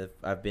 stadium that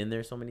I've been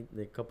there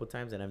a couple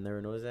times, and I've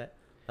never noticed that.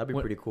 That'd be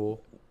What- pretty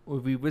cool.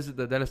 If we visit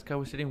the Dallas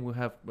Cowboys Stadium, we'll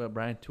have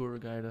Brian tour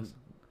guide us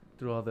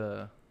through all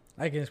the.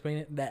 I can explain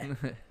it that.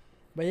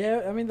 But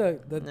yeah, I mean Nah.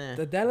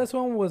 the Dallas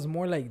one was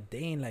more like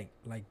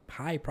like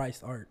high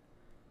priced art.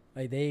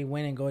 Like they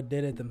went and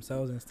did it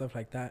themselves and stuff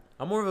like that.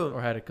 I'm more of a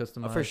Or had it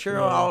customized. for sure.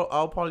 Yeah.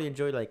 I'll probably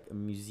enjoy like a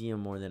museum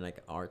more than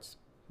like arts.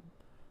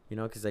 You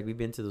know, because like we've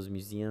been to those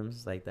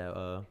museums like that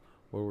World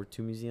War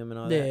II museum and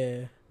all that.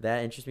 Yeah.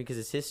 That interests me because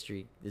it's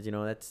history. You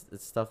know, that's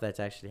stuff that's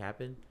actually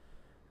happened,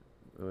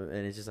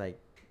 and it's just like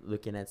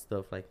looking at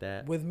stuff like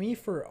that. With me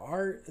for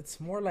art, it's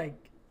more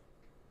like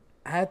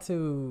I had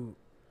to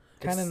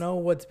kind of It's- know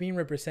what's being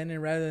represented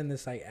rather than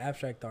this like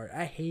abstract art.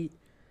 I hate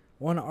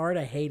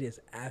I hate is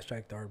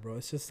abstract art, bro.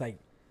 It's just like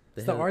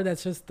it's the hell- art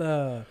that's just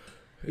you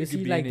It see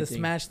could be like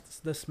anything.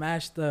 the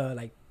smashed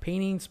like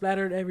painting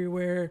splattered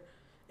everywhere.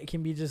 It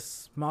can be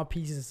just small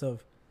pieces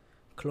of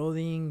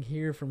clothing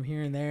here from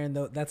here and there, and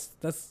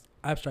that's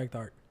abstract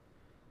art.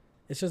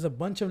 It's just a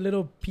bunch of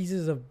little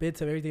pieces of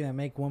bits of everything that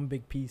make one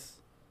big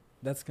piece.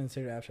 That's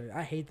considered abstract.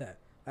 I hate that.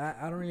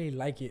 I don't really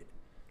like it.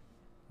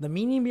 The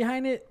meaning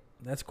behind it,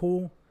 that's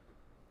cool.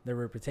 The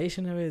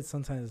reputation of it,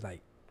 sometimes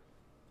like,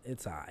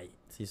 it's alright.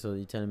 See, so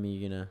you telling me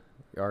your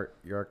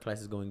art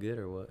class is going good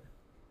or what?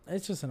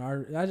 It's just an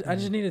art. I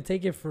just need to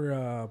take it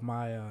for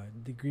my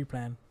degree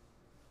plan.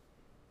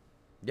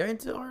 You're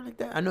into art like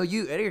that? I know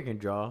you, Edgar, can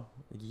draw.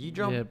 Like, you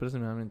draw. Yeah, but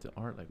doesn't mean I'm into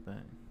art like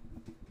that.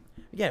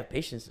 You have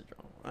patience to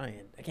draw.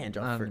 I can't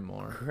draw Not for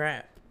anymore.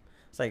 crap.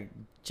 It's like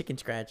chicken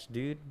scratch,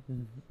 dude.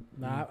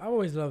 Nah, I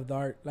always loved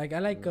art. Like I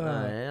like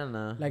I don't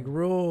know. like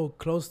real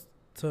close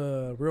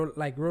to real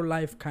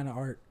life kind of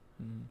art,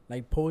 Mm.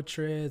 like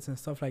portraits and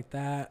stuff like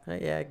that.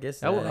 Yeah, I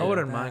guess. I like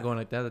wouldn't that. mind going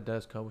like that. The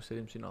Dallas Cowboys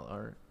Stadium, seeing all the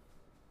art.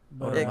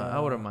 But Yeah. I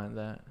wouldn't mind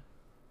that.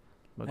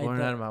 But Like going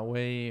the- out of my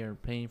way or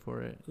paying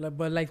for it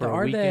But like for the a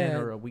art weekend that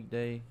or a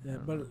weekday. yeah, I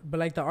don't know. but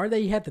like the art that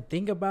you had to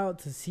think about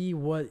to see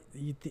what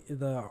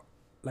the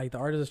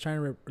artist is trying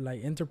to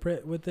like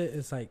interpret with it,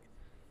 it's like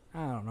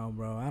I don't know,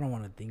 bro. I don't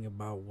want to think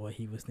about what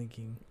he was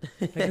thinking.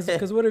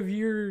 Because what if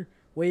your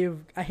way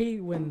of I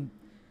hate when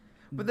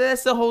But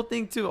that's the whole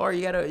thing too. Or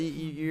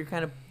you're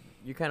kind of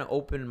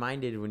open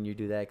minded when you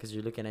do that because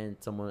you're looking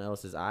at someone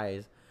else's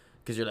eyes.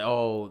 Because you're like,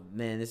 oh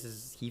man,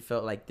 he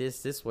felt like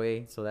this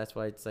way, so that's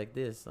why it's like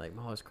this. Like,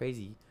 oh, it's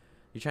crazy.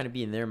 You're trying to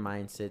be in their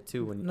mindset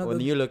too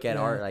when you look at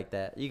yeah. art like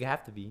that. You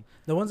have to be.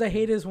 the ones I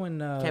hate is when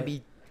Can't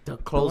be the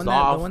the closed one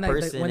off the one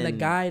person. when the and-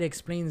 guide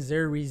explains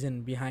their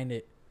reason behind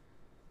it.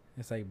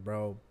 It's like,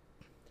 bro.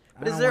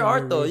 But I it's don't their want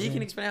art your though. You reason.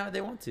 can explain how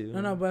they want to.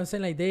 No, but I'm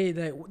saying like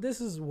this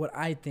is what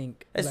I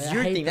think. That's Like, I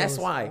your hate thing. That's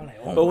those. why. I'm like,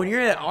 oh But when my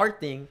you're at an God. art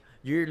thing,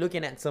 you're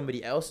looking at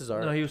somebody else's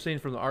art. No, he was saying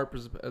from the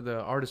artist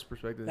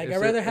perspective. Like It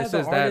I'd rather it have the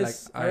says that,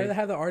 artist. I'd rather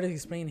have the artist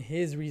explain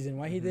his reason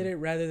why he did it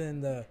rather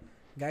than the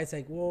Guy's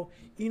like, well,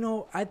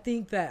 I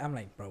think that I'm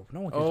like, bro,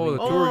 no one cares. Oh, what the you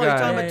Oh, tour you're guy.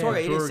 talking Yeah, about tour yeah,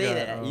 guide. You didn't tour say guide.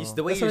 that. Oh.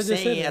 The way That's you were what I just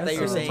saying said. it, I I thought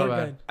you were said saying. tour My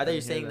guide. bad. I thought you were Didn't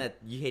hear saying that.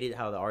 that you hated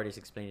how the artist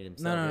explained it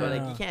himself. No, no, But no,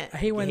 like no. you can't. I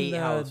hate when hate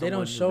how they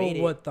don't someone who show made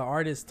it- what the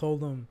artist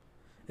told them.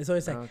 It's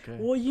always like, Okay.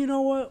 well, you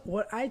know what?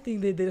 What I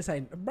think they did is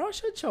like, bro,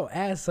 shut your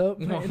ass up.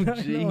 Oh, Man.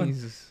 No one,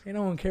 Jesus. ain't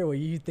no one care what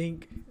you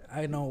think.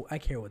 I know. I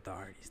care what the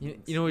artist You,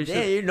 thinks. you know what you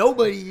Yeah, should you're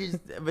nobody.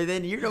 But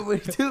then you're nobody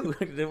too.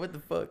 Then what the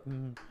fuck?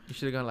 you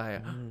should have gone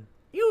like,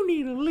 you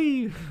need to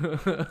leave.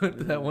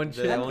 That one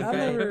chick. That one I've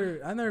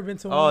guy? I've never been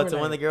to one. Oh, where, it's the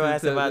one the like, girl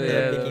asked about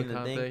yeah, the picking the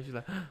contact. thing. She's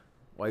like,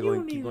 Why You you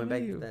don't keep need going to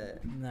back to leave.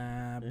 that? Nah,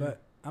 Yeah.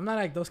 but I'm not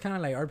like those kind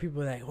of like art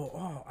people that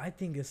oh I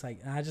think it's like,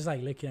 and I just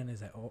like look at it and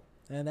it's like, oh,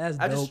 and that's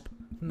I dope. just-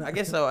 Nah. I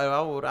guess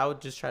I would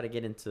just try to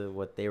get into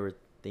what they were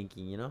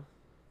thinking,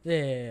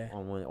 Yeah.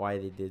 on why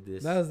they did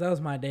this. That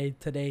was my day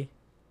today.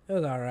 It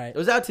was all right. It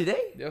was out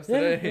today. that was Yeah,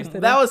 today. it was today.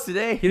 That was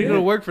today. He didn't go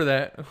to work for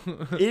that.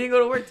 He didn't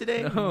go to work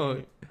today.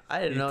 No. I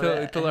didn't He know told,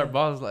 that. he told our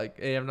boss like,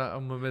 "Hey, I'm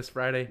gonna miss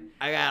Friday."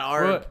 I got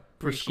art What?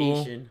 For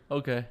school? appreciation.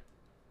 Okay.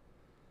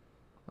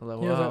 I was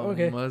like, He was "Wow, like,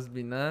 okay." must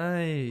be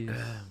nice."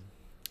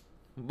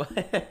 But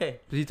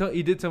But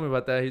he did tell me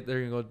about that. They're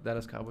gonna go to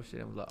Dallas Cowboys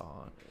Stadium. I was like,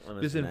 "Oh." well,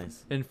 This that's in,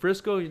 nice. in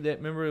Frisco,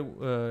 remember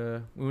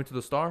we went to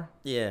the Star?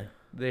 Yeah,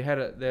 They had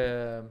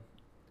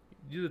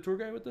you the tour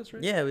guide with us,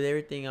 right? yeah, with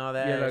everything, all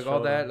that. Yeah, like all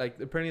showed that. them. Like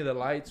apparently the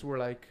lights were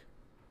like,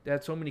 they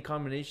had so many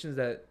combinations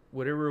that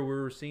whatever we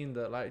were seeing,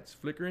 the lights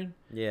flickering.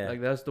 Yeah, Like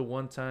that's the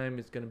one time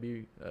it's gonna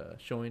be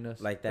showing us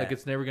Like Like that.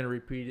 it's never gonna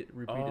repeat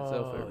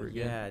itself ever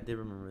again. Yeah, I did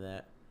remember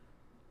that.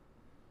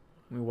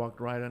 We walked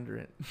right under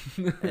it.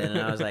 And then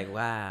I was like,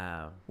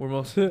 wow. We're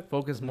most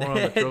focused more on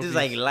the trophies. Just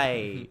like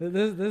light.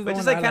 This is the But one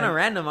just I like kind of like.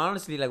 random,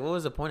 honestly. Like, what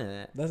was the point of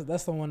that?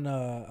 That's the one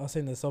I was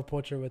saying, the self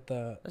portrait with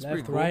the That's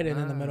pretty left, cool. right, and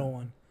then the Ah. middle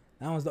one.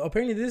 That was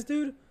apparently this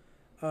dude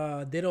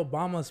did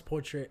Obama's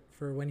portrait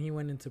for when he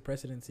went into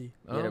presidency.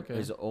 Oh, He had okay.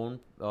 his own.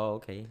 Oh,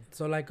 okay.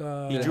 So like He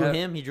Did it drew have-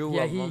 him. He drew.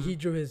 yeah, he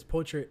drew his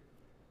portrait,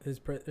 his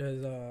portrait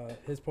of. Did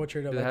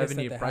I it have guess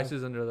any that they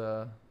prices under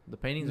the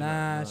paintings? or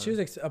Nah, not? she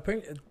was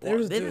apparently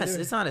Well,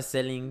 it's not a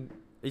selling.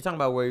 Are you talking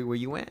about where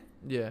you went?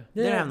 Yeah.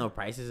 They Yeah. don't have no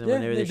prices, and Yeah,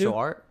 whenever they they show do.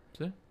 art,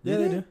 See? Yeah,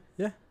 they do.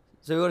 Yeah,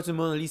 so you go to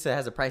Mona Lisa, it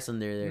has a price on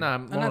there. Nah,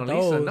 not Mona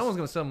Lisa. those. No one's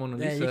gonna sell Mona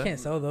yeah, Lisa. you can't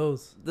sell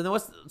those Then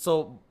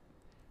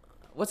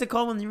what's it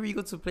called when you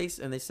go to a place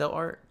and they sell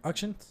art?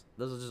 auctions.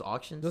 Those are just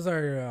auctions. Those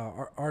are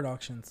art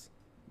auctions.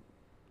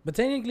 But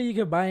technically, you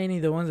could buy any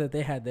of the ones that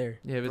they had there.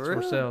 Yeah, if it's For for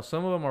real? sale.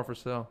 Some of them are for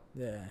sale.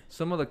 Yeah.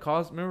 Some of the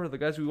cos. Remember the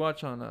guys we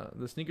watch on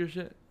the sneaker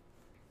shit?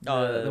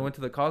 Oh, They went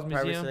to the Cos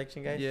private Museum.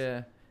 selection guys.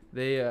 Yeah,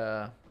 they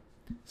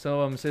some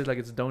of them says like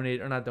it's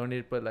donated or not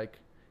donated, but like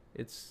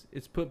it's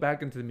put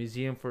back into the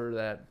museum for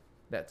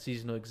that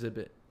seasonal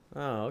exhibit,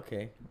 Oh,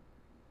 okay.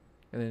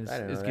 and then I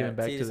didn't it's know given that.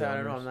 back See, to that's the how I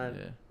don't know. owners. I'm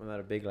Yeah. I'm not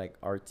a big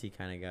like artsy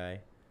kind of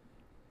guy.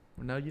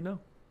 Well, now you know.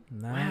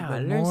 Nah, Wow, the I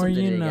learned more something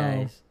you today, know.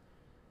 guys.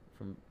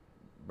 From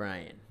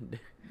Brian.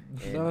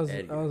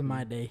 That was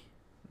my day.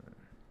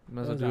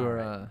 Might as well That was do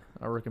alright.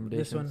 our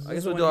recommendations. This one. I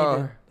guess This we'll one do he our-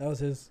 did. That was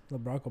his the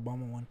Barack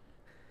Obama one.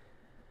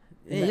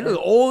 Yeah, you look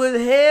old as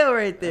hell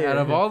right there. Out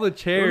of all the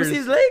chairs, see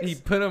his legs? he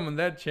put him in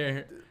that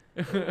chair.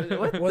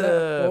 what Well,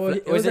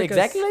 the? it was it like a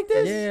exactly s- like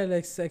this? Yeah,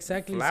 like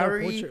exactly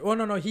Flowery? self-portrait.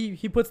 Oh no,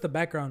 he puts the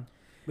background,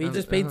 but he I'm-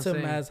 just that's what paints I'm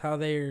them saying. as how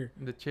they're.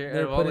 The chair.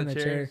 They're Out of all put the in the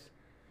chair. chairs.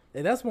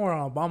 Hey, that's more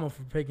on Obama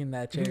for picking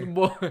that chair.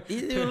 Boy.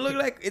 He doesn't even look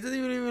like. It doesn't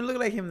even look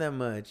like him that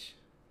much.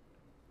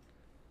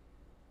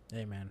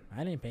 Hey man,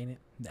 I didn't paint it.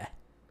 Nah.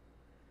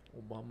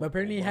 Obama, But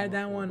apparently he had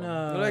that Obama, one,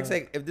 Obama. It looks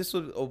like if this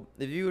was,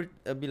 if you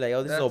would be like,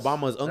 oh, this is That's-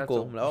 Obama's that's uncle.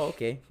 a- I'm like, oh,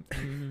 okay.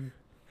 Mhm.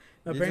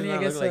 This Apparently, does I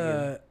not guess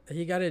look like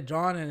he got it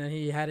drawn and then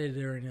he had it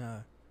during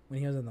when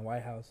he was in the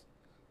White House.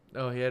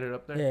 Oh, he had it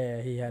up there.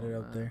 Yeah, he had it Oh,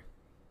 up wow. there.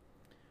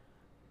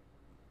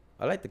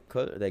 I like the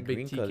color, that Big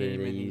green T color came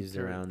they in, he used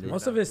turned around it it.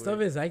 Most that of his way. stuff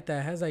is like that.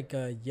 It has like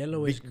a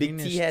yellowish Big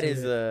greenish. T had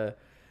to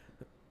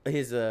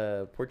his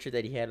it. portrait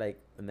that he had like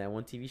in that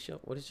one TV show.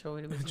 What is show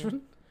it was Which in?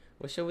 one?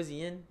 What show was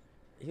he in?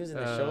 He was in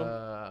the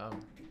show.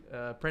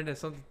 Apprentice,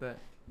 something like that.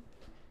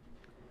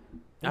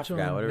 I Which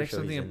forgot one? whatever Next show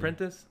something he's in.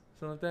 apprentice,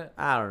 something like that.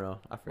 I don't know.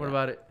 I forgot. What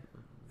about it?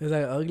 It's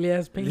like ugly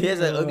ass painting. He has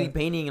an or ugly what?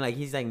 painting. Like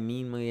he's like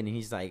mean looking, and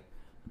he's like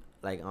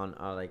on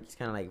like he's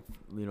kind of like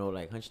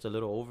like hunched a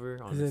little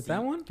over. On Is the it that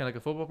seat. one? Kind of like a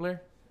football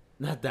player.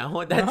 Not that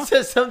one. That's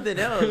just something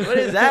else. What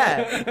is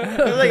that? It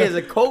looks like it's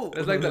a coat.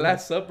 It's like the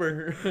Last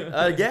Supper.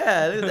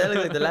 Yeah, that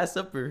looks like the Last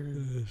Supper.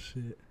 Oh,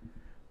 shit.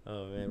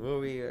 Oh man, where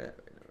we?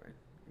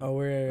 Oh,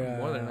 we're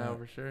More than that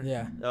for sure.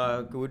 Yeah.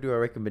 We'll do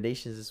our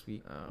recommendations this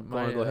week.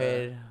 My, Go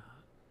ahead.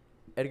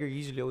 Edgar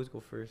usually always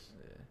go first.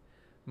 Yeah.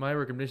 My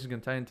recommendation is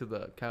gonna tie into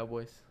the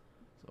Cowboys.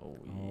 So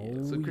yeah.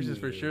 So Oh, Christian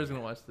for sure is yeah.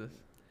 gonna watch this.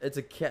 It's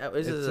a cat.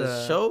 Is It's it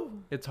a show?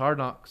 It's Hard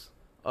Knocks.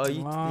 Oh,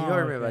 you Oh,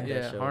 heard me about okay.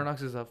 that Yeah, show. Hard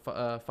Knocks is a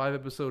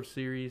 5-episode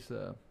series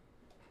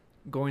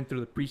going through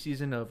the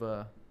preseason of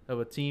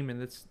a team,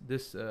 and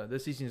this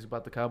season is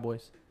about the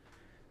Cowboys.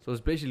 So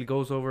it basically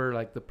goes over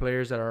like the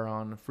players that are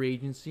on free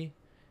agency,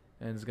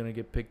 and it's gonna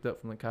get picked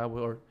up from the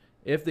Cowboys, or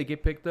if they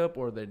get picked up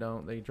or they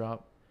don't, they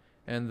drop.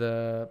 And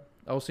the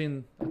I was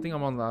seeing. I think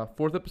I'm on the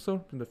 4th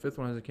episode, and the 5th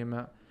one hasn't came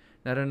out.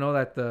 And I didn't know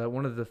that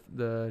one of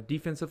the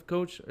defensive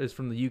coach is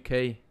from the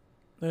UK.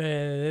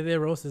 They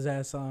roast his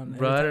ass on.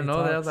 Bro, I every didn't time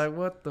know he that. I was talks. like,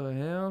 what the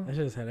hell? That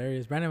shit is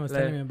hilarious. Brandon was Like-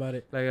 telling me about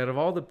it. Like out of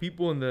all the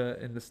people in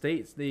the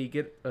states, they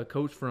get a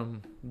coach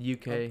from the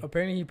UK.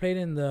 Apparently, he played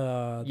in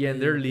the Yeah, in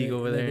their league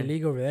over there. The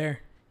league over there.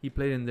 He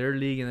played in their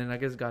league, and then I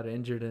guess got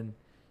injured, and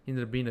he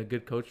ended up being a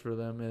good coach for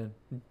them. And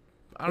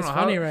I don't It's know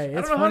funny, how. right? I don't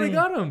It's know how they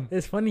funny. got him.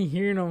 It's funny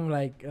hearing him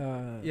like.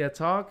 Yeah,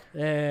 talk.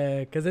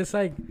 Yeah, cause it's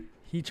like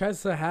he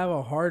tries to have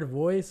a hard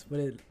voice, but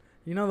it,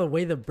 you know, the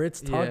way the Brits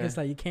talk, Yeah. it's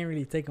like you can't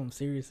really take them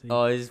seriously.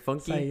 Oh, he's it's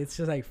funky. like it's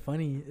just like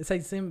funny. It's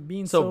like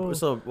being So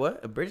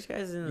what? A British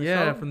guy's in the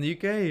Yeah, show? from the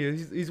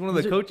UK. He's one of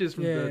the He's a- coaches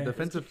from yeah. the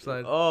defensive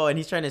side. Oh, and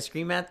he's trying to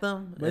scream at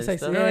them. But it's and like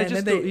stuff? No, yeah, he's and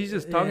just then he's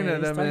just talking to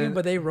he's them, talking, man.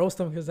 but they roast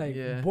him because like,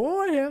 Yeah.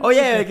 boy. Oh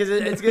yeah, because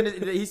it's gonna.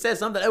 He says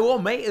something. Oh,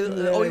 mate. Yeah,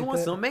 Oh, you like want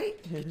that. some,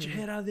 mate? Get your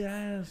head out of the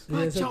ass. Yeah,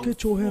 it's like,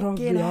 get your head off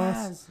fucking the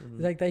ass.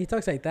 It's like that. He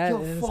talks like that, You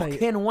and it's like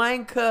fucking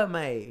wanker,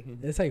 mate.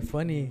 it's like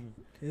funny.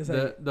 It's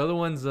like The other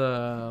one's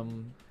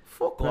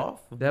Fuck off.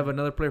 they have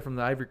another player from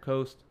the Ivory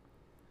Coast,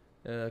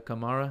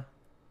 Kamara.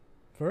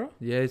 for real.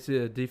 Yeah, he's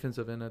a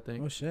defensive end, I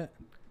think. Oh shit.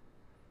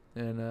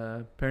 And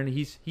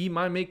apparently he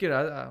might make it.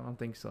 I don't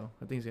think so.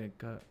 I think he's gonna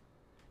cut.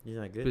 He's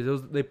not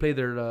Because good. they played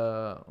their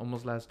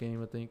almost last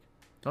game, I think.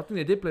 I think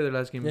they did play their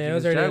last game. Yeah, it against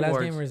was already the Jaguars.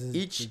 last game versus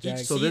Each- the each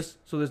Jags. So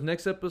See- this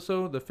next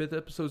episode, the 5th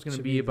episode, is gonna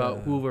Should be be about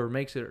the- whoever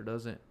makes it or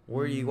doesn't.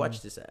 Where do you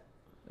watch this at?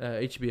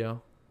 HBO.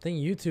 I think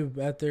YouTube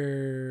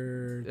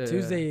after Yeah.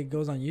 Tuesday it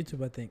goes on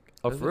YouTube. I think.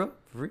 Oh, Is for real?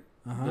 For free?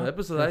 Uh-huh. The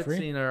episodes For I've free.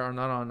 seen are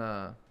not on.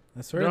 I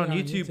swear They're on they're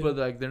YouTube, but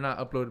like they're not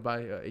uploaded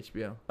by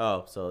HBO.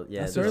 Oh, so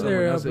yeah. I this swear is someone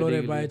they're else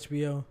uploaded by illegally.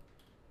 HBO.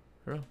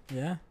 For real?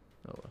 Yeah.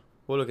 Oh well.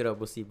 We'll look it up.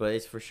 We'll see. But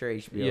it's for sure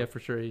HBO. Yeah, for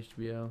sure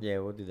HBO. Yeah,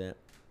 we'll do that.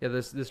 Yeah,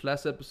 this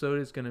last episode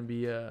is gonna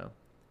be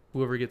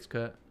whoever gets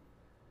cut.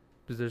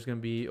 Because there's gonna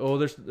be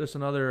there's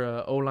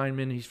another O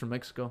lineman. He's from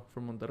Mexico,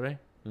 from Monterrey,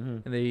 Mm-hmm.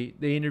 and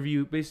they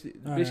interview basically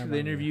I they remember.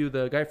 interview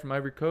the guy from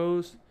Ivory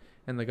Coast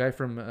and the guy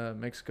from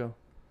Mexico,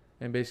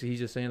 and basically he's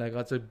just saying like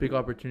that's a big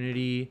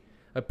opportunity.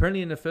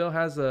 Apparently NFL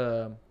has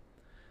a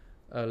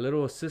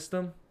little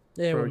system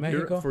Yeah, for with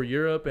Mexico. For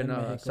Europe and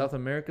And Mexico. South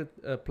America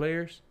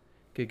players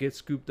could get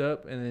scooped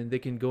up, and then they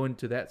can go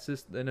into that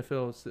system, the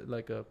NFL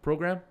like a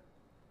program.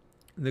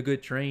 And they'll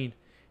get trained,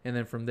 and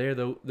then from there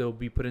they'll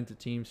be put into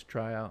teams to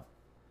try out.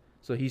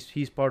 So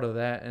he's part of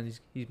that, and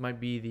he might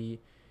be the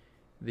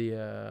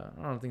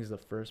I don't think he's the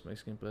first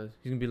Mexican, but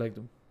he's gonna be like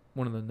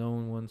one of the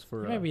known ones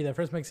for He might be the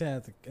first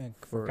Mexican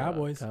for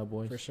Cowboys,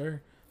 Cowboys. for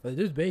sure. But the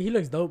dude's big. He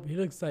looks dope. He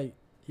looks like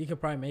he could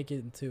probably make it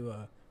into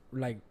a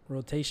like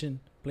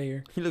rotation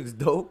player. He looks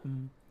dope.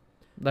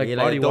 Like Yeah,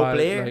 like a dope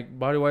player?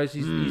 body wise,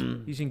 he's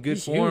in good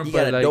He's form. huge. He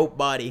got But a like, dope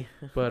body.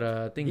 but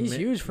I think He's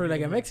huge for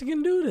like a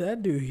Mexican dude.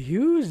 That dude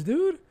huge,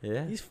 dude.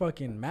 Yeah. He's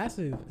fucking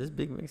massive. This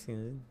big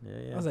Mexican. Yeah,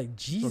 yeah. I was like, fucking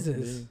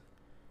Jesus.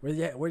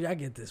 big. Where'd y'all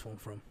get this one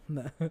from?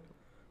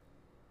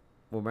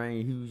 Well, Brian,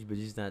 you're huge, but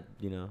just not,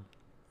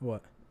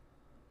 What?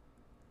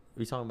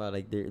 we talking about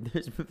like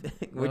there's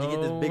where'd you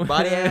get this No. big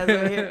body ass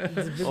over here?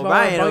 This big Oh, bald,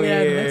 Brian over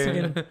bug-ass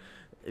here. Mexican.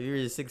 If you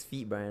were 6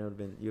 feet, Brian,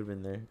 you'd have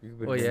been there. You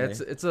would've Well, been yeah,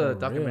 there. it's a For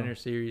documentary real.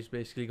 series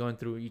basically going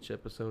through each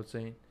episode,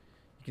 saying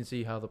you can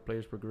see how the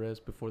players progress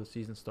before the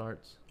season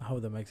starts. I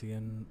hope the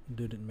Mexican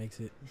dude makes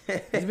it.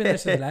 He's been there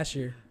since last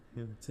year.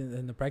 Yeah.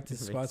 In the practice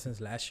Makes squad sense.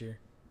 since last year.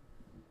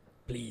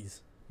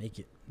 Please make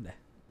it. Nah.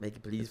 Make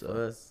it please It's,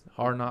 for us.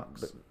 Hard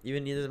knocks. But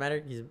even it doesn't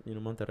matter. He's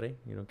Monterrey.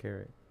 You don't care,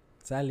 right?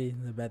 Sadly,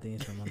 the bad thing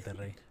is from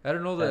Monterrey. I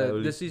don't know that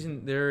Holy- this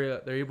season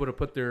they're able to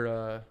put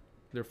their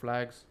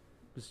flags.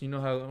 Because you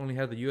know how they only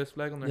have the U.S.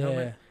 flag on their Yeah.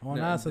 helmet. Oh,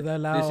 No, nah, so they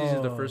allow. This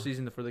season's the first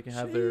season before they can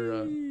have their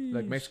like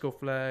Sheesh. Mexico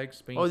flag,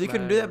 Spain. Oh, they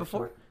couldn't flag, do that or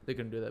before? something. They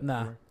couldn't do that Nah.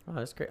 before. Oh,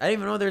 that's great. I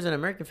didn't even know there's an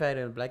American flag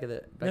in the back of the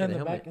Yeah, in the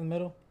helmet. back in the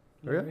middle.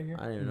 For real? Right here.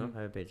 I didn't even know. Mhm.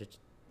 I haven't paid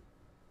attention.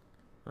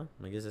 Huh?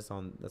 I guess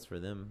that's for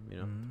them.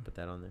 Mhm. Put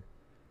that on there.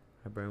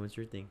 Hi, Brian. What's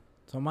your thing?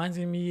 So mine's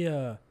gonna be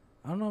I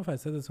don't know if I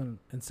said this one.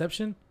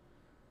 Inception.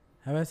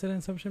 Have I said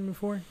Inception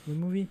before? The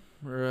movie.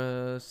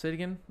 Say it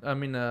again. I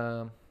mean,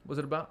 what's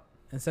it about?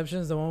 Inception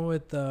is the one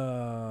with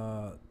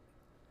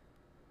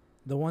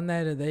the one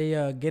that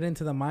they get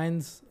into the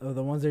minds of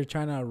the ones they're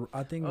trying to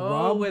I think Oh,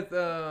 rob with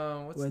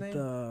what's his with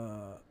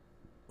name?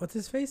 what's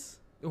his face?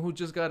 Who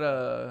just got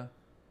a?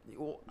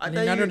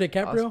 Leonardo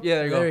DiCaprio. yeah,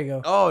 there you go. There you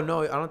go. Oh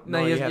no, I don't. No,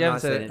 No, you you have haven't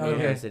not said said it. it. Okay. You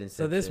haven't said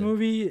So this Inception.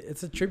 movie,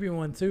 it's a trippy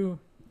one too.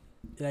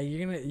 Like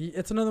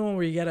it's another one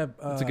where you gotta.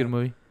 It's a good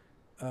movie.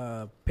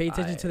 Pay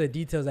attention to the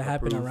details that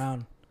happen approve.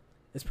 around.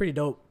 It's pretty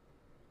dope.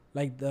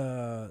 Like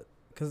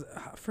cause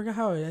I forgot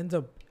how it ends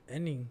up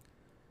ending.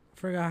 I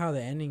forgot how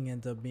the ending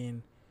ends up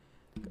being.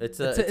 It's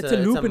It's a a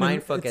loop it's a and mind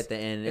it- fuck it's- at the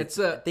end. it's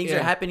Things yeah.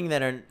 are happening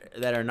that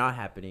are not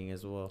happening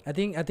as well. I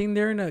think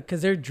they're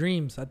cause they're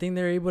dreams. I think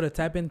they're able to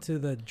tap into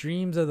the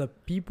dreams of the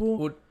people.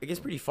 Well, It gets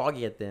pretty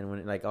foggy at the end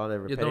when like all the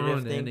you repetitive don't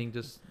ruin the thing. ending.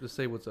 Just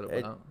say what's it It-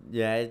 about.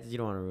 you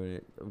don't want to ruin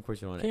it. Of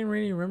course you don't I want can't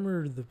really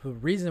remember the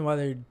reason why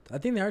they're. I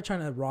think they are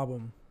trying to rob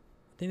them.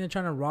 I think they're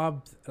trying to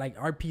rob like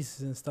art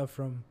pieces and stuff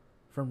from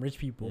rich it.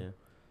 people. Yeah.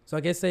 So I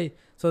guess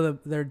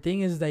their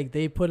thing is like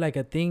they put like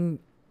a thing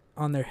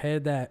on their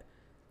head that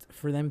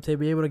for them to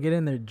be able to get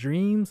in their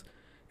dreams,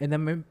 and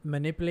then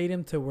manipulate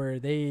them to where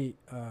they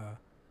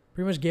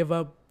pretty much give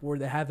up where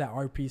they have that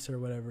art piece or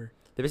whatever.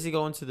 They basically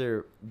go into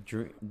their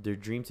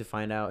dream to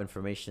find out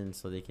information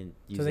so they can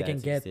use So they that can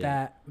to get steal.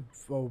 that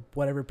for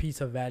whatever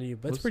piece of value.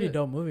 But it's What's pretty it?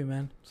 dope movie,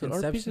 man. So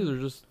art pieces Inception.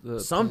 are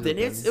just Something.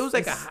 pieces of It was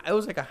like It's- it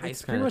was like a heist.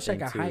 It's pretty much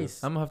like a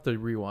heist. I'm gonna have to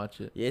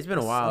rewatch it. Yeah, it's been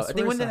a I while. I swear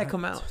think when it's did a- that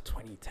come out?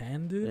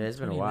 2010, dude. Yeah, it's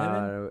been a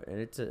 2011. while, and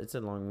it's a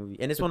long movie,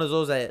 and it's one of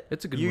those that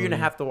It's a good you're movie.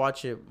 gonna have to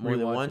watch it more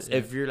than Rewatch once it, yeah.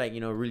 if you're like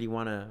really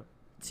wanna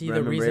See the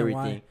remember reason everything.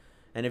 why.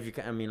 And if you,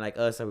 I mean, like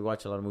us, that we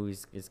watch a lot of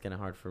movies, it's kind of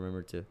hard to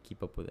remember to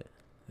keep up with it.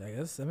 I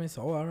guess I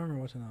remember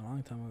watching that a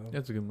long time ago.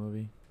 That's a good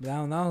movie. But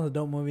that was a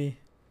dope movie.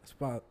 It's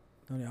about.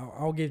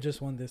 I'll give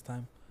just one this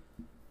time.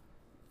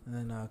 And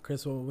then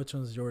Chris, which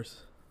one's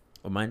yours?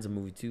 Well, mine's a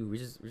movie too. We're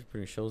just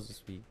putting shows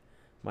this week.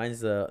 Mine's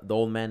the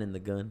Old Man and the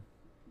Gun.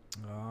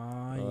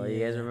 Oh, You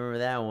guys remember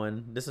that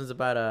one? This one's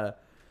about a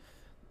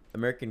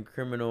American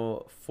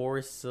criminal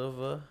Forrest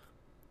Silva,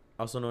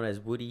 also known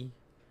as Woody,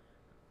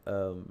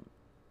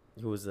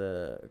 who was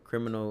a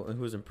criminal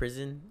who was in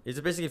prison.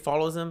 It basically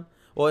follows him.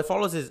 Well, it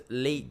follows his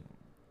late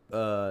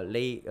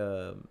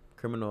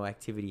criminal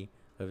activity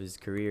of his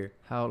career.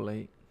 How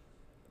late?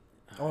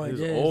 Oh, He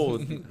was yeah.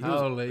 old.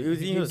 How late?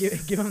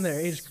 Give him their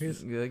age,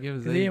 Chris. Yeah, give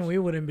his 'Cause age. even we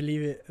wouldn't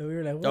believe it. We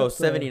were like, what Oh, the-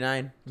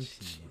 79.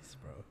 Jeez,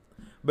 bro.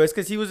 But it's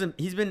because he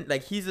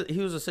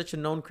was such a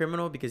known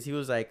criminal because he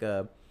was like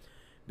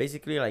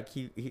basically like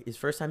his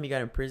first time he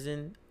got in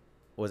prison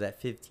was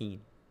at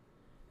 15,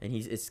 and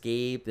he's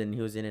escaped and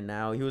he was in and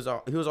out. He was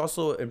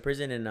also in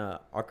prison in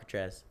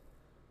Alcatraz.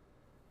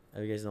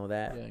 You guys know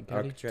that? Yeah, in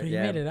Cali. Alcatraz. So he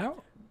made it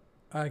out?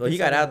 Well, he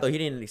got out though. He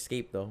didn't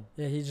escape though.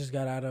 Yeah, he just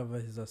got out of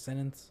his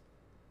sentence.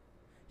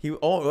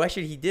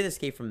 Actually he did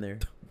escape from there.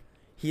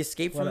 He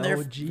escaped What from a there.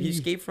 OG. He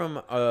escaped from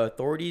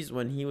authorities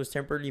when he was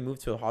temporarily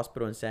moved to a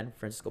hospital in San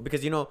Francisco because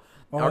Oh,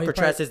 he Alcatraz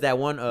probably- is that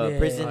one Yeah,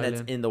 prison yeah. that's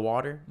Island. in the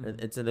water.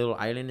 Mhm. It's a little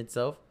island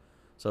itself.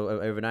 So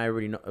not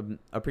everybody know,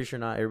 I'm pretty sure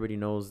not everybody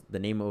knows the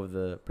name of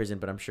the prison,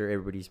 but I'm sure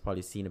everybody's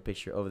probably seen a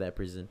picture of that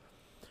prison.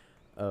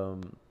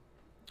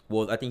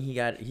 Well, I think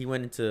he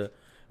went into.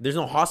 There's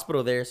no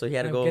hospital there, so he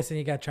had to I'm go. guessing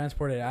he got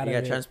transported out He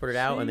of got it. transported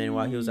out, and then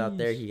while he was out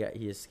there, Sheesh.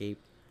 he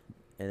escaped,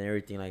 and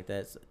everything like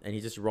that. And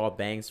he just robbed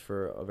banks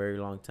for a very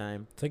long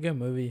time. It's a good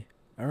movie.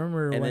 I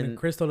remember And when then-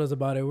 Chris told us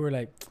about it, we were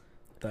like,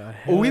 the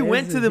hell We is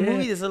went to this? the Yeah.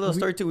 movie. There's a little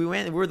story too. We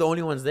were the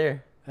only ones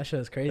there. That shit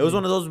was crazy. It was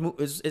one of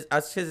those.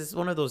 It's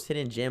one of those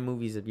hidden gem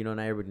movies that not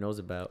everybody knows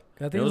about.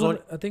 I think it it was was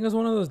I think it was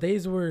one of those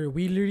days where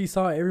we literally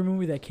saw every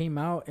movie that came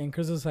out, and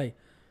Chris was like,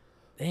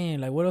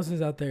 "Damn, like what else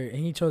is out there?" And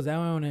he chose that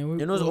one, and we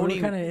And it was we only-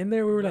 were kind of in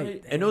there. We were Right.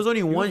 like, And there was only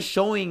He one was-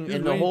 showing He was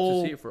in the waiting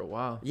whole. to see it for a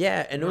while.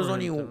 Yeah, and there was Remember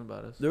only him telling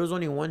about us. there was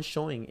only one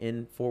showing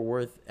in Fort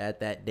Worth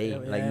at that day. Yeah,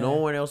 Like yeah. no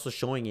one else was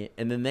showing it,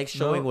 and the next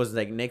No. showing was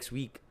like next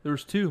week. There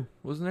was two,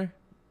 wasn't there?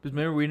 Because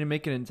remember we didn't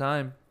make it in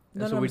time,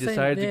 and so I'm we saying,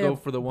 decided to yeah, go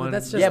for the but one.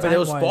 That's just Yeah, but it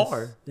was time-wise.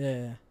 far.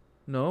 Yeah,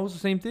 No, it was the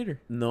same theater.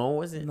 No,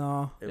 was it?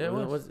 no, Yeah, it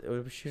was.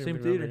 Should've Same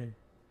been theater. over there.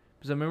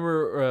 Because I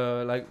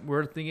remember, like,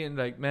 we're thinking,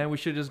 like, man, we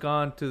should have just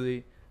gone to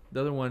the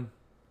other one.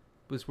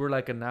 Because we're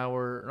like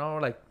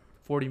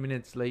 40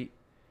 minutes late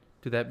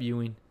to that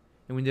viewing.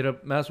 And we ended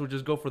up, might as well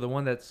just go for the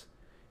one that's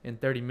in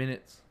 30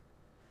 minutes.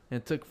 And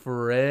it took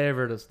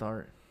forever to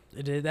start.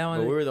 it did that one.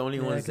 But we were the only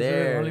Yeah, ones 'cause we were the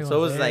there, only so it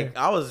ones was there. like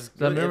I was.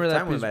 So I remember that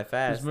time went by Because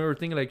fast. we were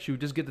thinking, like, should we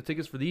just get the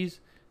tickets for these?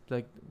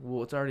 Like,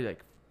 well, it's already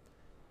like,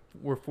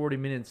 we're 40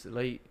 minutes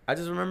late. I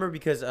just remember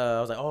because I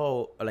was like,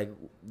 oh, like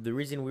the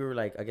reason we were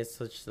like, I guess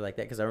such like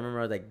that because I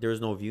remember like there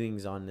was no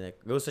viewings on it.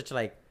 It was such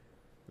like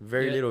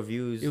very Yeah. little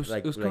views. It was,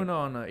 like coming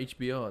on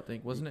HBO, I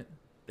think, wasn't it?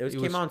 It it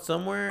came was- out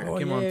somewhere. Oh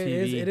came yeah, on it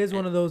is, TV. it is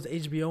one of those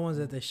HBO ones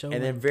that they show.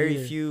 And then in very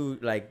theater. few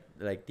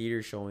like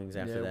theater showings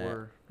after yeah, that.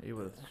 we're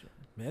able to.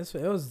 Man, it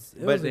was. It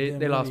But was a They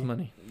good lost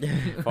movie.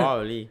 money.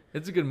 Probably.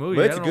 It's a good movie.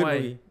 But I it's a don't know good why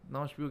movie. not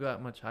much people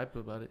got much hype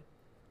about it.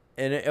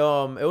 And it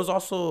was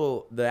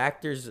also the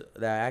actor's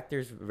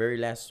very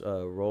last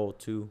role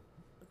too,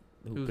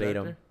 who Who's played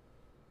actor?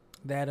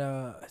 That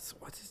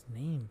what's his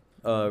name?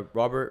 him.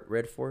 Robert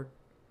Redford.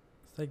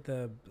 It's like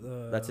the.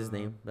 That's his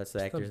name. That's the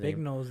it's actor's big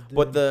name. nose dude.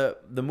 But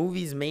the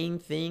movie's main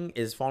thing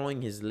is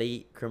following his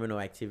late criminal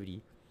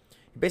activity.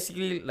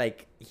 Basically,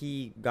 like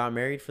he got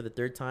married for the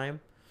third time,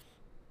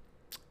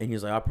 and he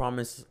was like, "I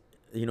promise."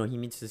 He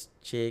meets this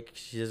chick.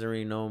 She doesn't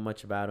really know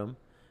much about him,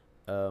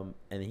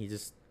 and he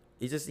just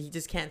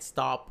can't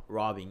stop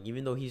robbing,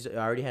 even though he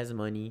already has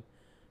money.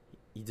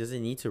 He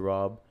doesn't need to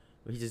rob,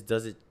 but he just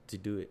does it to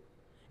do it.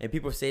 And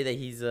people say that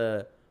he's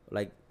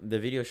like the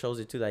video shows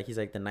it too. Like he's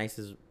like the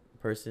nicest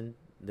person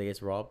that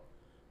gets robbed,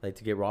 like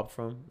to get robbed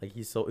from. Like he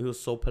was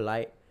so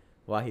polite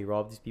while he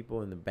robbed these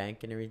people in the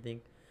bank and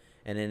everything.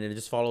 And then it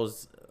just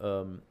follows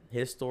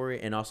his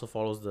story and also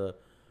follows the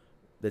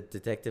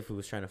detective who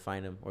was trying to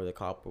find him, or the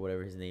cop, or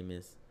whatever his name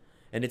is.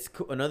 And it's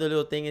another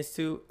little thing is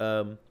too,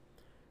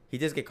 he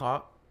does get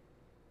caught,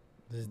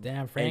 this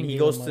damn Frank. and he gave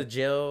goes him to a-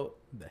 jail.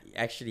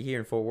 Actually, here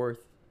in Fort Worth,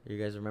 you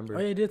guys remember? Oh,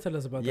 yeah, you did tell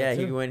us about Yeah, that.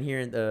 he too. went here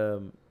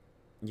in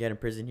He got in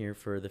prison here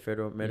for the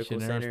Federal You Medical should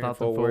never Center in stop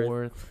Fort in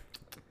Worth.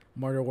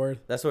 Murder Worth.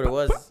 That's what it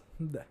was.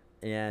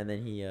 Yeah, and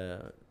then he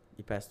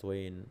passed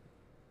away in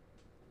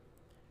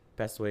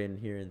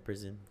here in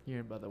prison.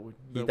 Here by the wood.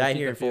 He died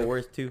here in Fort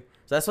Worth too.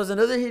 So that's what's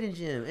another hidden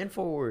gem in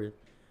Fort Worth.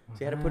 So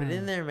you had to put it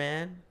in there,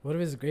 man. What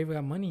if his grave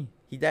got money?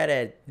 He died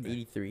at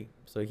 83.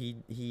 So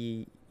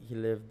he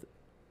lived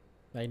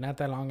Like not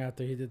that long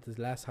after he did this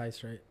last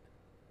heist, right?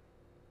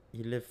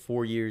 he lived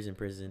 4 years in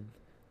prison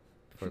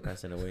before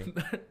passing away.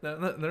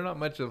 They're not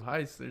much of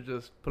heists. They're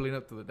just pulling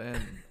up to the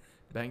damn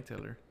bank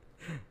teller.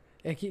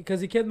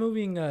 Because he kept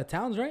moving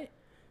towns, right?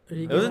 Or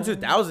he It was in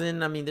kept-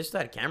 2000. I mean, they still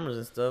had cameras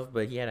and stuff,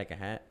 but he had like a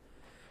hat.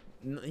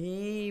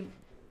 He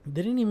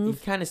Didn't he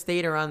move? kind of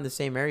stayed around the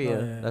same area.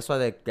 Oh, yeah. That's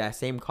why that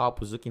same cop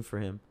was looking for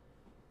him.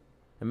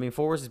 I mean,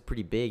 Fort Worth is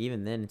pretty big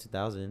even then in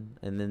 2000,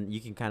 and then you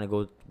can kind of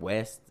go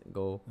west,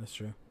 go. That's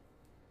true.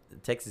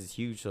 Texas is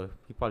huge, so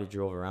he probably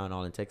drove around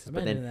all in Texas.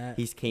 But Imagine then that.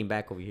 he came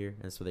back over here,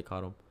 and so they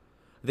caught him.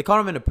 They caught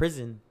him in a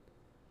prison.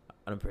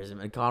 Not a prison.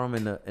 They caught him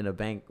in a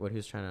bank when he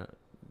was trying to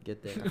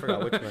get there. I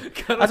forgot which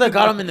one. I thought I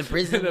got him in the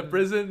prison. In the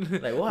prison.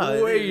 Like,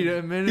 wow, Wait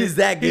a minute. he's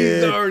that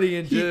good. He's already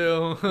in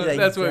jail. like,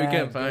 That's why we that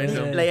can't find good.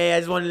 him. Like, hey, I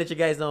just want to let you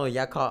guys know,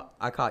 I caught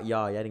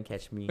y'all. Y'all didn't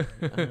catch me.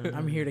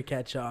 I'm here to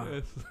catch y'all.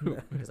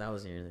 Because I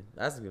was here.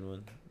 That's a good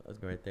one. That's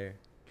good right there.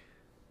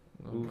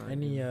 Oh my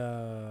Any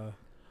goodness.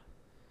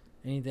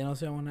 anything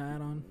else y'all want to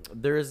add on?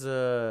 There's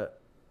a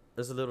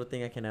little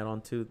thing I can add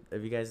on too.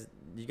 If you guys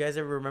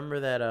ever remember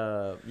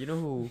that you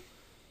know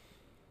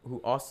who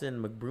Austin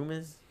McBroom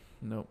is?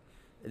 Nope.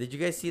 Did you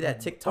guys see that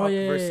TikTok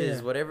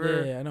versus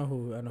whatever? Yeah, I know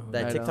who.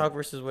 That I TikTok don't.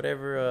 versus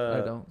whatever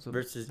I don't. So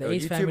versus The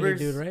Ace Family YouTubers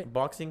dude, right?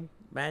 boxing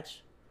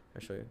match.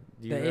 I'll show you.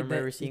 Do you The- remember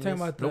ever you seeing talking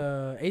this? about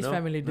the Ace No?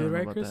 Family No, dude, no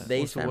right, about Chris? that. The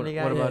Ace So Family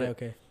guy? What about Yeah, it?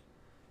 okay.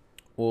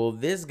 Well,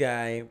 this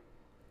guy,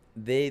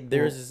 there's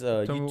this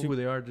Tell me YouTube. who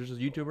they are. They're just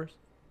YouTubers.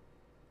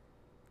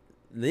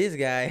 This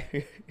guy,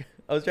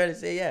 I was trying to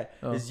say, yeah,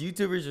 Oh. it's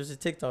YouTubers versus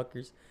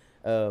TikTokers.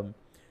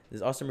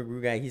 This Austin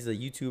McGrew guy, he's a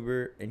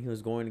YouTuber, and he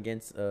was going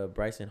against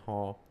Bryson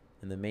Hall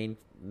in the main.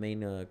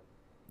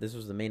 This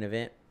was the main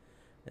event,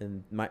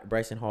 and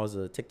Bryson Hall is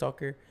a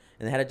TikToker,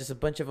 and they had just a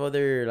bunch of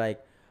other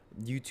like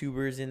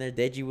YouTubers in there.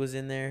 Deji was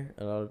in there.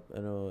 I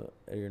know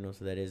everyone knows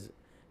who that is,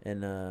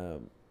 and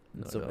No,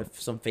 I don't.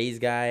 some FaZe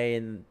guy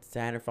and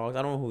Tanner Fox.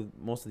 I don't know who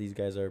most of these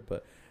guys are,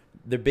 but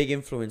they're big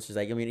influencers.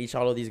 Like, I mean,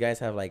 all of these guys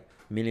have like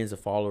millions of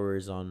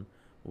followers on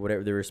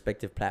whatever their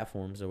respective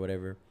platforms or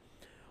whatever.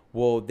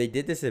 Well, they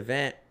did this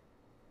event.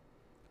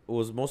 It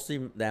was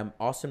mostly that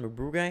Austin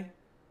McBrew guy.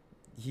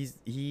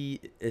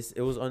 It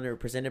was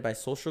presented by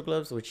Social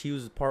Gloves, which he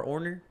was part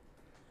owner,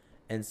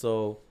 and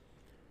so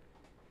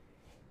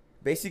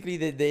basically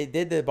they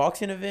did the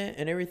boxing event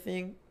and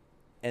everything,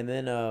 and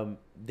then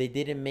they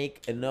didn't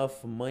make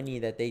enough money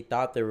that they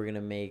thought they were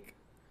gonna make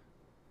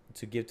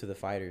to give to the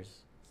fighters.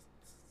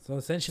 So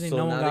essentially, So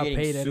no one now got they're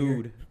getting paid.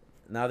 sued.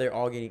 Now they're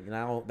all getting.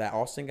 Now that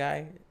Austin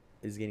guy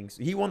is getting.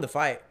 He won the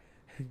fight,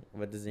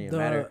 but it doesn't even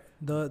matter.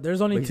 There's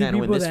only But he's two not gonna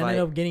win people this that ended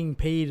fight. up getting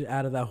paid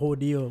out of that whole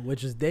deal,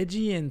 which is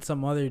Deji and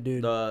some other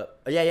dude. The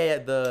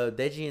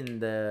Deji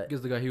and the Guess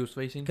the guy he was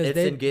facing. Because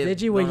Edson Gibb.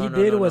 Deji, what No, he no,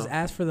 did no, was no.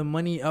 ask for the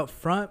money up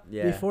front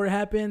Yeah. before it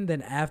happened,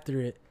 then after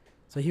it.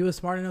 So he was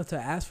smart enough to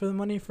ask for the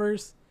money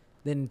first,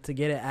 then to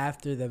get it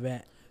after the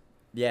event.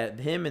 yeah,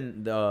 him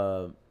and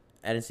the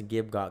Edson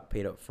Gibb got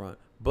paid up front,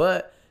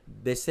 but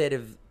they said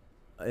if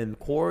in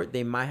court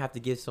they might have to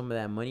give some of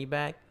that money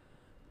back.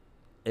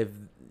 If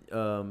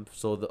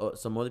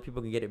some other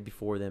people can get it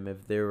before them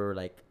if they were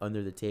like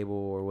under the table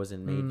or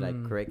wasn't made like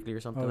Mm. correctly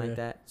or something Oh, like yeah.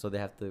 that. So they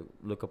have to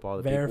look up all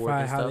the paperwork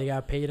Verify and how stuff. they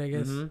got paid, I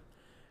guess. Mhm.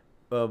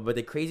 But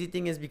the crazy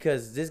thing is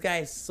because this guy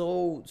is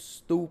so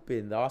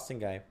stupid, the Austin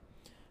guy,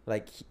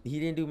 like he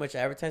didn't do much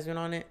advertisement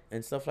on it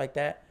and stuff like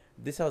that.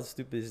 This how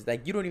stupid it is.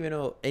 Like you don't even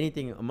know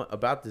anything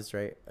about this,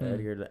 right? Mm.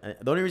 Here,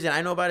 the only reason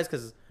I know about it is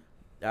because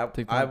I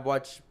TikTok.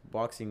 watch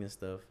boxing and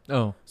stuff.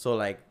 Oh. So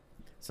like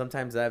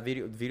sometimes that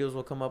videos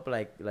will come up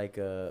like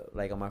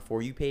on my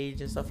For You page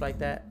and stuff like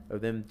that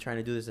of them trying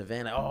to do this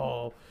event. Like,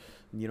 oh,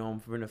 you know,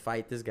 I'm gonna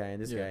fight this guy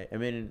and this Yeah. guy. I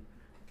mean,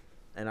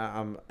 and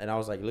I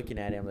was like looking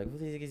at it. I'm like, who are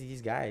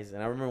these guys?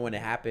 And I remember when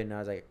it happened,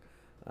 I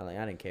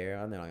didn't care.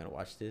 I'm not gonna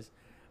watch this.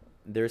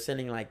 They're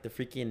selling like the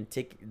freaking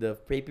the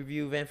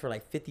pay-per-view event for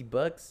like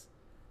 $50.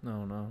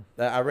 No.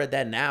 I read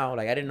that now.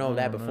 Like I didn't know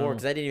that Oh, before no.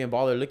 because I didn't even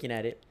bother looking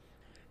at it.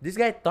 This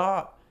guy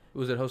thought.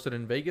 Was it hosted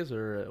in Vegas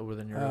or over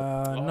there in Europe?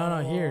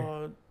 No,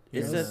 here.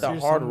 It's Here. at the Here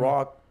Hard somewhere.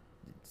 Rock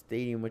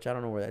Stadium, which I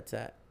don't know where that's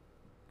at.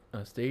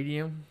 A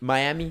stadium?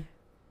 Miami.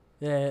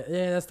 Yeah,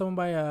 that's the one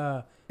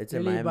by It's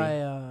in really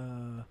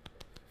Miami. by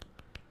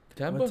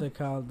Tampa? what's it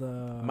called?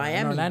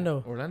 Miami.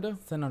 Orlando. Orlando?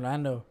 It's in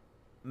Orlando.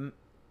 M-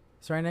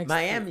 It's right next.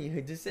 Miami.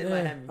 I just said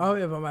yeah. Miami. Oh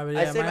yeah, but Miami.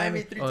 I Yeah, said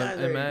Miami 3 Oh, times. in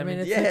already. Miami. I mean,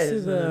 it's Yes.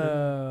 next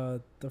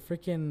to the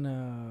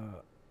freaking.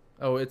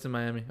 Oh, it's in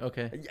Miami.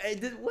 Okay. I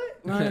did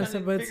what? No, I'm it's,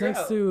 trying to but it's figure next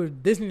out. to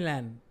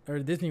Disneyland or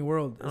Disney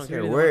World. I don't It's care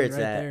really the where one it's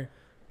right at. there.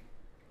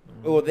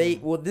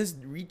 This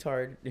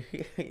retard,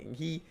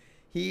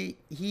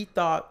 he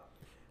thought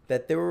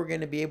that they were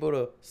gonna be able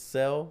to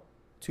sell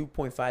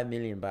 2.5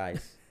 million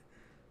buys.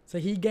 So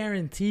he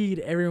guaranteed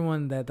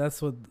everyone that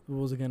that's what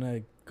was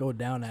gonna go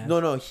down as.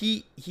 No,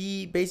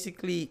 he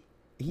basically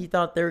he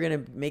thought they were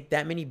gonna make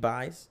that many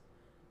buys,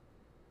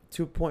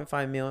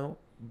 2.5 mil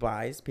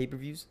buys,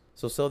 pay-per-views.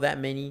 So sell that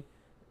many,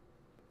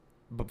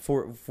 but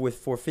for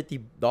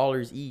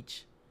 $50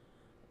 each,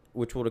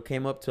 which would have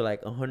came up to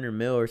like 100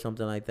 mil or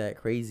something like that,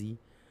 crazy.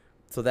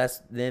 So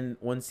that's then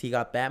once he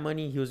got that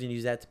money, he was gonna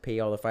use that to pay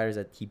all the fighters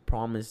that he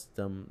promised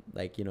them,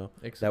 like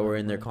that were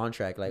in their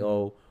contract, like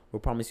we'll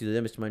promise you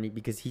this much money,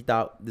 because he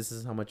thought this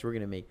is how much we're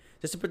gonna make.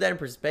 Just to put that in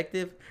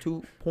perspective,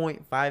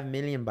 2.5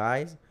 million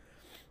buys.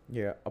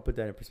 Yeah, I'll put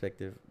that in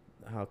perspective,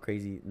 how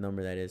crazy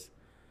number that is.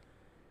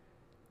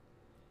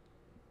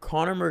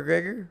 Conor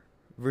McGregor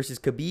versus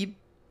Khabib,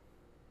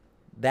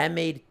 that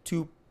made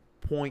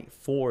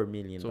 2.4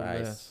 million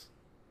buys. Less.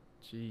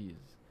 Jeez.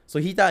 So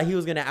he thought he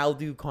was gonna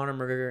outdo Conor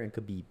McGregor and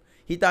Khabib.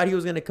 He thought he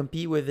was gonna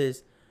compete with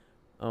his,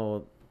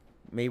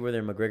 Mayweather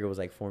and McGregor was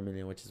like 4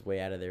 million, which is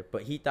way out of there.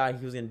 But he thought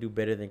he was gonna do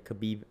better than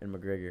Khabib and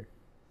McGregor.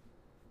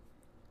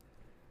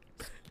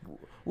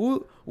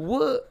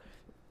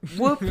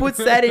 What puts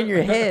that in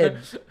your head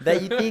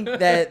that you think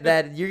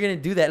that you're gonna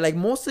do that? Like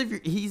most of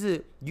he's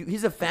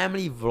a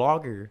family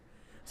vlogger,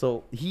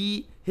 so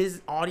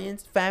his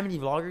audience, family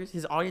vloggers,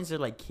 his audience are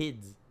like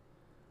kids.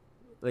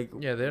 Like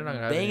yeah, they're not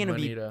gonna have any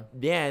money to.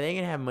 Yeah, they ain't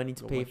gonna have money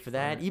to pay for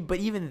that. But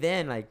even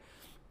then, like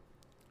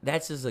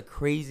that's just a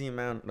crazy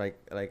amount.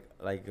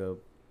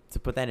 To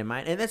put that in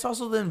mind, and that's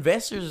also the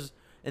investors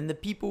and the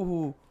people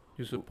who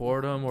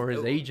support him, or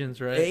his agents,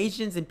 right? The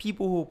agents and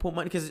people who put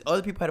money, because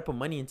other people had to put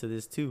money into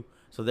this too.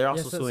 So they're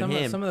also suing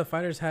him. Some of the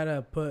fighters had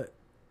to put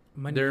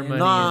money. Their in.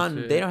 money.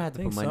 No, they don't have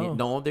to put money. So.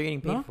 No, they're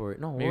getting paid for it.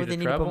 No, what would they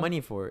need to put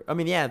money for it? I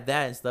mean, yeah,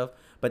 that and stuff,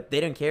 but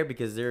they don't care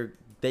because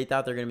they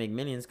thought they're gonna make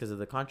millions because of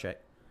the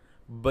contract.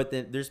 But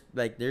then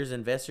there's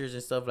investors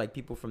and stuff, like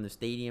people from the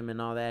stadium and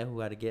all that,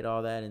 who had to get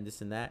all that and this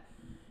and that,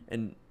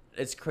 and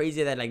it's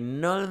crazy that like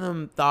none of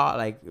them thought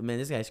like, man,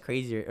 this guy's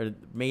crazy, or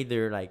made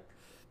their like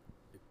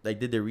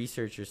did their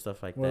research or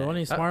stuff like that. The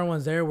only smart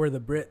ones there were the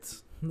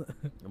Brits.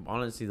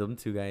 Honestly, them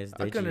two guys.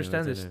 I can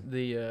understand this.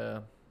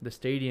 The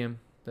stadium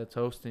that's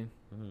hosting.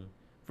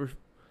 Mm-hmm.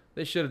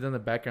 They should have done the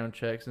background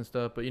checks and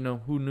stuff, but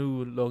who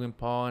knew Logan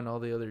Paul and all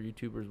the other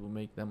YouTubers will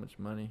make that much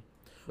money?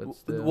 But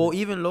still. Well,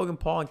 even Logan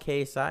Paul and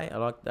KSI,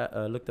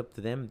 I looked up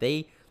to them.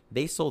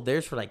 They sold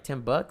theirs for like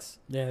 $10.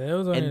 Yeah, that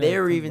was. And they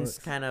were even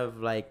kind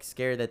of like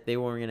scared that they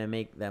weren't gonna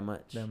make that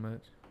much.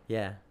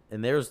 Yeah,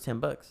 and there was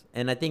 $10.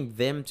 And I think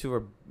them two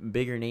are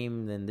bigger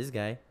name than this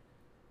guy.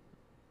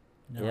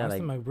 No, yeah,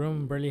 Austin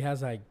McBroom barely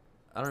has like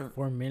I don't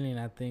 4 million,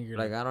 I think.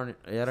 Like I don't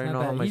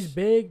know how much. He's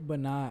big, but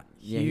not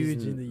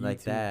huge in the YouTube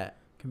like that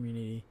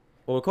community.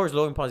 Well, of course,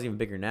 Logan Paul's even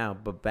bigger now,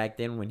 but back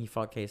then when he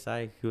fought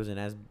KSI, he wasn't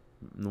as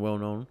well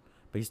known,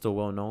 but he's still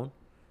well known,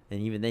 and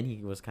even then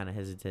he was kind of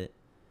hesitant.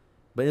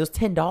 But it was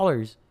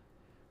 $10,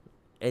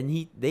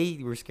 and they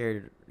were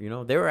scared. They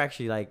were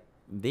actually like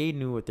they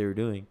knew what they were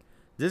doing.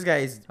 This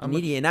guy's an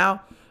idiot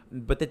now,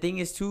 but the thing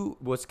is too,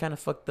 what's kind of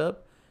fucked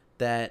up,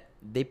 that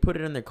they put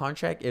it in their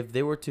contract if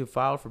they were to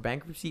file for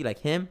bankruptcy, like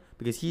him,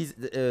 because he's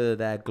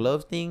that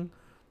glove thing,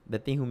 the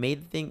thing who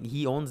made the thing,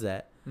 he owns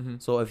that. Mm-hmm.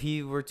 So if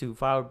he were to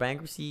file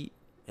bankruptcy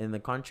in the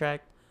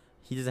contract,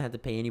 he doesn't have to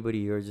pay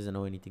anybody or doesn't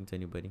owe anything to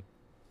anybody,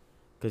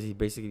 because he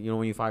basically,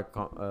 when you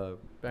file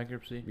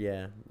bankruptcy,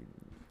 yeah,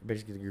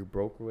 basically you're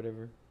broke or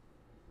whatever.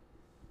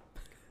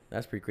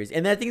 That's pretty crazy.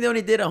 And I think they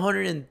only did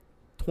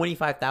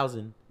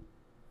 125,000.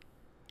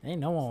 Ain't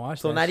no one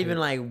watched. So that not shit. even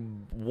like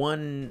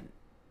one.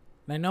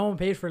 Like no one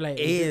paid for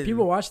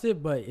people watched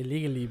it, but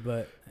illegally.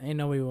 But ain't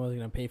nobody was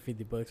gonna pay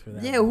 $50 for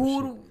that. Yeah,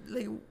 who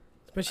like?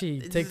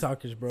 Especially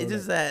TikTokers, bro. It's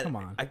just that come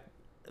on,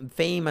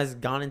 fame has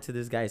gone into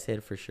this guy's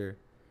head for sure.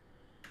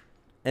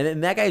 And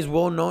then that guy's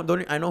well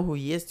known. I know who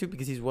he is too,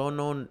 because he's well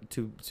known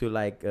to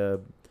like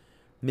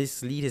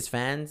mislead his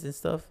fans and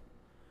stuff.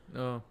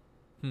 Oh.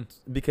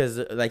 Because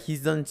like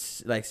he's done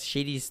like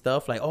shady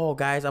stuff. Like, oh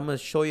guys, I'm gonna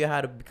show you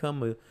how to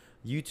become a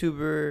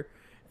YouTuber.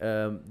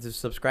 To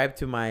subscribe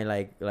to my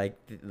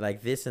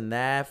like this and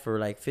that for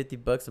like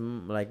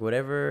 $50, like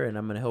whatever, and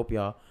I'm gonna help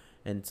y'all.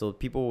 And so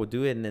people will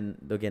do it, and then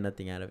they'll get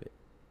nothing out of it.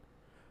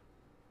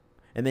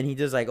 And then he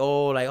does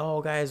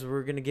oh guys,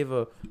 we're gonna give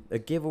a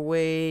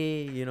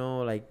giveaway,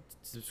 like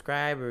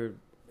subscribe or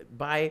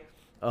buy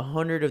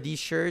 100 of these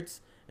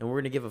shirts, and we're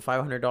gonna give a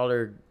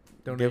 $500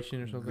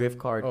 donation or something, gift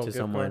card to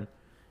someone.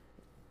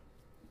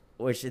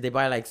 Which they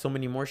buy like so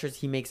many more shirts,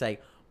 he makes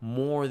like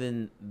more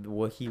than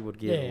what he would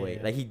give away.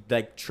 Yeah. Like he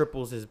like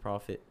triples his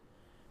profit.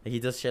 Like he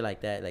does shit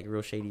like that, like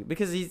real shady,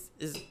 because his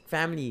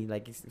family,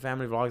 like his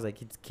family vlogs, like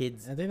his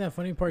kids. I think that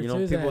funny part too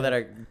is people that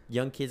are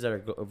young kids that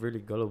are really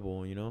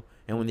gullible,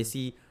 and when they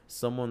see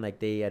someone like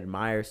they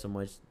admire so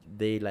much,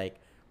 they like,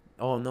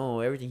 oh no,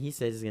 everything he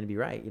says is gonna be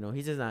right.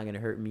 He's just not gonna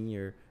hurt me,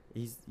 or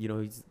he's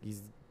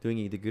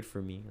doing the good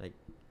for me. Like,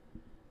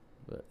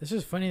 but it's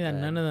just funny that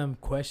none of them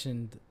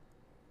questioned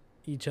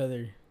each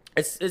other.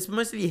 It's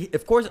mostly,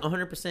 of course,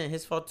 100%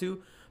 his fault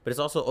too. But it's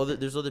also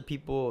there's other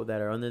people that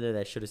are under there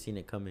that should have seen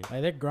it coming.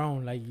 Like they're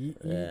grown. Like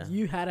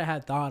you had to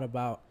have thought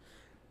about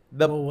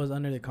what was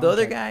under the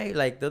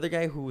contract. The other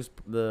guy who was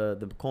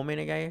the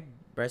co-main guy,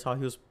 Bryce Hall,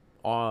 he was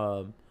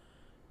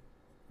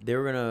they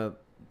were gonna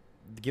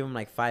give him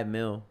like $5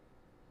 million.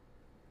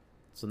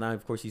 So now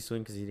of course he's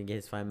suing because he didn't get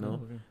his $5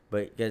 million. Okay.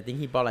 But I think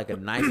he bought like a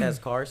nice ass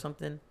car or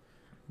something.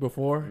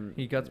 Before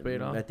he got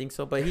paid off. I think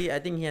so, but I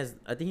think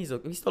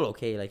he's still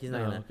okay. Like he's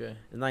not gonna, okay.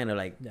 it's not gonna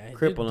like Yeah,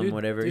 cripple him,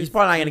 whatever. He's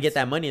probably not gonna get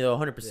that money though.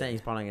 100%, he's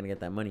probably not gonna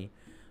get that money.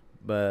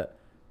 But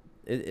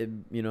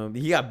you know,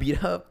 he got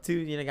beat up too.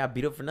 You know, got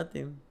beat up for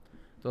nothing.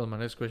 So my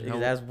next question: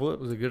 His ass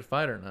whooped. was a good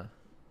fighter or not?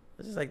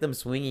 It's just like them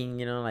swinging.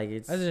 You know, like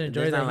it's. I just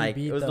enjoy that like,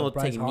 he beat it was the no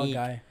Bryce Hall technique.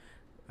 guy.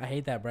 I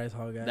hate that Bryce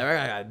Hall guy. That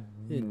guy got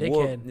He's a whooped.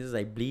 dickhead. This is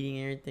like bleeding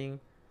and everything.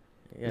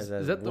 Is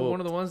that the one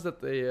of the ones that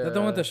they? That the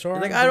one with the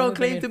short. Like arms, I the don't one that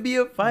they claim made- to be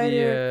a fighter.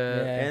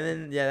 Yeah. And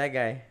then that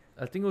guy.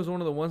 I think it was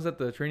one of the ones that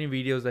the training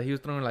videos that he was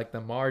throwing like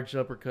the Marge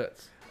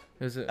uppercuts.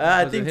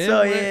 I think him, so.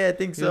 right? Yeah, I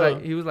think He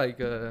so. was like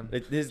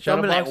His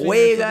shadow jumping like boxing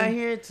way or down something?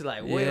 here to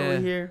like way Yeah. over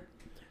here.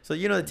 So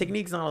you know the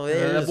technique's not over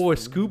there. that boy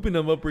scooping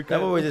them uppercuts. That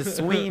boy was just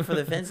swinging for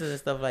the fences and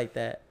stuff like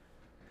that.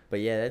 But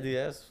yeah,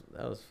 that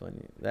was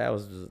funny. That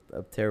was just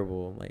a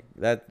terrible like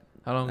that.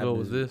 How long ago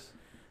was this?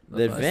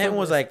 The event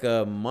was like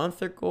a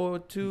month ago or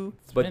two.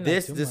 It's But been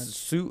like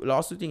this 2 months.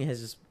 lawsuit thing has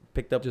just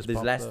picked up Just this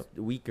popped last up.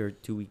 week or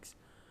 2 weeks.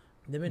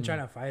 They've been Hmm. trying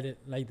to fight it.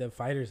 Like the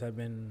fighters have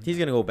been. He's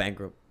gonna go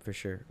bankrupt for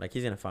sure. Like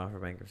he's gonna file for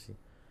bankruptcy.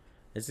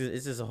 It's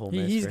just a whole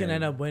mess. He's for gonna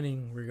him. end up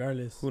winning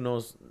regardless. Who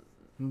knows?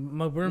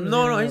 McBurnham's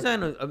No, gonna he's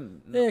end not. up-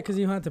 Yeah, because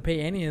you don't have to pay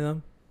any of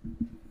them.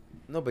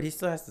 No, but he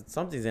still has to.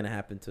 Something's gonna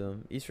happen to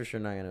him. He's for sure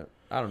not gonna.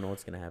 I don't know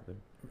what's gonna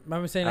happen.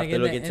 I'm saying I like have to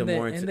in look the, into in, the,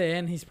 more in into- the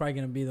end, he's probably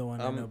gonna be the one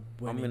end up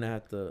I'm winning. gonna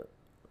have to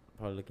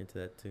probably look into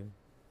that too.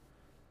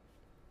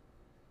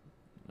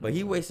 But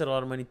he wasted a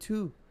lot of money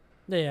too.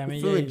 Yeah, I mean,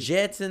 he flew yeah, in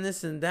jets and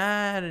this and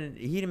that, and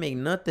he didn't make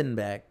nothing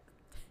back.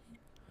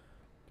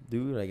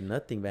 Dude, like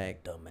nothing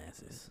back.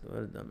 dumbasses.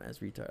 What a dumbass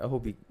retard. I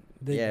hope he.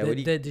 They, Yeah, they, what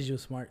do you- Deji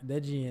was smart.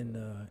 Deji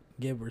and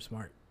Gibb were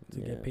smart to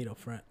Yeah. get paid up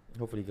front.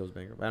 Hopefully he goes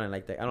bankrupt. I don't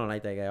like that. I don't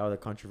like that guy. All the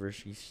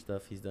controversy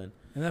stuff he's done.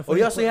 And that Oh, he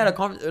funny also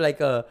part-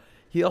 had a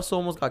he also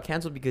almost got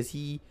canceled because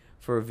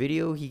for a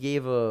video he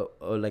gave a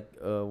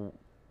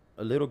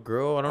little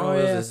girl, I don't know, Oh, if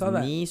it yeah, I was saw his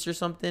that. niece or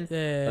something,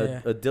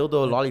 Yeah, a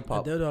dildo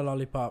lollipop. A dildo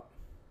lollipop.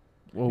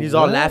 He's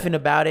all laughing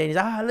about it. And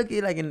he's look at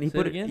it, like, and he Say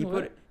put it it,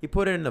 again? he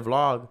put it in the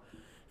vlog.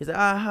 He's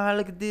like,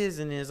 look at this,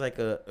 and it's like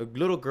a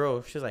little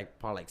girl. She's like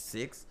probably like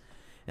 6,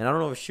 and I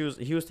don't know if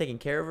he was taking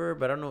care of her,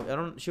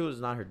 but she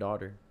was not her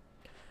daughter,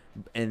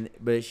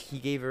 but he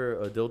gave her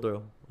a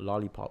dildo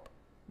lollipop.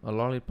 A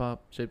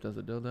lollipop shaped as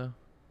a dildo.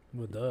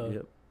 With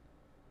Yep.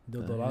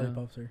 dildo The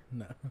lollipops are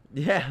no.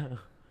 Yeah,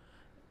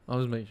 I'll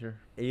just make sure.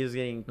 he was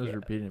getting. I was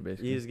repeating it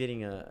basically. He was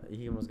getting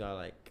he almost got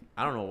like,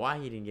 I don't know why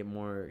he didn't get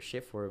more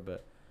shit for it,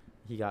 but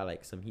he got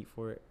like some heat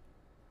for it.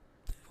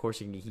 Of course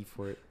he can get heat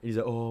for it. He's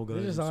like, oh They're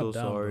guys, I'm just so all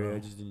dumb, sorry. bro. I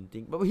just didn't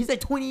think. But he's like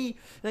 20,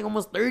 like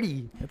almost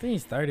 30. I think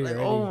he's 30 Like,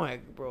 already. oh my,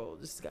 bro,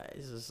 this guy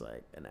is just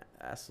like an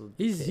asshole.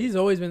 He's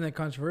always been that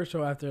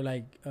controversial after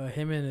like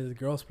him and his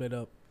girl split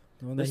up.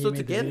 The one They're that he still made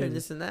the together, video and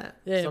with. this and that.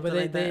 Yeah, Something but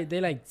they, like that. they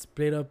like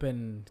split up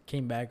and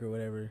came back or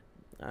whatever.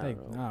 I like,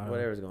 don't know. I don't know.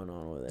 Whatever's going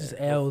on over there. Just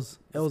Just L's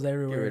Get rid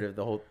everywhere. of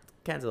the whole.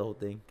 Cancel the whole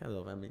thing. Cancel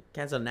the whole family.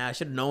 Cancel now. I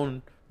should have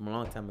known from a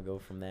long time ago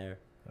from there.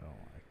 Oh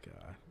my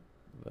god.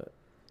 But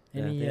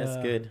yeah, I Any think that's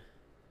good.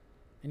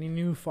 Any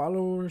new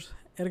followers,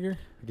 Edgar?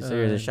 I can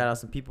say shout out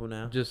some people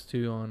now. Just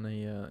 2 on the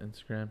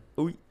Instagram.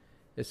 Uy.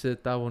 It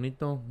said Ta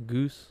Bonito,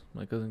 Goose,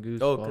 my cousin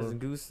Goose. Oh, followed. cousin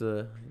Goose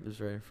lives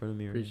right in front of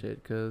me. Right Appreciate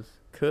it, cuz.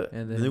 Cut.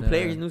 And The then, new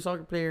player, new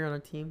soccer player on our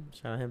team.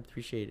 Shout out him.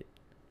 Appreciate it.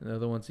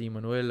 Another one's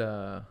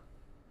Emanuel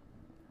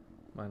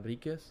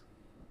Manriquez.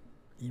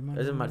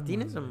 Is it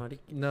Martinez or Mariquez?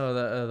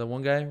 No, the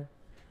one guy.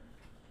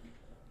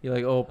 You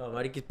like, Oh,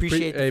 Mariquez.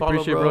 Appreciate the follow,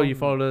 appreciate, bro. You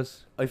followed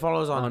us Oh, he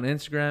follows on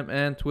Instagram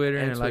and Twitter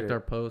and and liked Twitter. our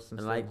posts and,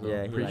 And stuff. like, so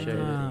yeah, he appreciate liked it.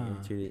 Ah.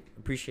 it. Tweeted it.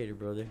 Appreciate it,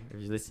 brother. If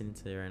he's listening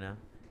to it right now,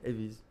 if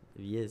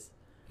he is.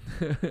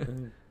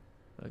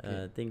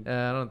 Okay. Think.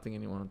 I don't think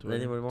anyone on Twitter.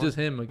 Anyone more? Just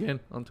him again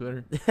on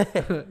Twitter.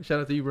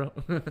 Shout out to you, bro.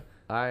 All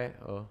right.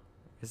 Oh,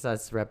 guess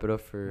let's wrap it up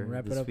for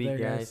Wrap this it up week, there,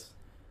 guys. guys.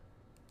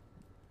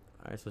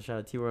 All right. So shout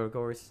out T-Roy, of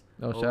course.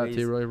 Oh, shout out to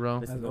you, Roy, bro.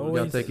 Listen, As go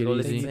always, take it go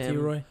easy. listen to him.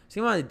 T-Roy.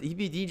 See, he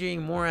be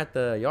DJing more at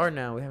the yard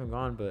now. We haven't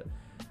gone, but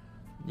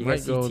you Might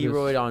guys see go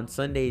T-Roy this- on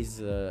Sundays.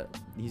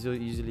 He's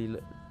usually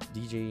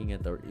DJing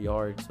at the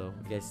yard, so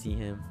you guys see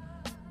him.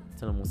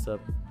 Tell him what's up.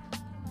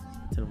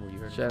 Tell him what you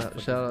heard. Shout out.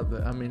 Tell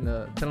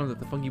him that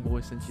the Funky Boy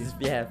sent you.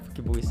 Yeah,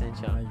 fucking boy sent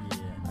you. Oh, All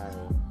yeah. right,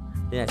 well,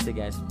 yeah, that's it,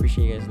 guys.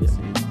 Appreciate you guys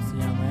listening. See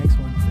you on the next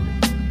one.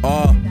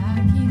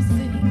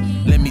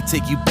 Let me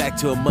take you back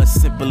to a much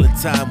simpler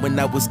time when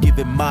I was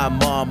giving my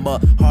mom a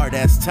hard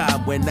ass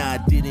time when I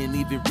didn't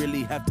even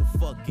really have to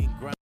fucking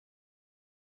grind.